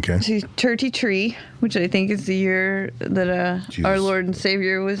 Okay. She's 33, which I think is the year that our Jesus. Lord and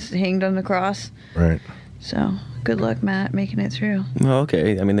Savior was hanged on the cross. Right. So good luck, Matt, making it through. Well,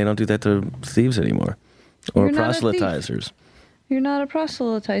 okay. I mean, they don't do that to thieves anymore, or You're not a thief. proselytizers. You're not a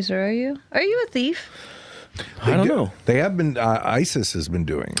proselytizer, are you? Are you a thief? I don't know. They have been. ISIS has been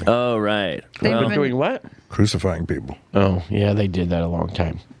doing Oh, right. They've Well, been- Doing what? crucifying people. Oh, yeah, they did that a long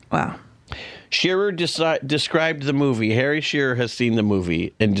time. Wow. Shearer described the movie. Harry Shearer has seen the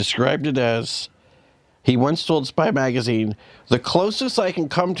movie and described it as, he once told Spy Magazine, the closest I can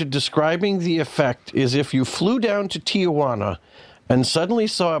come to describing the effect is if you flew down to Tijuana and suddenly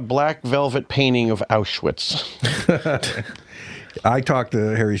saw a black velvet painting of Auschwitz. I talked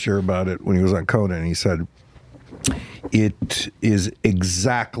to Harry Shearer about it when he was on Conan, and he said it is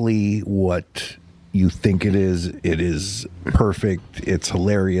exactly what you think it is. It is perfect. It's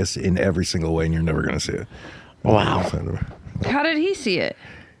hilarious in every single way, and you're never going to see it. Wow. How did he see it?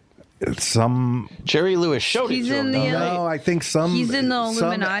 Some Jerry Lewis showed He's it to in him. the- though, right? no, I think some He's in the some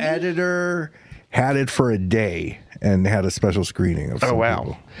Illuminati? editor had it for a day and had a special screening of. Oh, some wow.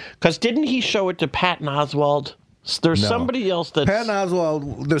 people. Because didn't he show it to Patton Oswalt? There's No. somebody else that's... Patton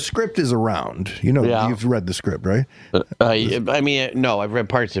Oswalt. The script is around. You know, Yeah. you've read the script, right? I mean, no, I've read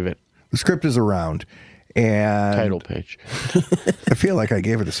parts of it. The script is around, and Title page. I feel like I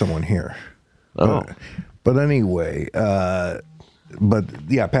gave it to someone here. Oh. But anyway, but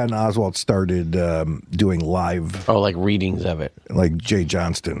yeah, Patton Oswalt started doing live, Oh, like readings of it. like Jay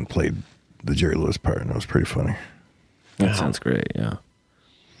Johnston played the Jerry Lewis part, and it was pretty funny. that sounds great. Yeah.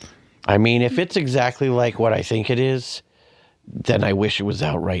 I mean, if it's exactly like what I think it is, then I wish it was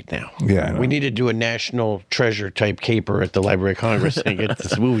out right now. Yeah, I know. We need to do a national treasure type caper at the Library of Congress and get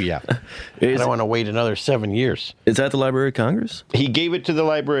this movie out. I don't want to wait another 7 years. Is that the Library of Congress? He gave it to the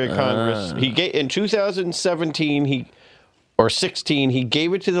Library of Congress. He gave in 2017 or 16. He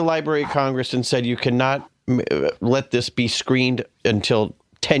gave it to the Library of Congress and said you cannot let this be screened until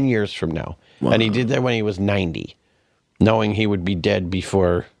 10 years from now. Wow. And he did that when he was 90, knowing he would be dead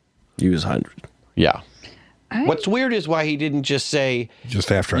before. He was 100. Yeah. What's weird is why he didn't just say,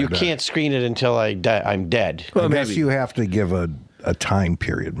 Just after you I die. can't screen it until I'm dead. I guess you have to give a time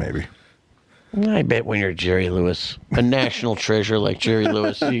period, maybe. I bet when you're Jerry Lewis, a national treasure like Jerry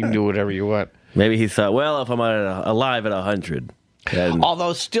Lewis, you can do whatever you want. Maybe he thought, well, if I'm alive at 100. then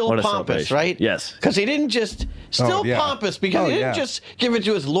Although still what a pompous, celebration. right? Yes. Because he didn't just, still yeah. pompous, because Oh, he didn't yeah. just give it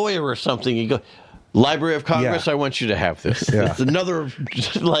to his lawyer or something. He go, Library of Congress, Yeah. I want you to have this. Yeah. It's another,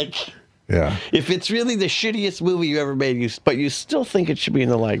 like, Yeah. if it's really the shittiest movie you ever made, but you still think it should be in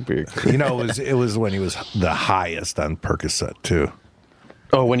the library. You know, it was when he was the highest on Percocet, too.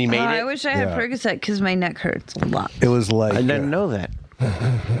 Oh, when he made I it? wish I had Yeah. Percocet because my neck hurts a lot. It was like I didn't know that.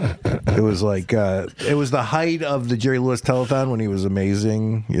 it was like it was the height of the Jerry Lewis telethon when he was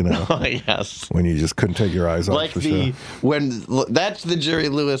amazing, you know, Oh, yes. when you just couldn't take your eyes off Like the show. that's the Jerry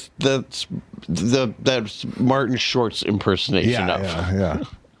Lewis, that's Martin Short's impersonation of.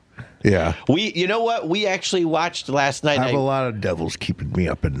 Yeah. You know what? We actually watched last night. I have a lot of devils keeping me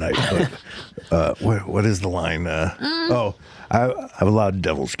up at night, but what is the line? Oh, I have a lot of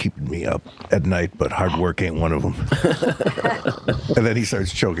devils keeping me up at night, but hard work ain't one of them. And then he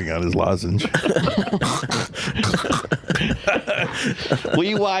starts choking on his lozenge.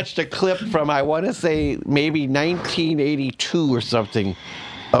 We watched a clip from, I want to say, maybe 1982 or something,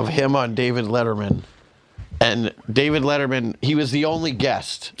 of him on David Letterman. And David Letterman, he was the only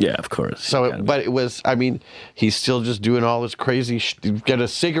guest. Yeah, of course. So, but it was, I mean, he's still just doing all this crazy, get a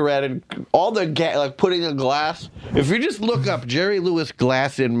cigarette and all the, like putting a glass. If you just look up Jerry Lewis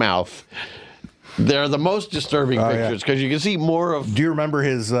glass in mouth, they're the most disturbing pictures because you can see more of. Do you remember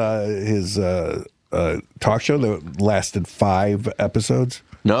his talk show that lasted 5 episodes?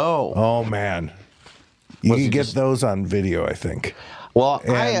 No. Oh man, you can get those on video, I think. Well,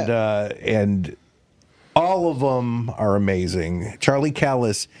 And all of them are amazing. Charlie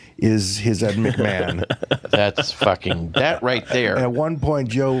Callis is his Ed McMahon. that's fucking, that right there. At one point,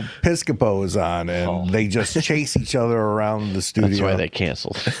 Joe Piscopo is on, and they just chase each other around the studio. That's why they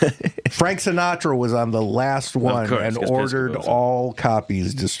canceled. Frank Sinatra was on the last one course, and 'cause ordered Piscopo's on. all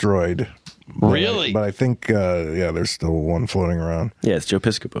copies destroyed. Really? But I think, there's still one floating around. Yeah, it's Joe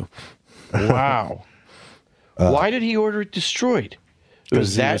Piscopo. Wow. Why did he order it destroyed?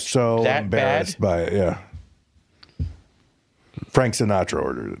 Was He that was so that embarrassed bad? by it, yeah. Frank Sinatra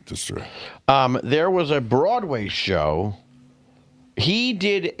ordered it destroyed. There was a Broadway show. He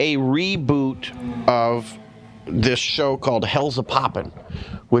did a reboot of this show called Hell's a Poppin',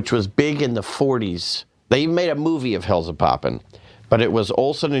 which was big in the 40s. They even made a movie of Hell's a Poppin', but it was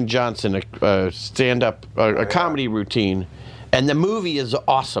Olsen and Johnson, a stand-up, a comedy routine. And the movie is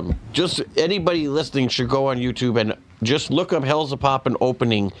awesome. Just anybody listening should go on YouTube and just look up Hell's a Poppin'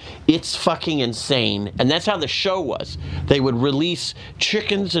 opening. It's fucking insane. And that's how the show was. They would release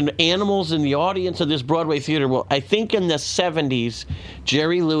chickens and animals in the audience of this Broadway theater. Well, I think in the 70s,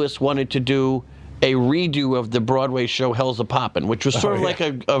 Jerry Lewis wanted to do a redo of the Broadway show Hell's a Poppin', which was sort of like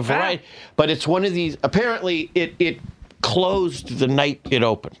a variety. But it's one of these, apparently it closed the night it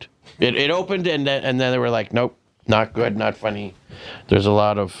opened. It opened and then they were like, nope. Not good, not funny. There's a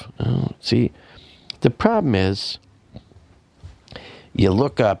lot of, see, the problem is, you're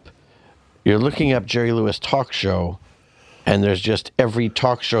looking up Jerry Lewis talk show, and there's just every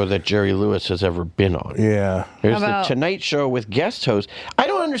talk show that Jerry Lewis has ever been on. Yeah. There's How about- the Tonight Show with guest host. I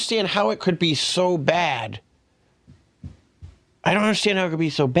don't understand how it could be so bad. I don't understand how it could be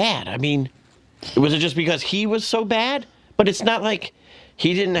so bad. I mean, was it just because he was so bad? But it's not like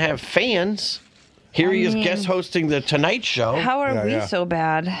he didn't have fans. Here he is guest hosting the Tonight Show. How are Yeah, we yeah. so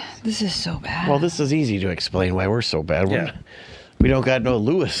bad? This is so bad. Well, this is easy to explain why we're so bad. Yeah. We don't got no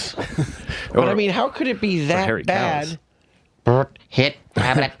Lewis. But I mean, how could it be that Harry bad? Callis. Hit.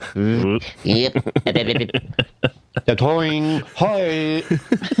 Yep. The toing, hi.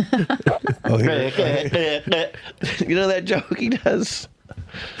 Oh, yeah. You know that joke he does?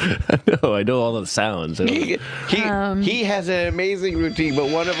 No, I know all the sounds. I don't- He has an amazing routine, but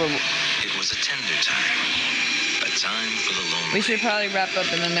one of them. It was a tender time, a time for the lonely. we should probably wrap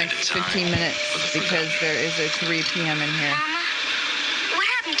up in the next 15 minutes because there is a 3 p.m. in here. Mama, what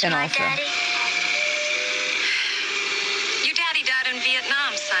happened to And my also- daddy? Your daddy died in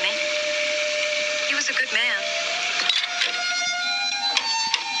Vietnam, Sonny. He was a good man.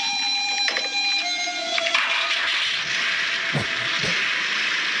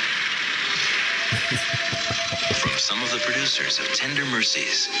 some of the producers of Tender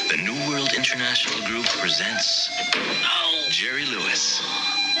Mercies, the New World International Group presents Jerry Lewis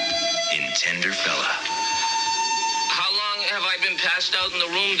in Tender Fella. How long have I been passed out in the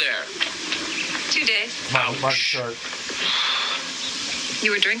room there? 2 days. Ouch.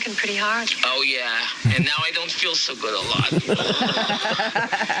 You were drinking pretty hard. Oh, yeah. And now I don't feel so good a lot.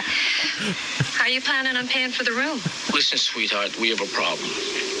 How are you planning on paying for the room? Listen, sweetheart, we have a problem.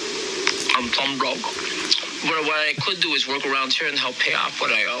 I'm plumb broke. But what I could do is work around here and help pay off what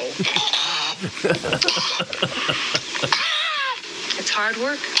I owe. It's hard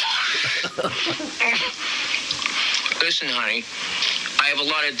work. Listen, honey, I have a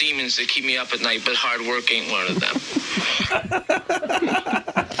lot of demons that keep me up at night, but hard work ain't one of them.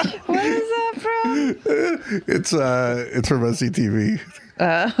 What is that from? It's from SCTV.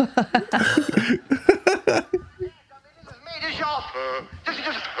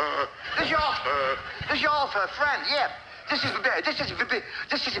 This is your friend, yeah. This is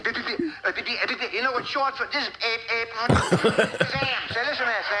you know what short for this is Sam. Say, listen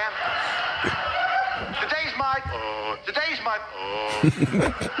there, Sam. Today's my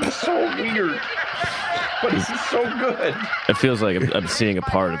It's so weird. But it's so good. It feels like I'm seeing a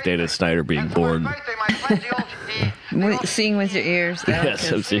part of Dana Snyder being born. Seeing with your ears. Though, Yes,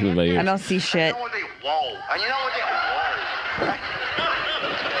 I'm seeing with my I ears. don't see shit. And you know what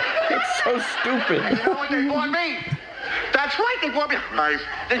It's so stupid. they bought me? That's right, they bought me.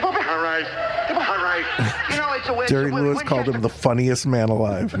 They bought me. All right. You know, it's a way. Jerry Lewis called him the funniest man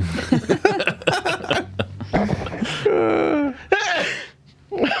alive.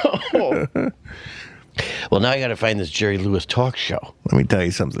 Well, now I got to find this Jerry Lewis talk show. Let me tell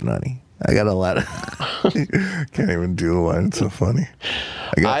you something, honey. I got a lot of... Can't even do the line. It's so funny.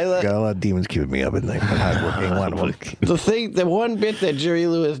 I got a lot of demons keeping me up at night. But hardworking, one of them. The one bit that Jerry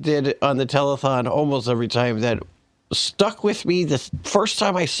Lewis did on the telethon almost every time that stuck with me the first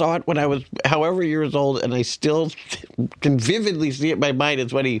time I saw it when I was however years old, and I still can vividly see it in my mind,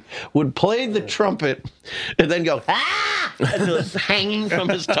 is when he would play the trumpet and then go, ah! And it was hanging from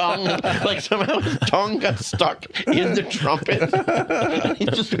his tongue. Like somehow his tongue got stuck in the trumpet. He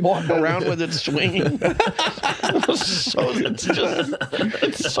just walked around with it swinging.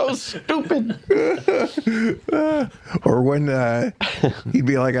 It's so stupid. Or when he'd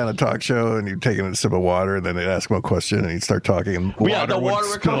be like on a talk show and he'd take a sip of water and then they'd ask him a question and he'd start talking and The water would would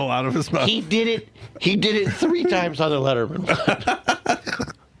spill come out of his mouth. He did it 3 times on the Letterman.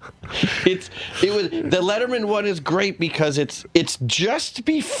 The Letterman one is great because it's just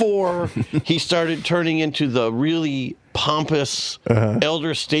before he started turning into the really pompous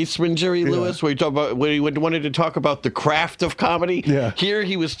elder statesman Jerry Lewis, where he wanted to talk about the craft of comedy. Yeah. Here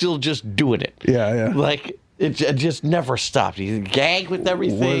he was still just doing it. Yeah. Like it just never stopped. He gagged with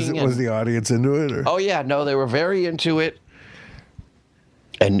everything. Was the audience into it? Or? Oh yeah, no, they were very into it.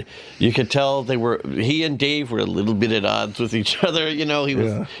 And you could tell he and Dave were a little bit at odds with each other. You know,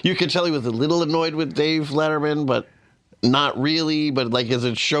 you could tell he was a little annoyed with Dave Letterman, but not really, but like as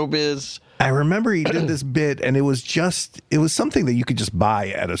in showbiz. I remember he did this bit and it was something that you could just buy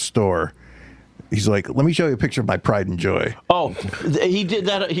at a store. He's like, let me show you a picture of my pride and joy. Oh, he did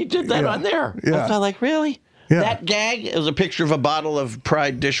that on there. Yeah. I was like, really? Yeah. That gag is a picture of a bottle of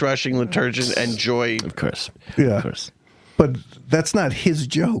Pride dishwashing detergent and Joy. Of course. Yeah. Of course. But that's not his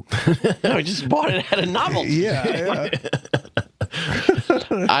joke. No, he just bought it at a novelty. Yeah.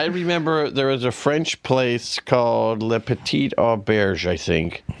 I remember there was a French place called Le Petit Auberge, I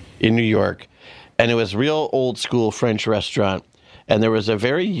think, in New York. And it was real old school French restaurant. And there was a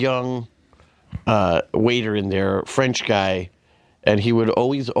very young waiter in there, French guy. And he would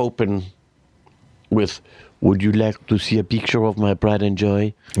always open with, would you like to see a picture of my pride and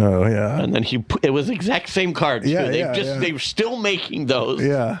joy? Oh, yeah. And then it was the exact same card. Yeah, too. yeah. They were still making those.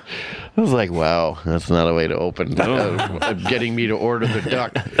 Yeah. I was like, wow, that's not a way to open. Getting me to order the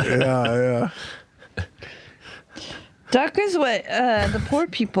duck. Yeah. Duck is what the poor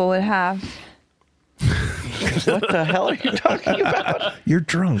people would have. What the hell are you talking about? You're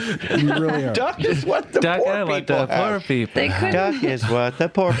drunk. You really are. Duck is what the poor people have. They couldn't. Duck is what the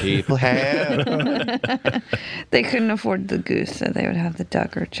poor people have. They couldn't afford the goose, so they would have the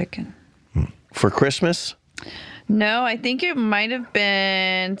duck or chicken. For Christmas? No, I think it might have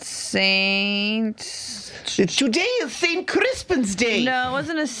been Saint. Today is St. Crispin's Day. No, it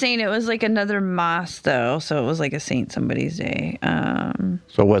wasn't a saint. It was like another Moss, though. So it was like a saint somebody's day.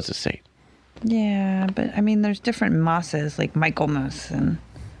 So what's a saint? Yeah, but I mean, there's different mosses, like Michaelmas and.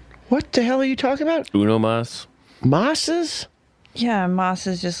 What the hell are you talking about? Uno Mas. Mosses? Yeah, Moss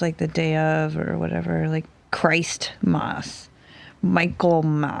is just like the day of or whatever, like Christ Moss.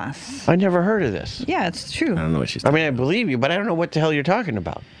 Michaelmas. I never heard of this. Yeah, it's true. I don't know what she's I mean, I believe you, but I don't know what the hell you're talking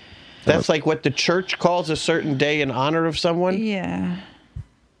about. That's like what the church calls a certain day in honor of someone? Yeah.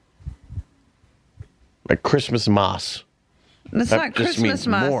 Like Christmas Mass. It's That not just Christmas means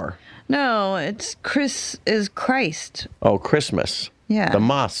Mass. more. No, it's Christ. Oh, Christmas. Yeah. The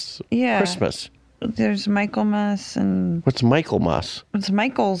Mass. Yeah. Christmas. There's Michaelmas and What's Michael Mass? it's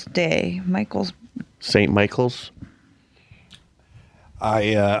Michael's Day. Michael's. St. Michael's?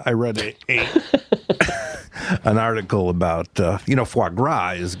 I read an article about foie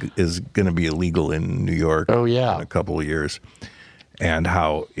gras is going to be illegal in New York. Oh, yeah. in a couple of years, and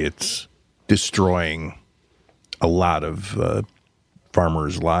how it's destroying a lot of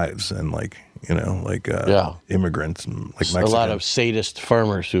farmers' lives and immigrants and like Mexicans. A lot of sadist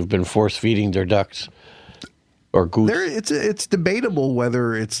farmers who've been force feeding their ducks or goose. It's debatable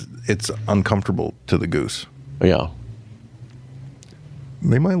whether it's uncomfortable to the goose. Yeah.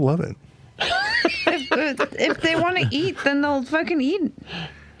 They might love it. If they want to eat, then they'll fucking eat.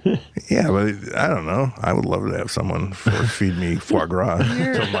 Yeah, but I don't know. I would love to have someone force feed me foie gras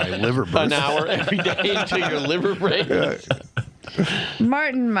until my liver bursts. An hour every day until your liver breaks.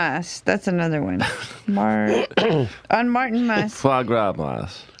 Martin Mas. That's another one. On Martin Mas. Foie gras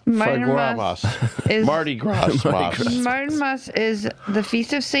mas. Martin Gras Mas Mas. is Mardi Gras Mas. Martin Mas is the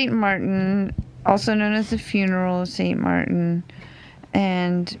feast of Saint Martin, also known as the funeral of Saint Martin,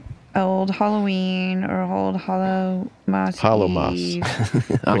 and Old Halloween or Old Hallowmas. Hallowmas. Eve.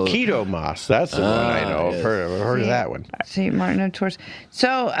 Keto Mas. That's the one I know. I've heard of that one. Saint Martin of Tours.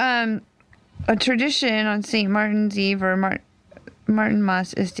 So, a tradition on Saint Martin's Eve or Martin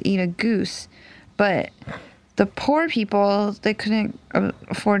Mas is to eat a goose, but the poor people that couldn't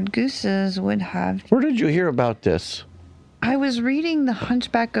afford gooses would have. Where did you hear about this? I was reading The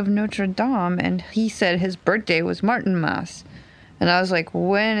Hunchback of Notre Dame, and he said his birthday was Martin Mas. And I was like,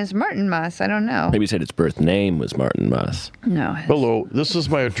 when is Martin Mas? I don't know. Maybe he said its birth name was Martin Mas. No. Hello, this is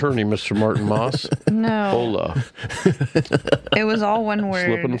my attorney, Mr. Martin Moss. No. Hola. It was all one word.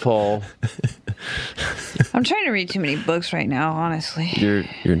 Slip and fall. I'm trying to read too many books right now, honestly. You're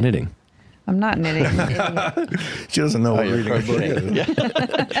knitting. I'm not knitting. She doesn't know what you're reading a book crocheting.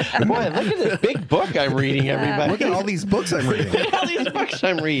 is. Boy, look at this big book I'm reading, everybody. Look at all these books I'm reading. Look at all these books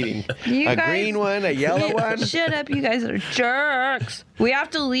I'm reading. You A guys- green one, a yellow one. Shut up, you guys are jerks. We have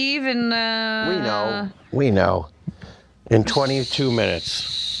to leave in We know. In 22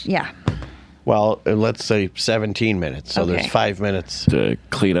 minutes. Yeah. Well, let's say 17 minutes. So Okay. there's 5 minutes To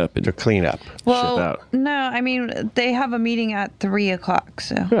clean up and to clean up. Well, ship out. no, I mean they have a meeting at 3:00,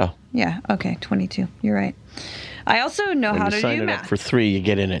 so Yeah. yeah, okay, 22. You're right. I also know When how you to sign do it math. up for 3, you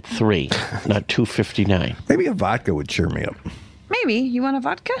get in at 3, not 2:59. Maybe a vodka would cheer me up. Maybe you want a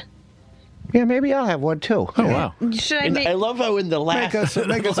vodka? Yeah, maybe I'll have one too. Oh, wow. Should I And make? I love how in the last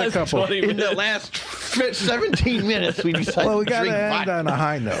Make us a couple. in the last 17 minutes we decided Well, we to got to drink end vodka. on a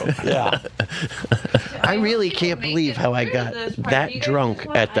high note. Yeah. I really can't believe how I got that drunk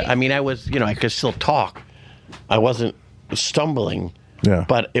at the. I mean, I was, I could still talk. I wasn't stumbling. Yeah.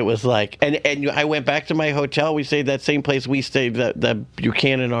 But it was like, and I went back to my hotel. We stayed that same place we stayed, the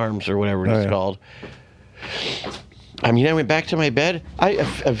Buchanan Arms or whatever it's yeah. called. I mean, I went back to my bed. I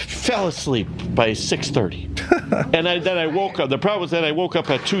fell asleep by 6:30, and then I woke up. The problem was that I woke up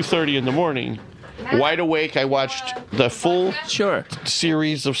at 2:30 in the morning, wide awake. I watched the full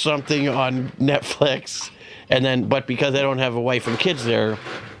series of something on Netflix, and then, but because I don't have a wife and kids there,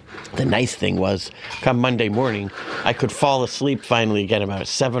 the nice thing was, come Monday morning, I could fall asleep finally again about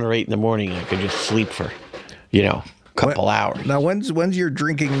 7 or 8 in the morning. I could just sleep for, a couple hours. Now, when's your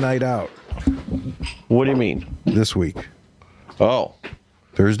drinking night out What do you mean? this week? Oh.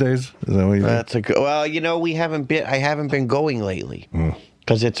 Thursdays? Is that what you That's a good. Well, we haven't been. I haven't been going lately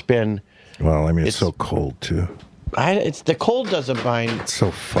because it's been. Well, I mean, it's so cold too. It's the cold doesn't mind. It's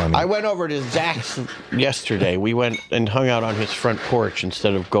so funny. I went over to Zach's yesterday. We went and hung out on his front porch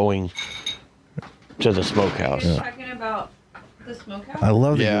instead of going to the smokehouse. Talking about the smokehouse. I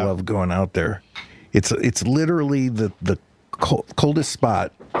love that Yeah. you love going out there. It's literally the coldest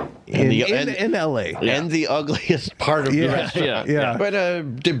spot in LA. And the ugliest part of the restaurant. Yeah. But a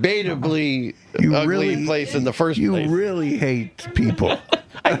debatably You ugly really- place in the first place. You really hate people.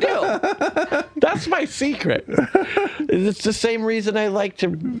 I do. That's my secret. It's the same reason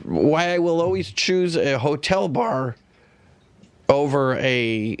why I will always choose a hotel bar over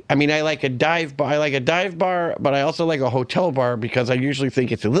I like a dive bar. I like a dive bar, but I also like a hotel bar because I usually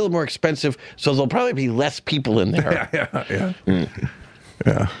think it's a little more expensive, so there'll probably be less people in there.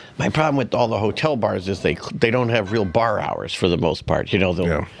 Yeah. My problem with all the hotel bars is they don't have real bar hours for the most part.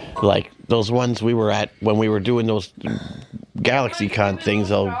 Like those ones we were at when we were doing those GalaxyCon things,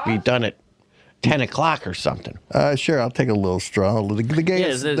 they'll be done at 10 o'clock or something. Sure, I'll take a little straw. The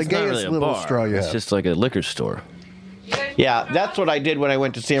gayest, it's the not gayest really a little bar. straw you It's have. just like a liquor store. Yeah, that's what I did when I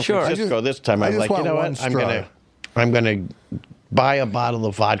went to San Sure. Francisco this time. I was just like, you want know one what? straw. I'm gonna buy a bottle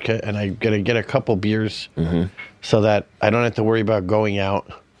of vodka and I'm gonna get a couple beers so that I don't have to worry about going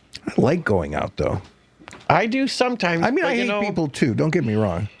out. I like going out, though. I do sometimes. I mean, but I you hate know, people, too. Don't get me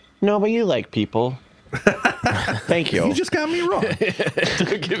wrong. No, but you like people. Thank you. You just got me wrong.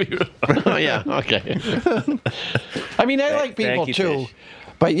 Oh, yeah, okay. I mean, I like people thank you, too. Fish.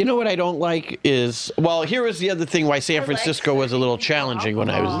 But you know what I don't like is, well, here was the other thing why San Francisco was a little challenging when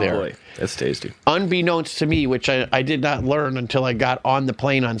I was there. Boy, that's tasty. Unbeknownst to me, which I did not learn until I got on the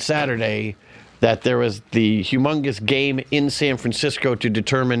plane on Saturday, that there was the humongous game in San Francisco to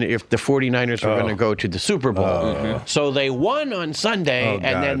determine if the 49ers were going to go to the Super Bowl. So they won on Sunday, and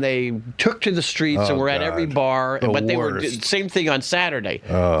God. then they took to the streets and were at every God. bar. The But they were worst. same thing on Saturday.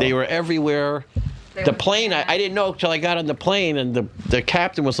 They were everywhere. The plane, I didn't know until I got on the plane, and the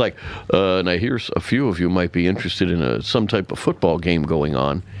captain was like, and I hear a few of you might be interested in some type of football game going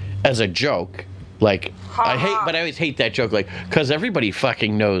on, as a joke. Like, I always hate that joke, like, because everybody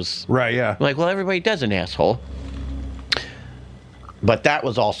fucking knows. Right, yeah. I'm like, well, everybody does an asshole. But that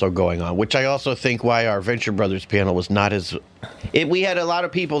was also going on, which I also think why our Venture Brothers panel was not as... we had a lot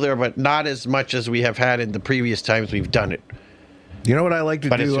of people there, but not as much as we have had in the previous times we've done it. You know what I like to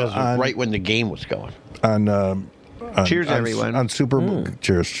But it do was on, right when the game was going. on Cheers, on, everyone. On Super Bowl.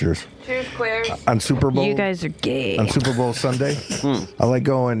 Cheers. Cheers, Claire. On Super Bowl. You guys are gay. On Super Bowl Sunday, I like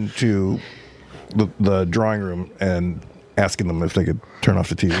going to the drawing room and asking them if they could turn off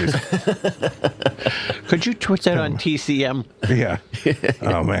the TVs. Could you twitch that on TCM? Yeah.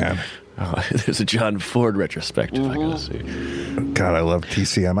 Oh, man. Oh, there's a John Ford retrospective I gotta see. God, I love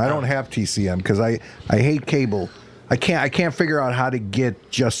TCM. I don't have TCM because I hate cable. I can't figure out how to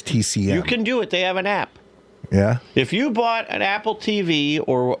get just TCM. You can do it. They have an app. Yeah? If you bought an Apple TV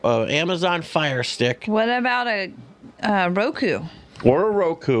or Amazon Fire Stick What about a Roku? or a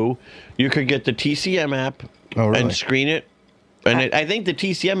Roku, you could get the TCM app Oh, really? and screen it. And I think the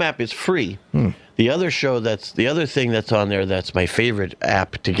TCM app is free. The other thing that's on there that's my favorite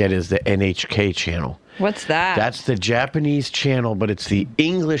app to get is the NHK channel. What's that? That's the Japanese channel, but it's the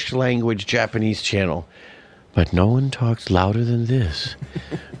English language Japanese channel. But no one talks louder than this.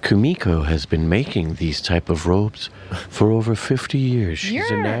 Kumiko has been making these type of robes for over 50 years. She's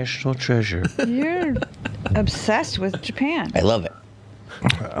a You're- national treasure. You're obsessed with Japan. I love it.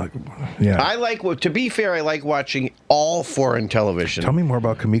 Yeah. I like, to be fair, I like watching all foreign television. Tell me more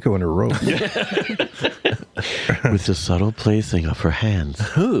about Kamiko and her robe. With the subtle placing of her hands,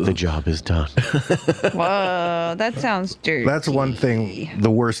 the job is done. Whoa, that sounds dirty. That's one thing.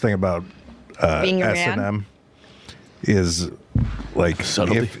 The worst thing about Being a S&M man? is like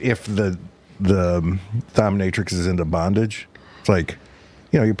Subtlety. if the dominatrix is into bondage, it's like,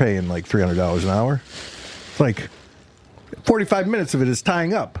 you're paying like $300 an hour. It's like 45 minutes of it is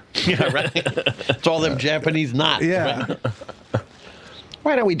tying up. Yeah, right. It's all them Japanese knots. Yeah.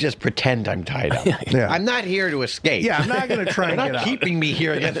 Why don't we just pretend I'm tied up? Yeah. I'm not here to escape. Yeah, I'm not going to try and They're get not out. keeping me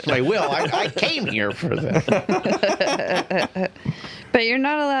here against my will. I came here for this. But you're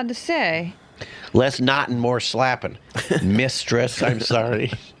not allowed to say. Less knotting, more slapping. Mistress, I'm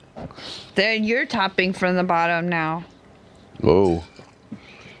sorry. Then you're topping from the bottom now. Oh.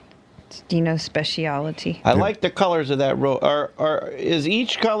 It's Dino's speciality. I like the colors of that rope. Is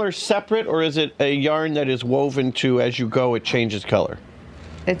each color separate, or is it a yarn that is woven to, as you go, it changes color?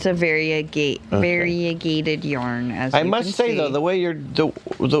 It's a variegated yarn, as I you must can say, see. though, the way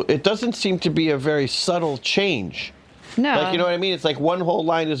it doesn't seem to be a very subtle change. No. Like, you know what I mean? It's like one whole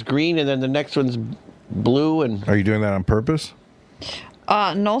line is green, and then the next one's blue, and... Are you doing that on purpose?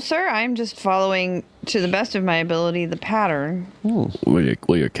 No, sir. I'm just following, to the best of my ability, the pattern. Will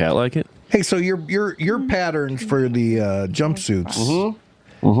your cat like it? Hey, so your patterns for the jumpsuits.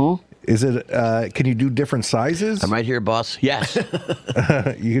 Is it? Can you do different sizes? I'm right here, boss. Yes.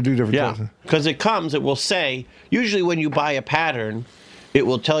 You can do different Yeah. sizes. Because it will say, usually when you buy a pattern, it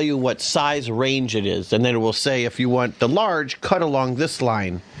will tell you what size range it is. And then it will say, if you want the large, cut along this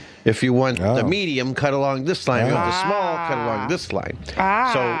line. If you want the medium, cut along this line. If you want the small, cut along this line.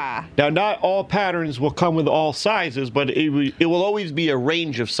 So now, not all patterns will come with all sizes, but it will always be a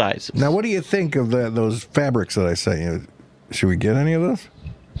range of sizes. Now, what do you think of those fabrics that I sent you? Should we get any of those?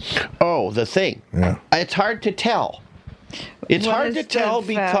 Oh, the thing. Yeah. It's hard to tell. It's What hard does to tell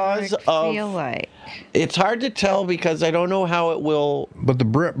the because fabric of. feel like? It's hard to tell because I don't know how it will. But the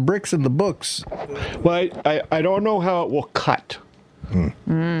bricks in the books. Well, I don't know how it will cut.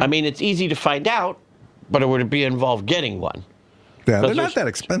 I mean, it's easy to find out, but it would involve getting one. Yeah, they're Those not are- that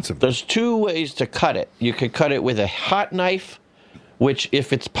expensive. There's two ways to cut it. You could cut it with a hot knife, which,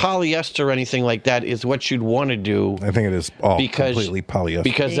 if it's polyester or anything like that, is what you'd want to do. I think it is all Because- completely polyester.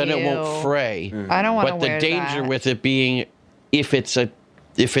 Because then it Ew. won't fray. I don't want to But the wear danger that. with it being, if it's a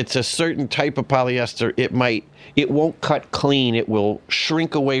certain type of polyester, it won't cut clean. It will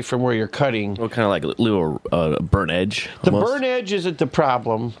shrink away from where you're cutting. Well, kind of like a little burnt edge. The almost. burn edge isn't the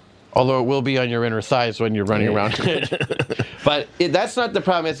problem, although it will be on your inner thighs when you're running around. But that's not the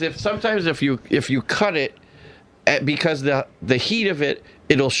problem. It's sometimes if you cut it, because the heat of it,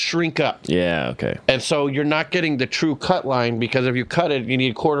 it'll shrink up. Yeah. Okay. And so you're not getting the true cut line, because if you cut it, you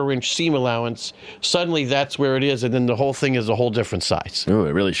need a 1/4 inch seam allowance. Suddenly that's where it is, and then the whole thing is a whole different size. Ooh,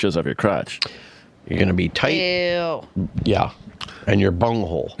 it really shows off your crotch. You're going to be tight. Ew. Yeah. And your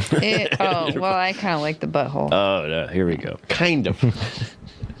bunghole. Oh, well, I kind of like the butthole. Oh, no, here we go. Kind of.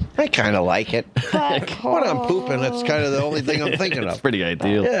 I kind of like it. When I'm pooping, that's kind of the only thing I'm thinking of. Pretty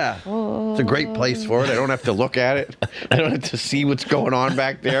ideal. Yeah. It's a great place for it. I don't have to look at it. I don't have to see what's going on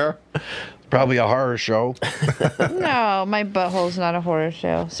back there. Probably a horror show. No, my butthole's not a horror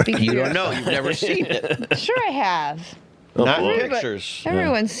show. Speak for You don't yourself. know. You've never seen it. Sure, I have. Not in Everybody- pictures.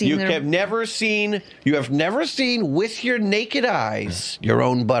 Everyone's seen You their... have never seen with your naked eyes your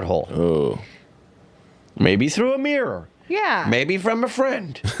own butthole. Oh. Maybe through a mirror. Yeah. Maybe from a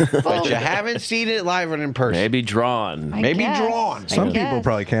friend. But you haven't seen it live and in person. Maybe drawn. I maybe guess. drawn. I Some people guess.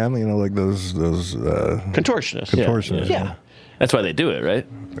 probably can, like those Contortionist. contortionists. Yeah. That's why they do it, right?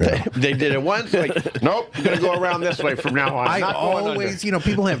 They did it once. Like, nope, I'm going to go around this way from now on. I Not going under. always,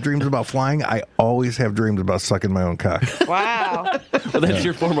 people have dreams about flying. I always have dreams about sucking my own cock. Wow. Well, that's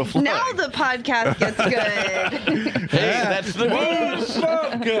your form of flying. Now the podcast gets good. Hey, that's the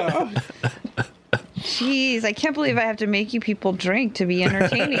Jeez, I can't believe I have to make you people drink to be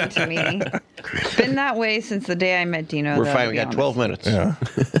entertaining to me. It's been that way since the day I met Dino. We're though, fine. to We be got 12 minutes. Yeah,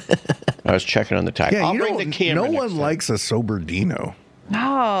 I was checking on the time. yeah. I'll bring the camera. No next one time. likes a sober Dino.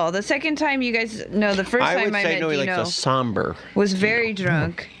 No, the second time you guys, no, the first I time would I say met no, he Dino likes a somber. was very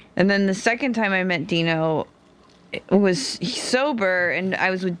drunk. And then the second time I met Dino was sober, and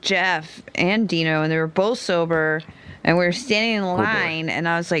I was with Jeff and Dino, and they were both sober. And we were standing in line, and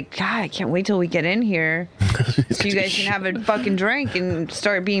I was like, God, I can't wait till we get in here so you guys can have a fucking drink and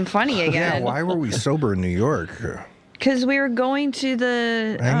start being funny Yeah, again. why were we sober in New York? Because we were going to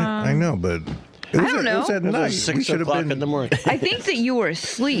the. I know, but it I was, don't it was know. at It was night. 6 should have o'clock been in the morning. I think that you were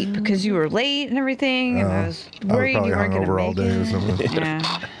asleep because you were late and everything, and I was worried probably you weren't going to hungover all make day or it. something.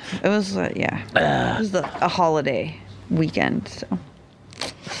 Yeah, it was. It was a holiday weekend. So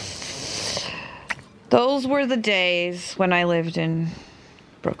those were the days when I lived in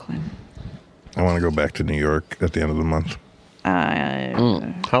Brooklyn. I want to go back to New York at the end of the month.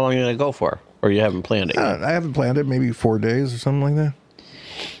 How long are you going to go for? Or you haven't planned it yet? I haven't planned it. Maybe 4 days or something like that.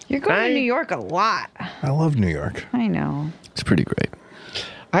 You're going to New York a lot. I love New York. I know. It's pretty great.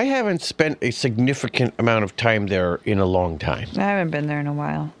 I haven't spent a significant amount of time there in a long time. I haven't been there in a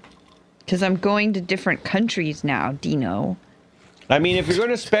while because I'm going to different countries now, Dino. I mean, if you're going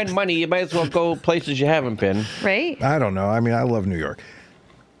to spend money, you might as well go places you haven't been. Right? I don't know. I mean, I love New York.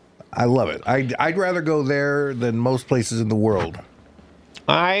 I love it. I'd rather go there than most places in the world.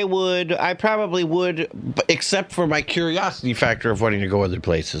 I probably would, except for my curiosity factor of wanting to go other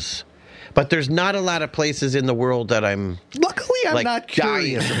places. But there's not a lot of places in the world that I'm... Luckily, I'm like, not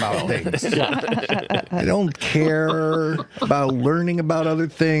curious dying. about things. I don't care about learning about other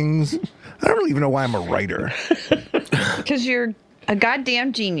things. I don't even know why I'm a writer. Because you're a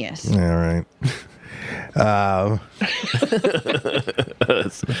goddamn genius. All right.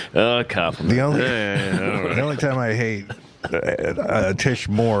 Compliment. The only time I hate Tish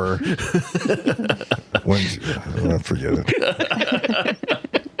Moore when forget it.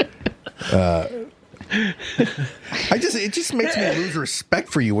 It just makes me lose respect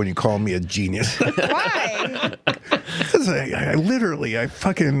for you when you call me a genius. Why? Because I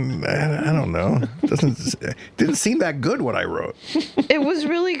don't know. Didn't seem that good what I wrote. It was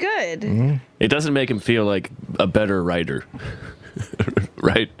really good. It doesn't make him feel like a better writer.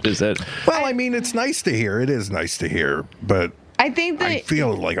 Right? Is that... Well, I mean, it's nice to hear. It is nice to hear, but I think that I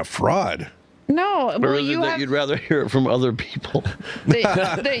feel like a fraud. no, Or well, is it you that have you'd rather hear it from other people?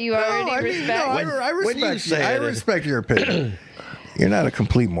 that you already respect. I when you respect say I it- respect your opinion. You're not a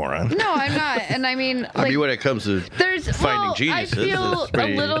complete moron. No, I'm not, and I mean, like, I mean, when it comes to there's finding geniuses, I feel it's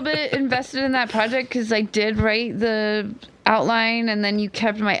pretty- a little bit invested in that project because I did write the outline, and then you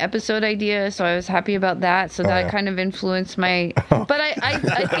kept my episode idea, so I was happy about that. So that yeah. kind of influenced my. But I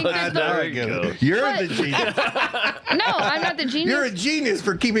think that There we the, go. You're But- the genius. no, I'm not the genius. You're a genius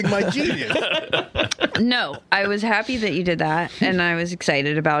for keeping my genius. No, I was happy that you did that, and I was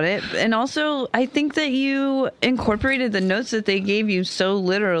excited about it. And also, I think that you incorporated the notes that they gave you so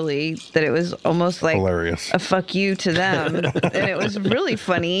literally that it was almost like Hilarious. a fuck you to them, and it was really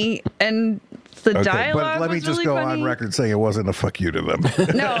funny. And the dialogue but let me was just really go funny. on record saying it wasn't a fuck you to them.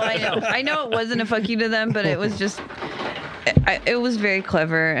 No, I know it wasn't a fuck you to them, but it was just. It was very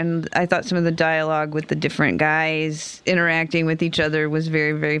clever, and I thought some of the dialogue with the different guys interacting with each other was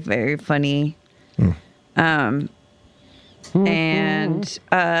very, very, very funny. And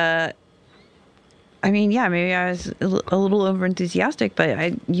I mean, yeah, maybe I was a little over enthusiastic,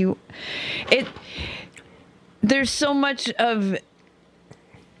 but there's so much of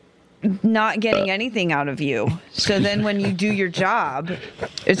not getting anything out of you. So then when you do your job,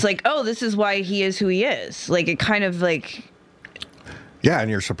 it's like, oh, this is why he is who he is. Like, it kind of like. Yeah,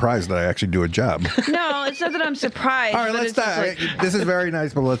 and you're surprised that I actually do a job. No, it's not that I'm surprised. All right, but let's it's just not. like, This is very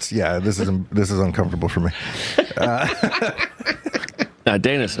nice, but let's. Yeah, this is uncomfortable for me. Now,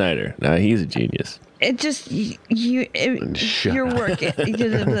 Dana Snyder. Now, he's a genius. it just your work.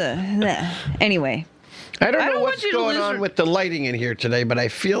 Anyway. I don't know don't what's want you to going lose on your- with the lighting in here today, but I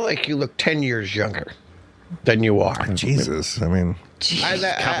feel like you look 10 years younger than you are. Jesus, I mean,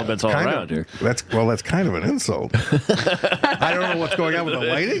 Compliments all kind around of, here. that's kind of an insult. I don't know what's going on with the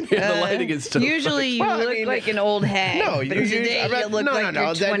lighting. Yeah, the lighting is still. Usually you Well, I look mean, like an old hag, No, but today you look like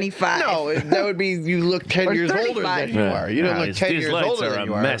you're 25. No, that would be you look 10 Or years older 35. than you are. You don't look these 10 years lights older are than a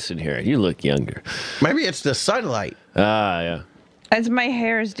you are. mess in here. You look younger. Maybe it's the sunlight. Yeah. As my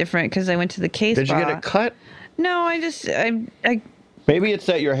hair is different because I went to the K Did you spa. get a cut? No, I Maybe it's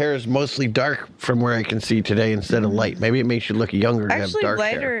that your hair is mostly dark from where I can see today instead of light. Maybe it makes you look younger to have actually dark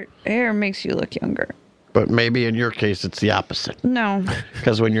hair. lighter hair makes you look younger. But maybe in your case it's the opposite. No,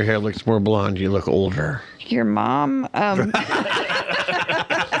 Because when your hair looks more blonde, you look older. your mom.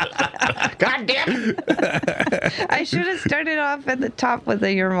 God damn it! I should have started off at the top with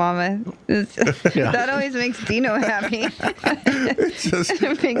a your mama. That always makes Dino happy. It's just, It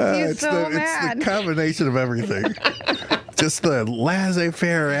makes you it's so the, mad. It's the combination of everything. Just the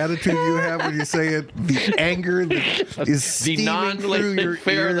laissez-faire attitude you have when you say it, the anger that is The steaming through your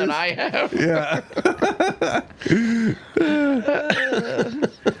non-fair ears. that I have. Yeah.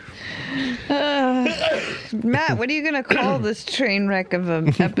 Matt, what are you gonna call this train wreck of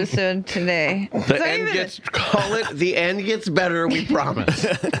an episode today? The end gets better, we promise.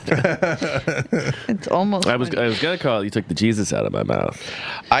 It's almost. I was gonna call it. You took the Jesus out of my mouth.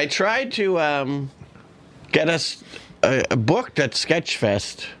 I tried to get us booked at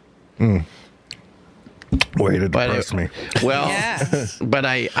Sketchfest. Way to But depress me. Well, Yeah. but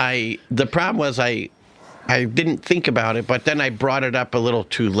the problem was I didn't think about it, but then I brought it up a little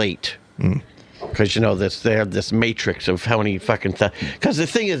too late. Because, they have this matrix of how many fucking stuff. Because the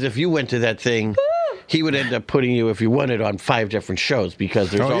thing is, if you went to that thing, he would end up putting you, if you wanted, on 5 different shows.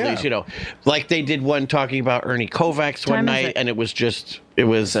 Because there's all yeah. these, like they did one talking about Ernie Kovacs one Time is night, it? and it was just, it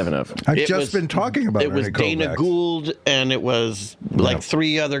was 7 of them. I've it just was- been talking about it was Ernie Dana Kovacs. Gould, and it was like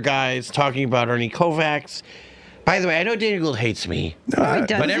 3 other guys talking about Ernie Kovacs. By the way, I know Dana Gould hates me, Oh, he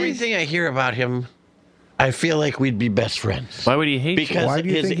does. but everything I hear about him, I feel like we'd be best friends. Why would he hate Because Why do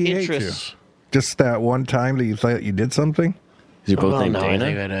you his think he hates you? interests. Just that one time that you thought you did something? you? Is you both Well, named no, I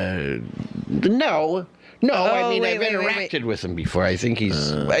Dana? think no. I mean, wait, I've wait, wait, interacted with him before. I think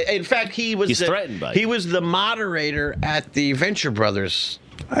he's. In fact, He's threatened by He you. was the moderator at the Venture Brothers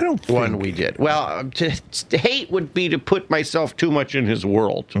I don't think. one we did. Well, to hate would be to put myself too much in his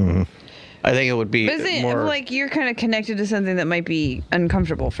world. I think it would be But is it more like you're kind of connected to something that might be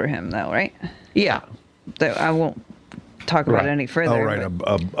uncomfortable for him, though, right? yeah. That I won't talk about Right. any further. Oh, right.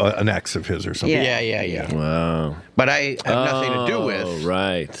 but- An ex of his or something. Yeah. Wow. But I have nothing to do Oh, with.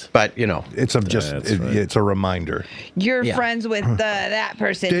 right. But It's That's right. it's a reminder. You're Yeah. friends with that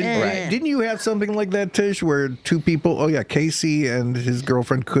person. Didn't you have something like that, Tish, where 2 people, Casey and his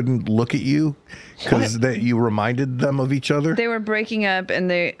girlfriend couldn't look at you because that you reminded them of each other? They were breaking up, and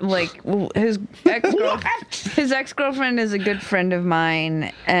his ex-girlfriend is a good friend of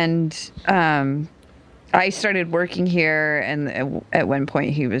mine, and I started working here, and at one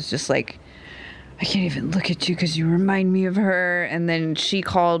point he was just like, I can't even look at you because you remind me of her. And then she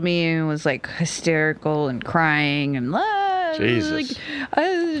called me and was like hysterical and crying and Jesus. like,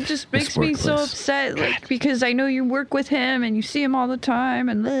 it just makes me so worthless. upset, like, because I know you work with him and you see him all the time,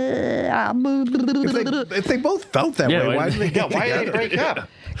 and If they both felt that Yeah, way, why did they get why did they together? break up?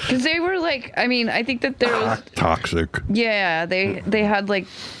 because they were like, I mean, I think that there was. Toxic. Yeah, they had like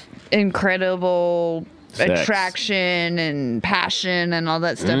incredible Sex. attraction and passion and all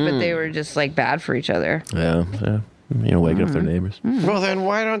that stuff, but they were just like bad for each other. Yeah. Waking up their neighbors. Well, then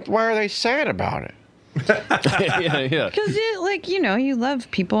why are they sad about it? yeah. Because you love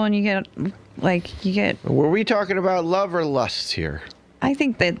people and you get. Were we talking about love or lust here? I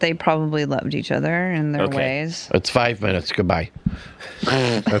think that they probably loved each other in their ways. It's 5 minutes. Goodbye.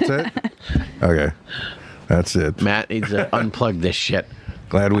 That's it? Okay. That's it. Matt needs to unplug this shit.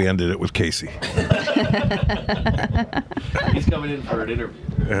 Glad we ended it with Casey. He's coming in for an interview.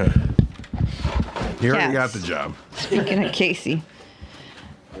 He already Yes. got the job. Speaking of Casey,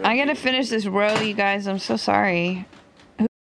 I gotta finish this row, you guys. I'm so sorry.